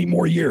 20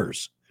 more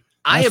years.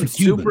 I am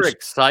super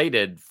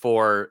excited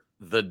for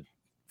the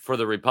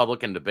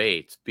Republican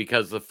debates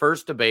because the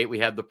first debate we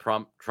had the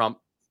Trump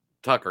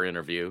Tucker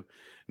interview.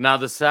 Now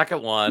the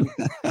second one,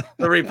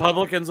 the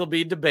Republicans will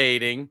be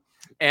debating,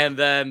 and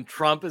then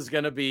Trump is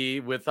going to be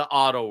with the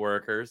auto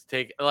workers.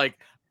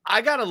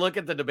 I got to look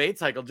at the debate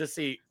cycle, just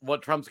see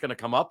what Trump's going to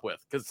come up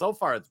with, because so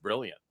far it's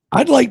brilliant.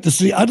 I'd like to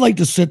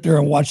sit there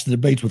and watch the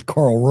debates with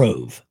Karl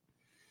Rove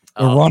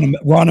or Ronna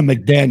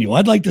McDaniel.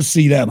 I'd like to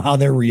see them, how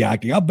they're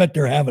reacting. I'll bet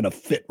they're having a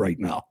fit right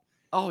now.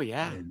 Oh,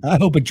 yeah. I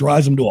hope it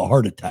drives them to a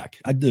heart attack.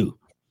 I do.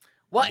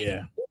 What?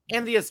 Yeah.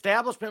 And the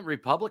establishment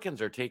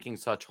Republicans are taking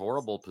such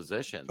horrible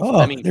positions. Oh,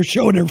 I mean, they're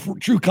showing their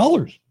true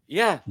colors.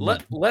 Yeah.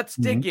 Let's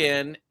dig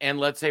in and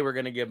let's say we're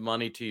going to give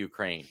money to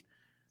Ukraine.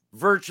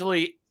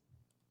 Virtually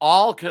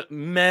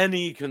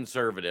many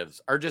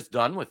conservatives are just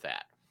done with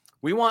that.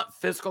 We want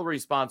fiscal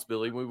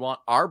responsibility. We want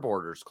our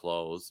borders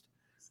closed.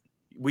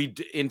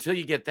 Until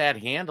you get that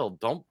handled,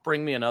 don't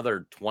bring me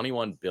another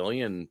 $21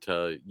 billion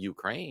to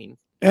Ukraine.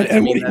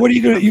 And what are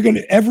you going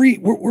to,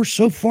 we're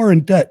so far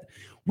in debt.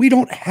 We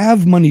don't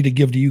have money to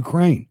give to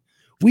Ukraine.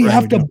 We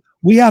have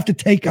to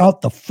take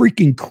out the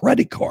freaking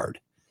credit card.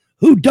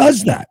 Who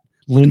does that?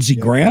 Lindsey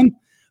Graham?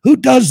 Who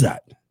does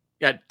that?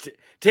 Yeah.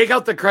 Take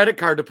out the credit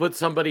card to put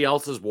somebody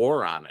else's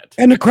war on it.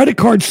 And the credit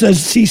card says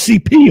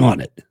CCP on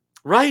it.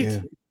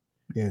 Right.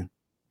 Yeah.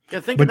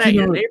 Think of that.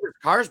 Your neighbor's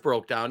car's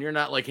broke down. You're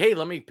not like, hey,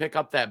 let me pick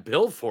up that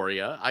bill for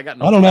you. I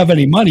don't have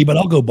any money, but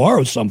I'll go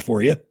borrow some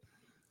for you.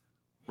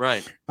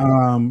 Right.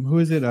 Who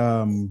is it?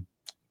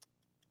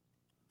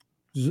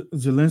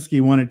 Zelensky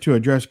wanted to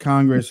address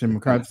Congress, and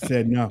McCarthy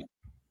said no.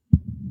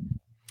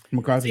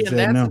 That's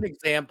an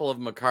example of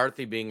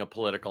McCarthy being a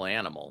political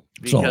animal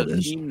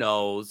because he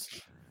knows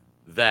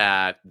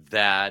that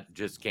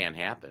just can't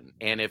happen.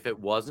 And if it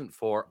wasn't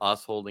for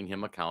us holding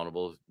him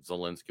accountable,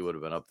 Zelensky would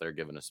have been up there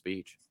giving a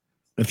speech.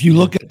 If you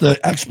look at the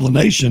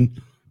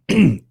explanation,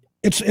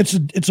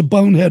 it's a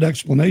bonehead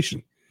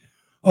explanation.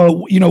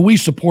 Oh, we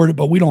support it,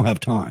 but we don't have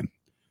time.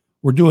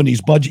 We're doing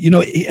these budget.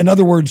 In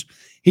other words,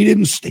 he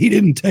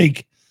didn't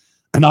take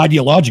an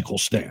ideological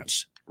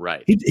stance.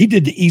 Right. He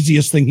did the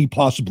easiest thing he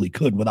possibly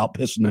could without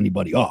pissing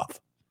anybody off.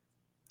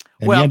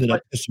 And he ended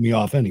up pissing me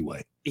off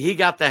anyway. He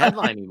got the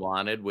headline he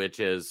wanted, which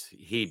is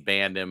he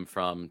banned him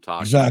from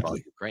talking about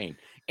Ukraine.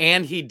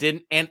 And he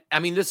didn't. And I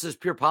mean, this is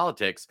pure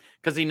politics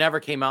because he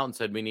never came out and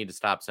said we need to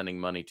stop sending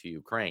money to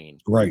Ukraine.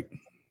 Right.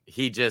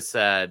 He just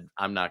said,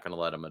 I'm not going to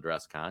let him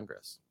address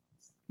Congress.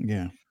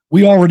 Yeah.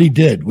 We already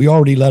did. We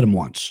already let him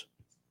once.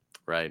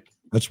 Right.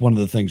 That's one of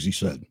the things he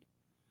said.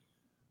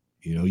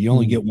 You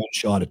only get one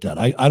shot at that.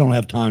 I don't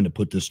have time to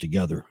put this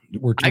together.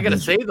 I got to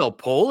say, though,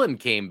 Poland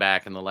came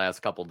back in the last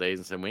couple of days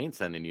and said, we ain't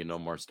sending you no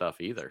more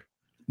stuff either.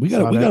 We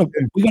got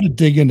to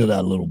dig into that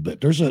a little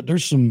bit. There's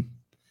some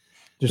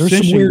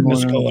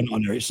weirdness going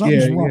on there.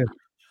 Something's wrong.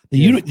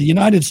 Yeah. The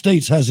United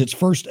States has its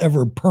first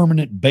ever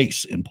permanent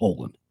base in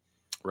Poland.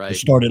 Right. It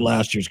started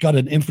last year. It's got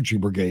an infantry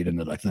brigade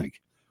in it, I think,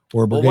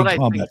 or a brigade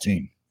combat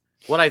team.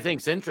 What I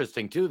think's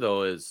interesting too,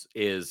 though,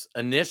 is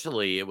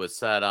initially it was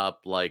set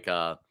up like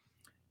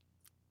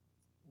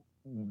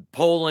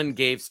Poland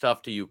gave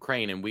stuff to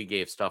Ukraine and we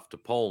gave stuff to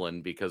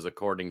Poland because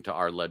according to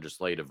our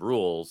legislative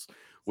rules,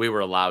 we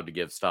were allowed to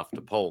give stuff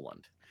to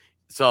Poland.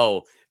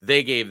 So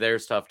they gave their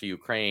stuff to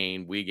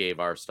Ukraine. We gave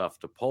our stuff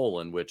to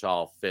Poland, which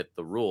all fit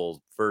the rules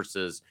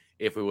versus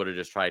if we would have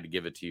just tried to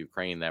give it to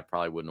Ukraine, that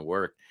probably wouldn't have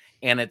worked.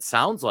 And it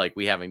sounds like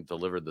we haven't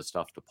delivered the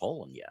stuff to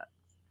Poland yet.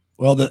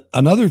 Well,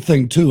 another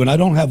thing too, and I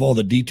don't have all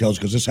the details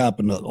because this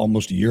happened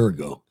almost a year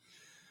ago,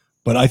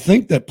 but I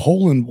think that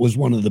Poland was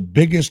one of the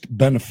biggest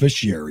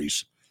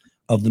beneficiaries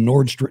of the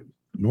Nord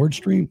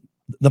Stream,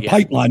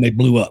 pipeline they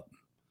blew up.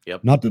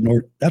 Yep. Not the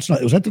Nord.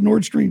 Was that the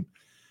Nord Stream?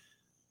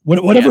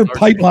 Whatever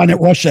pipeline that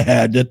Russia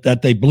had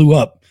that they blew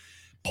up,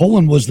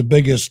 Poland was the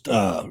biggest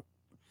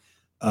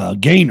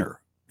gainer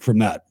from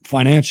that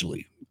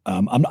financially.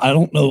 I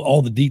don't know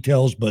all the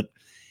details, but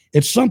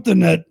it's something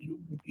that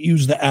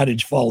use the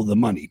adage "follow the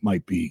money"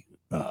 might be.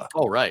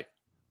 Right.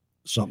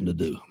 Something to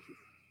do.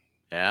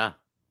 Yeah.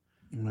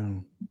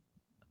 No.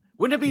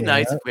 Wouldn't it be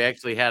nice if we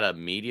actually had a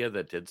media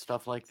that did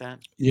stuff like that?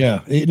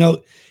 Yeah.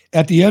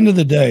 At the end of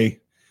the day,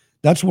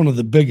 that's one of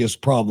the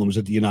biggest problems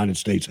that the United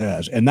States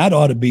has. And that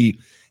ought to be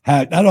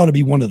that ought to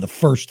be one of the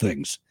first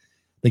things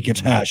that gets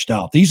hashed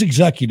out. These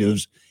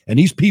executives and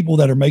these people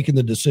that are making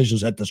the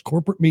decisions at this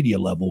corporate media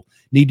level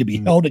need to be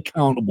held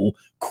accountable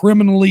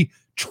criminally,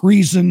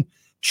 treason,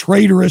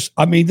 traitorous.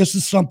 I mean, this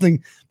is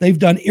something they've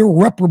done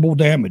irreparable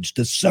damage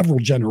to several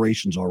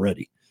generations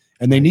already,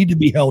 and they need to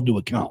be held to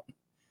account.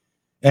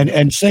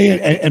 And saying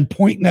and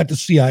pointing at the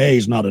CIA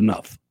is not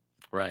enough.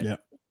 Right. Yeah.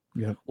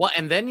 Yeah. Well,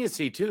 and then you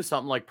see too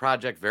something like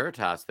Project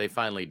Veritas. They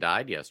finally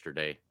died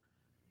yesterday.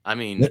 I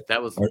mean,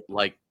 that was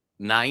like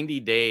 90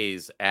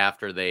 days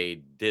after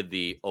they did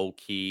the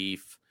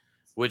O'Keefe,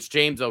 which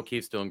James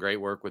O'Keefe's doing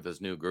great work with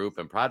his new group.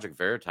 And Project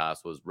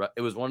Veritas was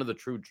one of the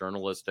true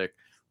journalistic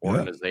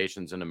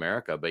organizations in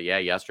America. But yeah,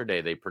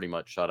 yesterday they pretty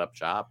much shut up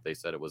shop. They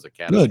said it was a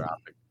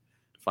catastrophic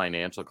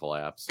financial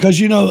collapse.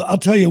 Because I'll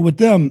tell you, with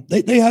them,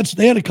 they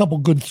had a couple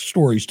good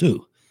stories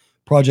too,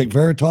 Project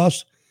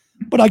Veritas,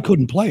 but I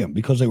couldn't play them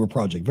because they were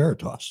Project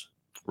Veritas.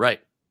 Right.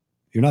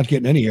 You're not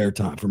getting any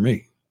airtime from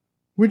me,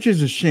 which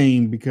is a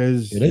shame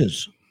because it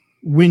is.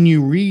 When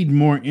you read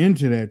more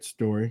into that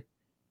story,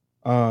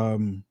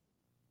 there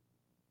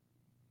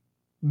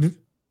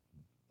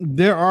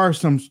were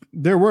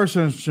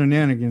some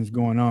shenanigans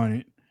going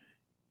on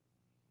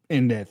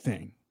in that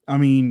thing. I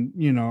mean,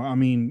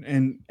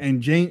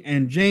 and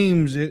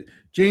James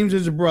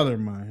is a brother of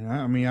mine.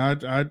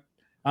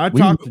 I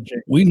talked to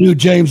James. We knew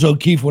James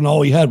O'Keefe when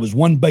all he had was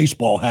one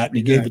baseball hat, and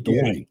he gave it to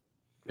Wayne.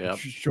 Yeah,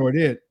 sure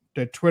did.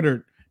 That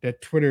Twitter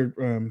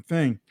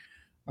thing.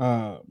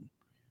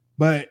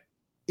 But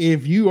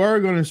if you are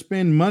going to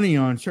spend money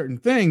on certain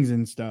things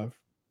and stuff,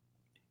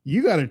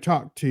 you got to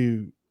talk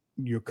to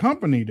your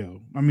company, though.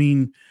 I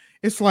mean,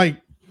 it's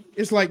like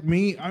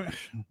me.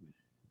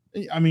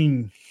 I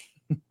mean,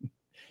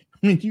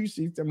 you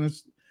see some of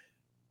this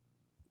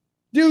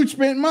dude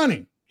spent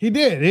money. He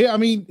did.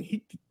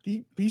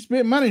 He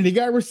spent money. He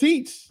got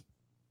receipts.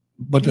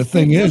 But the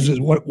thing is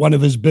what one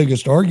of his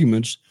biggest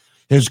arguments,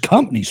 his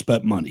company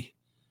spent money,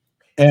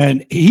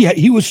 and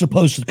he was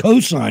supposed to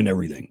co-sign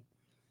everything,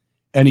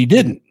 and he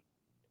didn't,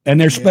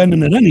 and they're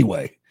spending it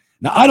anyway.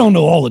 Now I don't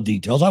know all the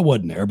details. I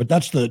wasn't there, but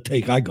that's the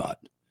take I got.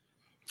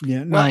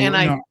 Yeah.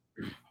 No,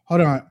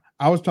 hold on.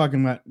 I was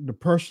talking about the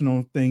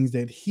personal things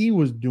that he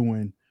was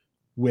doing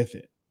with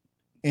it.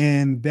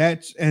 And they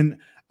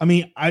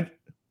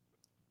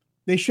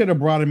should have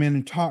brought him in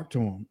and talked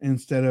to him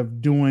instead of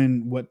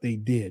doing what they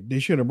did. They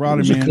should have brought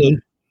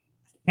him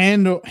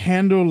in,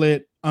 handle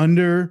it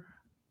under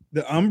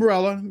the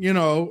umbrella.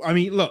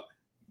 Look,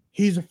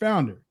 he's a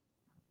founder.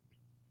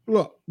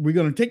 Look, we're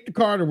going to take the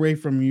card away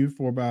from you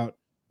for about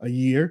a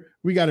year.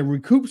 We got to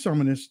recoup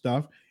some of this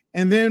stuff,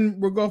 and then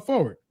we'll go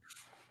forward.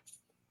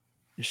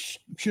 It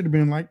should have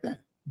been like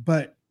that.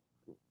 But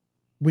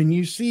when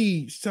you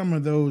see some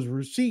of those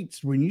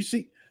receipts,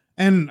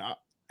 and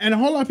a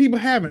whole lot of people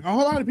haven't. A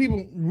whole lot of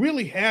people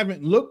really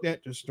haven't looked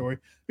at the story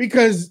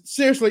because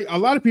seriously, a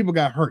lot of people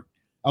got hurt.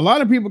 A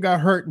lot of people got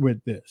hurt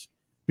with this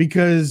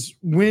because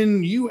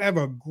when you have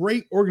a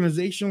great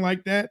organization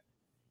like that,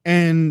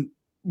 and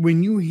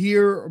when you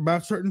hear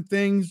about certain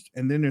things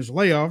and then there's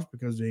layoffs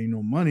because there ain't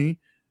no money,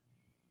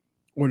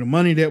 or the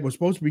money that was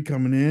supposed to be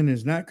coming in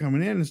is not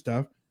coming in and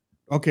stuff.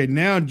 Okay,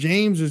 now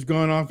James is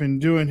going off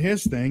and doing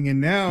his thing, and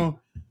now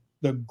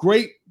the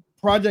great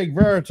Project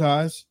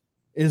Veritas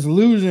is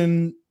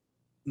losing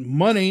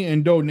money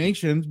and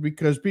donations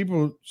because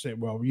people say,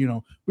 well,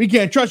 we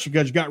can't trust you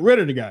because you got rid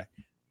of the guy.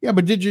 Yeah,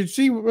 but did you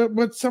see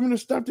what some of the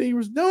stuff that he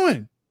was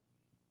doing?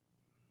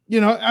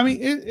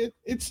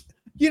 I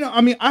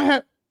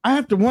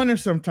have to wonder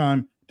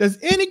sometimes, does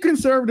any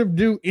conservative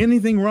do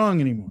anything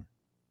wrong anymore?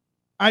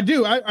 I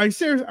do. I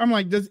seriously, I'm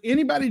like, does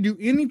anybody do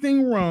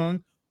anything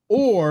wrong?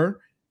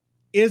 Or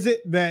is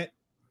it that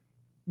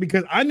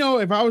because I know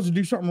if I was to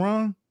do something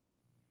wrong,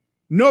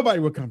 nobody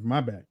would come for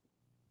my back.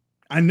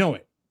 I know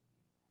it.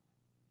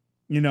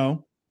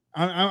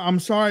 I'm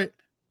sorry.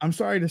 I'm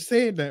sorry to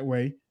say it that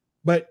way,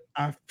 but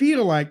I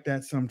feel like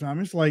that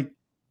sometimes. It's like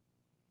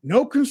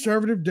no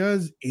conservative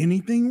does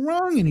anything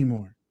wrong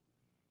anymore.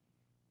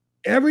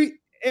 Everything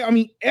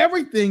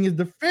is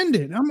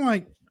defended. I'm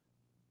like,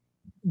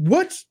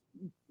 what's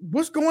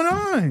going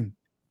on?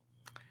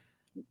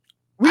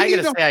 We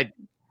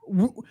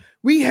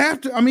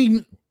have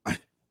to.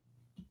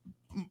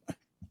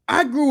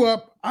 I grew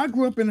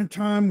up in a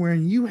time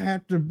when you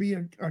have to be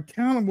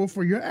accountable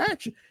for your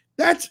action.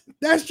 That's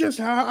just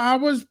how I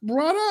was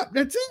brought up.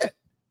 That's it.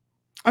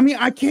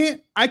 I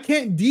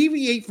can't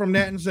deviate from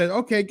that and say,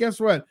 okay, guess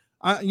what?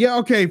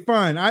 Okay,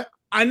 fine.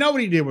 I know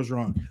what he did was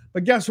wrong,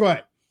 but guess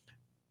what?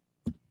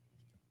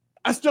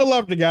 I still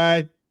love the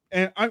guy,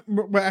 and I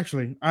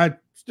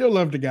still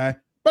love the guy,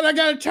 but I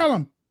gotta tell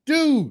him,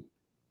 dude,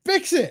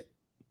 fix it,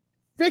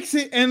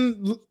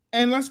 and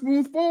let's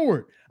move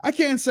forward. I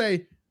can't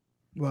say,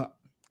 well,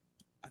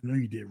 I know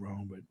you did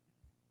wrong, but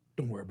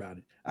don't worry about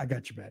it. I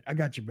got your back. I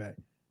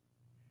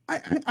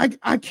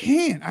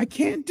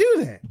can't do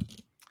that.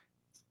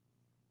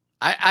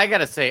 I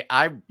gotta say,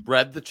 I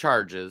read the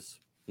charges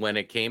when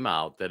it came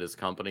out that his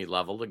company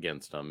leveled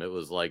against him. It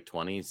was like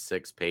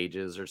 26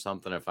 pages or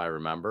something, if I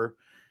remember.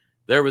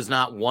 There was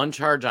not one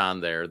charge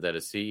on there that a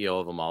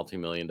CEO of a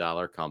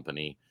multi-million-dollar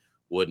company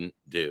wouldn't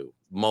do.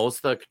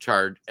 Most of the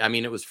charge, I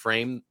mean, it was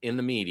framed in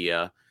the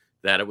media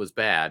that it was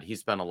bad. He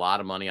spent a lot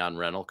of money on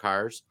rental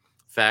cars.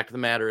 Fact of the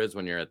matter is,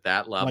 when you're at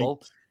that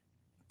level,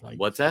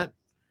 what's that?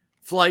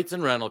 Flights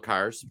and rental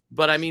cars.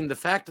 But I mean, the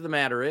fact of the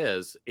matter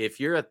is, if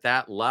you're at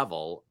that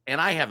level, and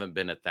I haven't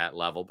been at that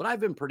level, but I've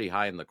been pretty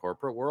high in the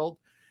corporate world,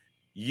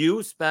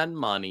 you spend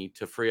money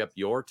to free up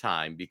your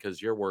time because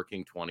you're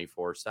working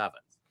 24/7.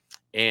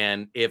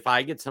 And if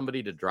I get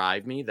somebody to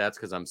drive me, that's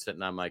because I'm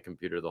sitting on my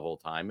computer the whole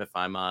time. If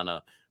I'm on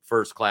a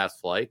first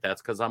class flight,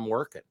 that's because I'm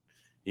working,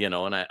 and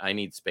I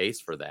need space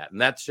for that. And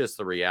that's just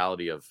the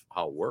reality of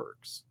how it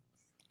works.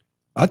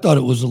 I thought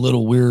it was a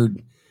little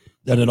weird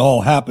that it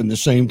all happened the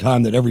same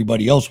time that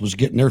everybody else was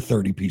getting their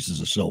 30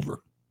 pieces of silver.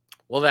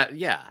 Well,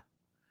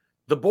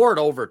 the board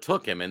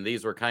overtook him, and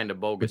these were kind of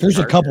bogus. But there's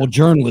a couple of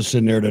journalists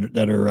in there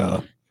that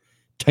are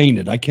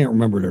tainted. I can't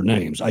remember their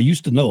names. I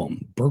used to know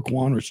them,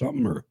 Burkwan or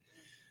something, or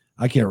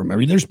I can't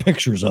remember. There's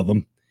pictures of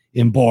them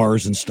in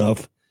bars and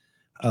stuff,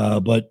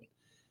 but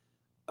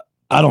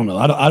I don't know.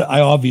 I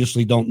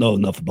obviously don't know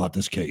enough about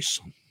this case.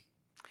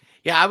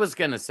 Yeah, I was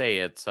going to say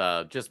it's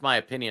just my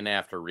opinion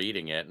after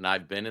reading it, and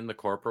I've been in the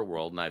corporate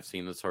world, and I've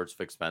seen the sorts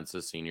of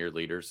expenses senior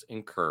leaders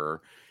incur,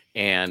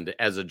 and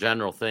as a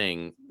general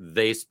thing,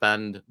 they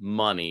spend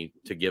money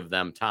to give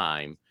them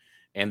time,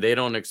 and they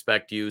don't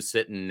expect you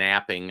sitting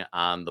napping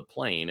on the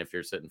plane. If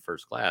you're sitting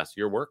first class,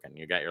 you're working.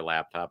 You got your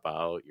laptop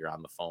out, you're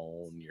on the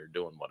phone, you're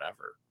doing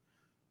whatever.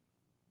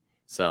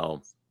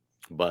 So,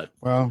 but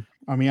well,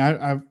 I mean,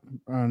 I've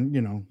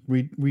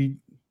we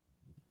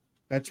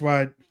that's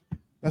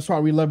why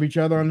we love each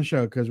other on the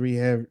show, because we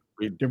have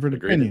different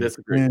opinions.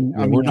 And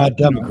I mean, we're not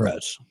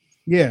Democrats.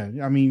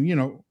 I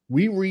mean,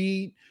 we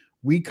read,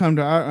 we come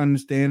to our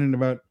understanding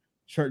about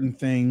certain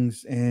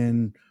things,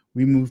 and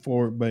we move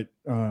forward. But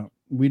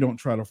we don't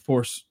try to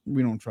force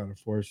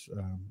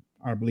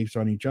our beliefs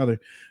on each other,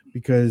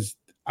 because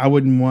I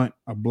wouldn't want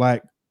a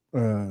black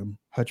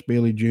Hutch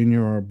Bailey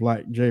Jr. or a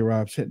black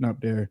J-Rob sitting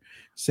up there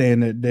saying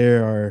that they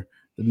are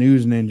the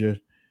news ninja.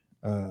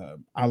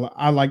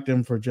 I like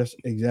them for just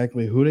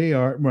exactly who they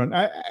are. But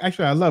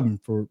I love them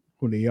for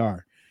who they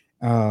are.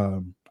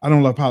 I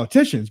don't love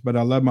politicians, but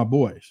I love my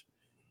boys.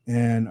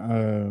 And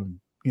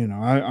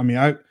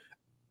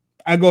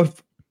I go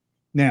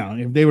now.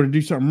 If they were to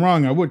do something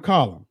wrong, I would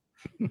call them.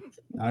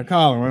 I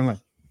call them. I'm like,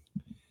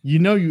 you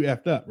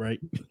effed up, right?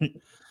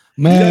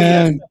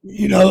 Man,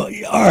 all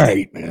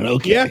right, man.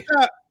 Okay. Yeah,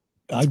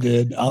 I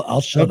did.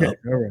 I'll shut up.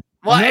 All right.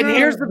 Well, and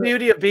here's the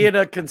beauty of being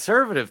a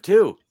conservative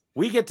too.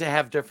 We get to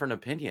have different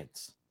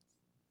opinions.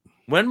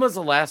 When was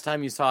the last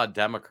time you saw a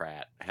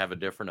Democrat have a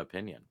different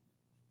opinion?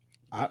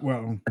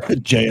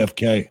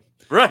 JFK.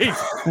 Right.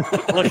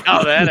 Look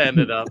how that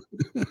ended up.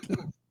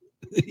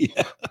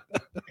 Yeah.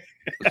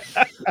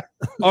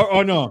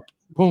 Oh no.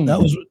 Boom. That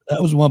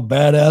was one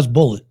badass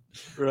bullet.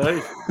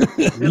 Right.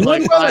 And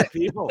like 5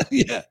 people.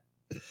 Yeah.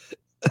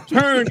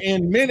 Turn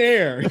in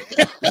midair.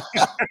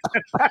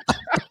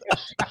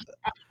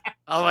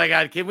 Oh my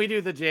God! Can we do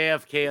the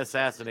JFK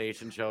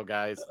assassination show,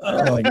 guys?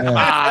 Oh my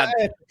God!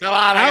 Come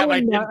on! I got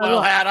my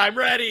tinfoil hat. I'm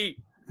ready.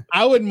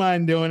 I wouldn't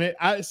mind doing it.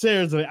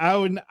 Seriously, I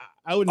wouldn't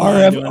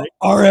mind doing it.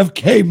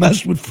 RFK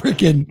messed with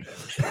freaking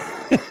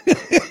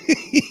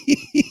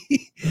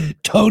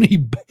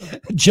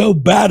Joe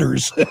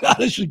Batters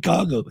out of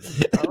Chicago.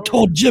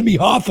 Told Jimmy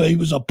Hoffa he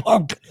was a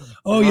punk.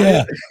 Oh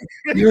yeah,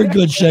 you're in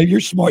good shape.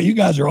 You're smart. You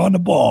guys are on the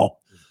ball.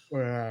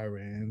 Well,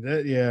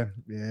 man, yeah.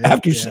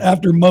 After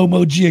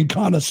Momo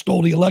Giancana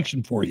stole the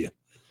election for you.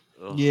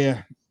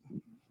 Yeah.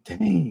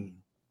 Dang.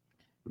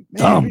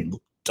 Dumb.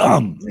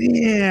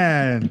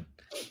 Man.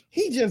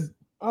 He just,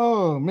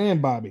 oh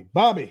man, Bobby.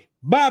 Right.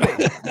 Bobby,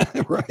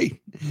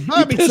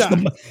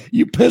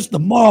 you pissed the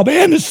mob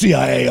and the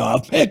CIA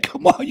off. Man,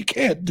 come on, you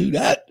can't do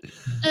that.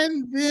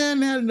 And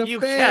then had an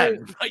affair. You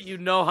can, but you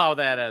know how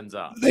that ends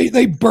up. They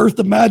birthed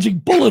a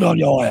magic bullet on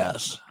your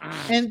ass.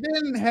 And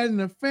then had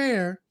an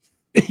affair.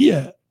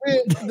 Yeah.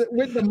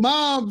 With the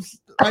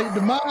mobs, like the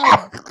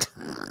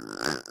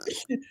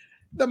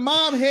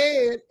mob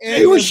head, and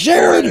he was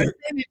sharing her.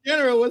 The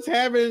general was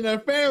having an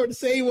affair with the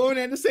same woman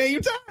at the same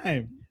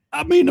time.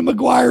 I mean, the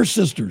McGuire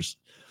sisters.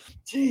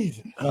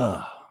 Jesus.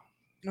 Oh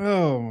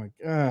my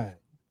God.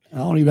 I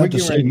don't even have to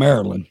say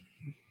Maryland.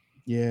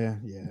 Yeah.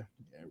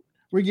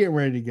 We're getting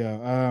ready to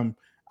go.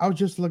 I was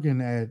just looking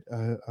at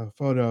a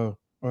photo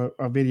or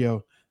a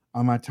video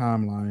on my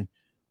timeline.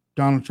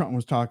 Donald Trump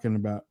was talking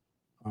about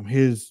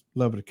his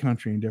love of the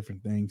country and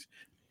different things,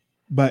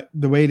 but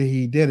the way that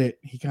he did it,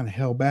 he kind of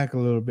held back a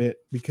little bit,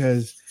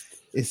 because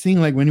it seemed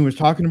like when he was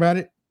talking about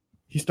it,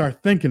 he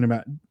started thinking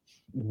about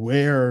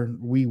where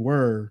we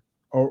were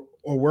or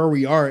where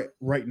we are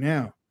right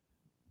now,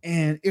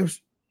 and it was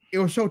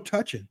so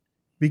touching,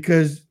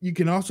 because you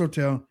can also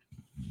tell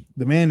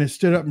the man that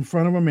stood up in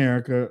front of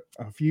America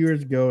a few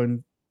years ago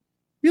and,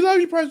 "You love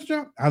you, President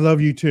Trump. I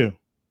love you too."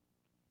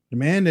 The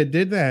man that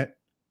did that,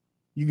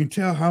 you can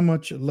tell how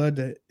much love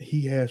that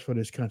he has for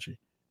this country.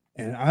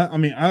 And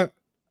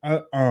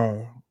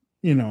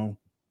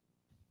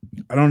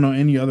I don't know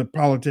any other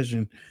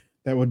politician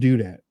that will do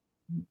that.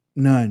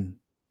 None.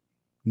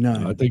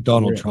 I think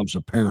Donald Trump's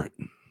a parent.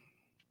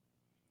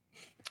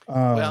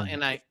 Well,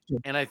 and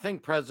I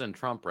think President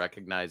Trump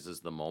recognizes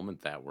the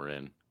moment that we're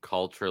in.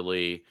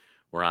 Culturally,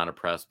 we're on a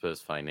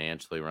precipice.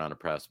 Financially, we're on a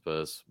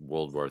precipice.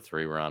 World War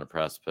III, we're on a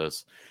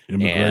precipice.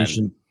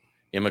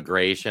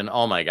 Immigration.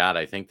 Oh my God!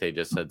 I think they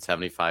just said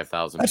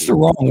 75,000. That's the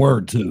wrong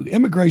word too.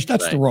 Immigration.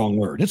 That's the wrong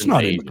word. It's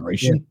not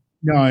immigration.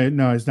 Yeah.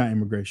 No, it's not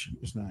immigration.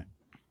 It's not.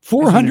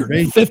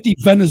 450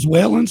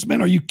 Venezuelans,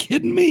 man. Are you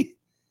kidding me?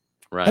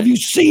 Right. Have you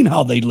seen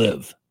how they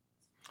live?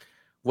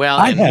 Well,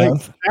 I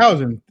have.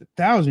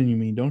 1,000, you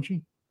mean, don't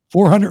you?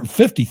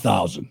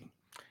 450,000.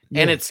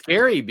 And it's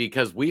scary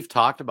because we've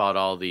talked about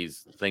all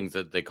these things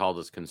that they call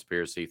us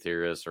conspiracy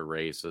theorists or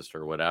racist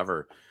or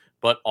whatever,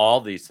 but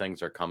all these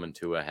things are coming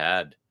to a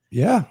head.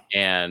 Yeah.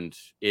 And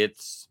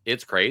it's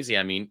crazy.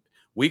 I mean,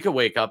 we could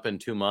wake up in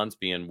 2 months,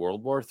 be in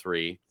World War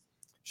III,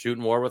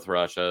 shooting war with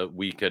Russia.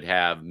 We could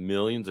have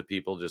millions of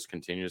people just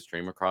continue to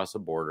stream across the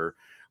border.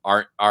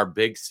 Our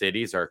big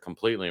cities are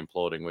completely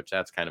imploding, which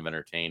that's kind of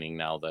entertaining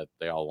now that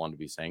they all want to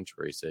be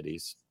sanctuary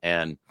cities.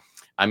 And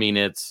I mean,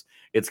 it's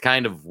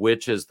kind of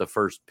which is the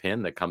first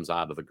pin that comes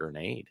out of the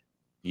grenade.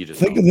 You just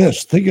think of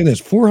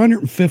this.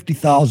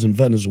 450,000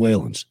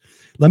 Venezuelans.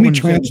 Let me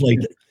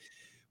translate it.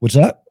 What's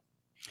that?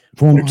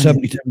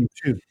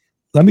 472.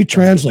 Let me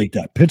translate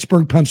that.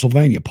 Pittsburgh,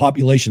 Pennsylvania,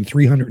 population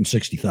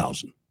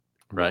 360,000.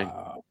 Right.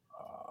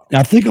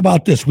 Now think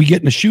about this. We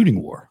get in a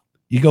shooting war.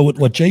 You go with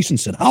what Jason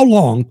said. How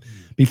long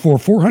before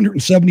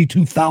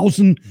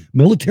 472,000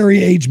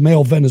 military-age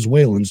male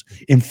Venezuelans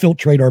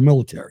infiltrate our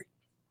military?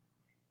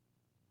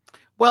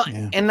 Well,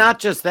 and not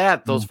just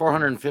that, those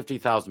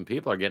 450,000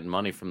 people are getting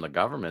money from the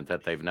government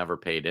that they've never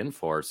paid in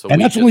for. So, and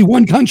that's only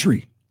one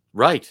country.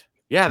 Right.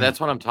 Yeah,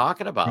 that's what I'm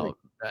talking about. Right.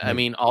 I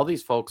mean, all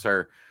these folks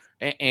are,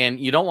 and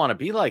you don't want to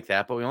be like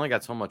that, but we only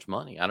got so much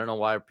money. I don't know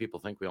why people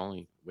think we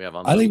have.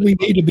 I think we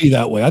need to be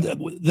that way.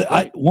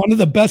 One of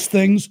the best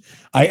things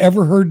I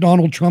ever heard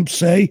Donald Trump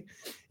say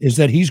is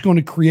that he's going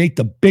to create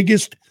the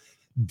biggest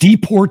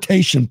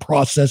deportation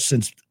process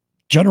since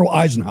General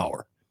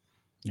Eisenhower.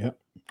 Yep.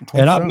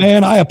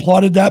 And I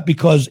applauded that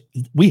because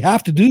we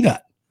have to do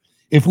that.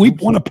 If we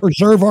want to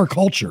preserve our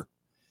culture,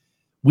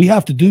 we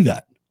have to do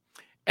that.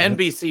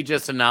 NBC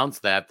just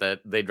announced that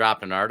they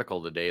dropped an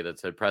article today that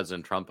said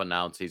President Trump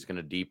announced he's going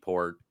to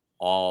deport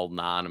all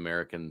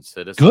non-American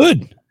citizens.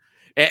 Good.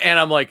 And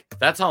I'm like,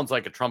 that sounds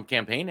like a Trump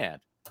campaign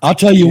ad. I'll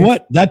tell you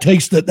what, that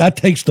takes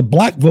the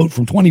black vote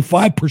from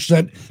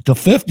 25% to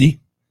 50%.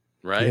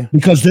 Right.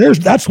 Because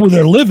that's where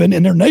they're living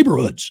in their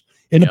neighborhoods,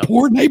 in the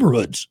poor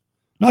neighborhoods.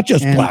 Not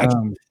just blacks,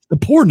 the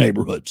poor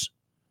neighborhoods.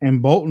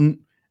 And Bolton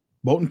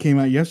came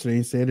out yesterday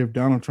and said if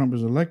Donald Trump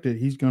is elected,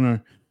 he's going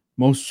to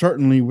most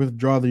certainly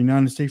withdraw the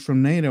United States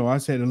from NATO. I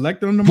said,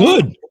 elect him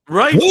tomorrow. Good.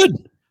 Right.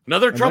 Good.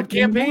 Another Trump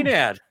campaign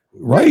ad.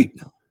 Right.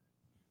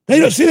 They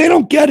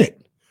don't get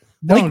it.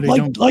 No,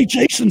 like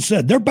Jason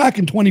said, they're back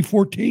in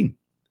 2014.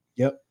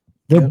 Yep.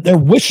 They're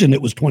wishing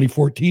it was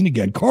 2014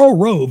 again. Karl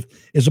Rove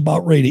is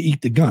about ready to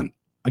eat the gun.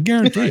 I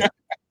guarantee it.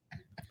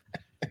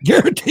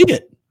 Guarantee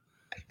it.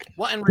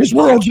 Well, and this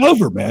world's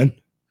over, man.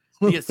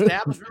 The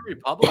establishment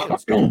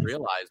Republicans don't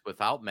realize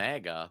without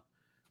MAGA,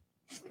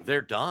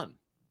 they're done.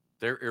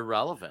 They're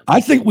irrelevant. I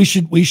think we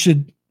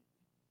should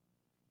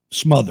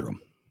smother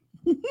them.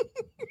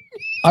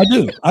 I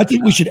do. I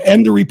think we should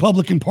end the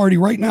Republican Party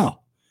right now.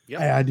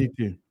 Yeah, I do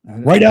too.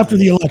 Right after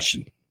the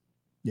election.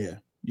 Yeah.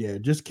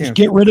 Just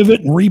get rid of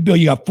it and rebuild.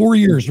 You got 4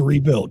 years to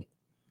rebuild.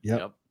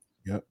 Yep.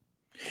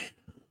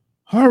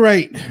 All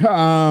right.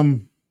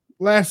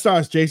 Last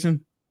thoughts,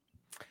 Jason.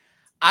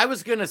 I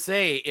was going to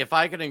say, if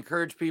I could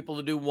encourage people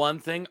to do one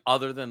thing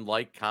other than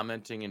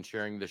commenting, and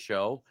sharing the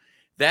show,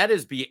 that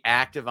is be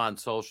active on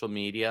social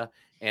media.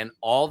 And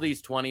all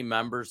these 20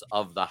 members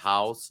of the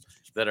House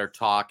that are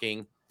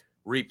talking,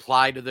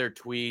 reply to their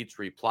tweets,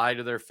 reply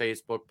to their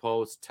Facebook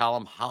posts, tell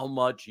them how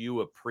much you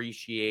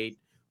appreciate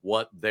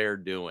what they're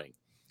doing.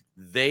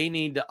 They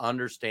need to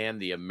understand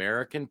the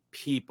American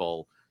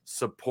people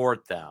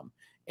support them.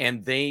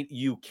 And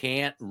you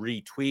can't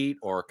retweet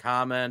or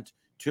comment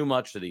too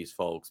much to these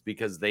folks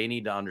because they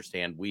need to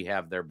understand we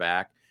have their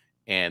back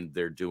and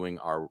they're doing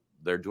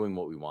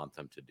what we want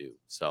them to do.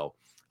 So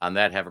on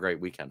that, have a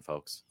great weekend,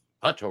 folks.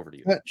 Hutch, over to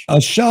you.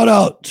 A shout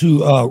out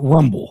to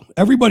Rumble.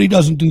 Everybody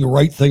doesn't do the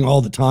right thing all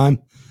the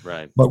time.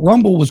 Right. But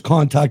Rumble was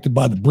contacted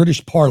by the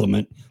British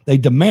Parliament. They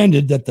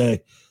demanded that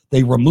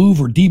they remove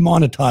or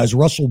demonetize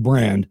Russell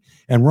Brand,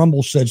 and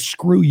Rumble said,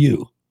 screw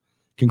you.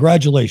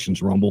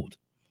 Congratulations, Rumble.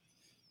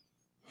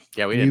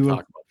 Yeah, we didn't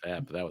talk about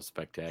that, but that was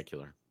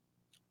spectacular.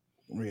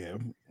 Yeah.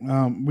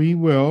 We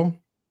will.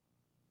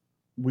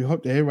 We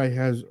hope that everybody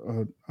has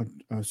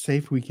a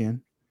safe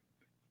weekend.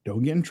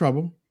 Don't get in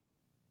trouble.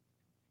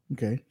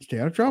 Okay. Stay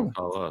out of trouble.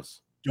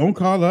 Don't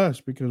call us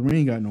because we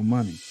ain't got no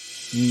money.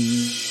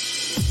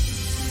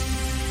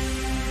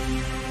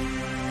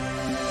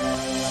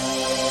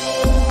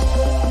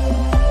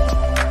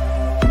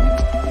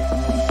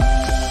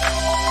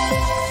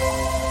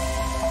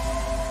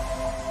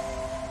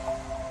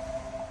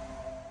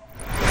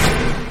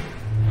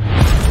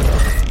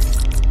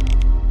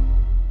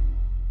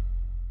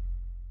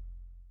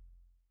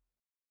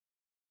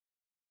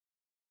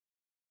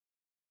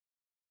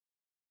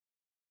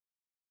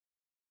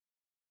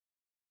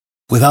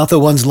 Without the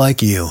ones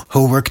like you,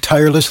 who work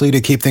tirelessly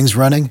to keep things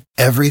running,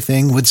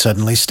 everything would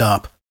suddenly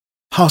stop.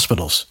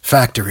 Hospitals,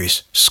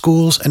 factories,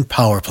 schools, and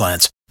power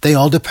plants, they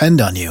all depend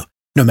on you.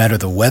 No matter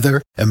the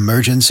weather,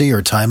 emergency,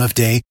 or time of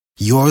day,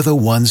 you're the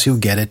ones who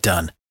get it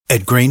done.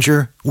 At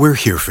Grainger, we're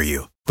here for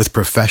you with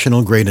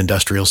professional-grade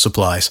industrial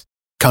supplies.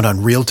 Count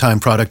on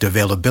real-time product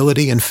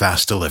availability and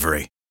fast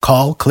delivery.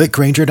 Call, click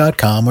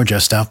Grainger.com, or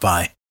just stop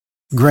by.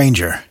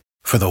 Grainger,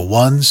 for the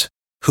ones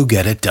who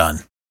get it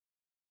done.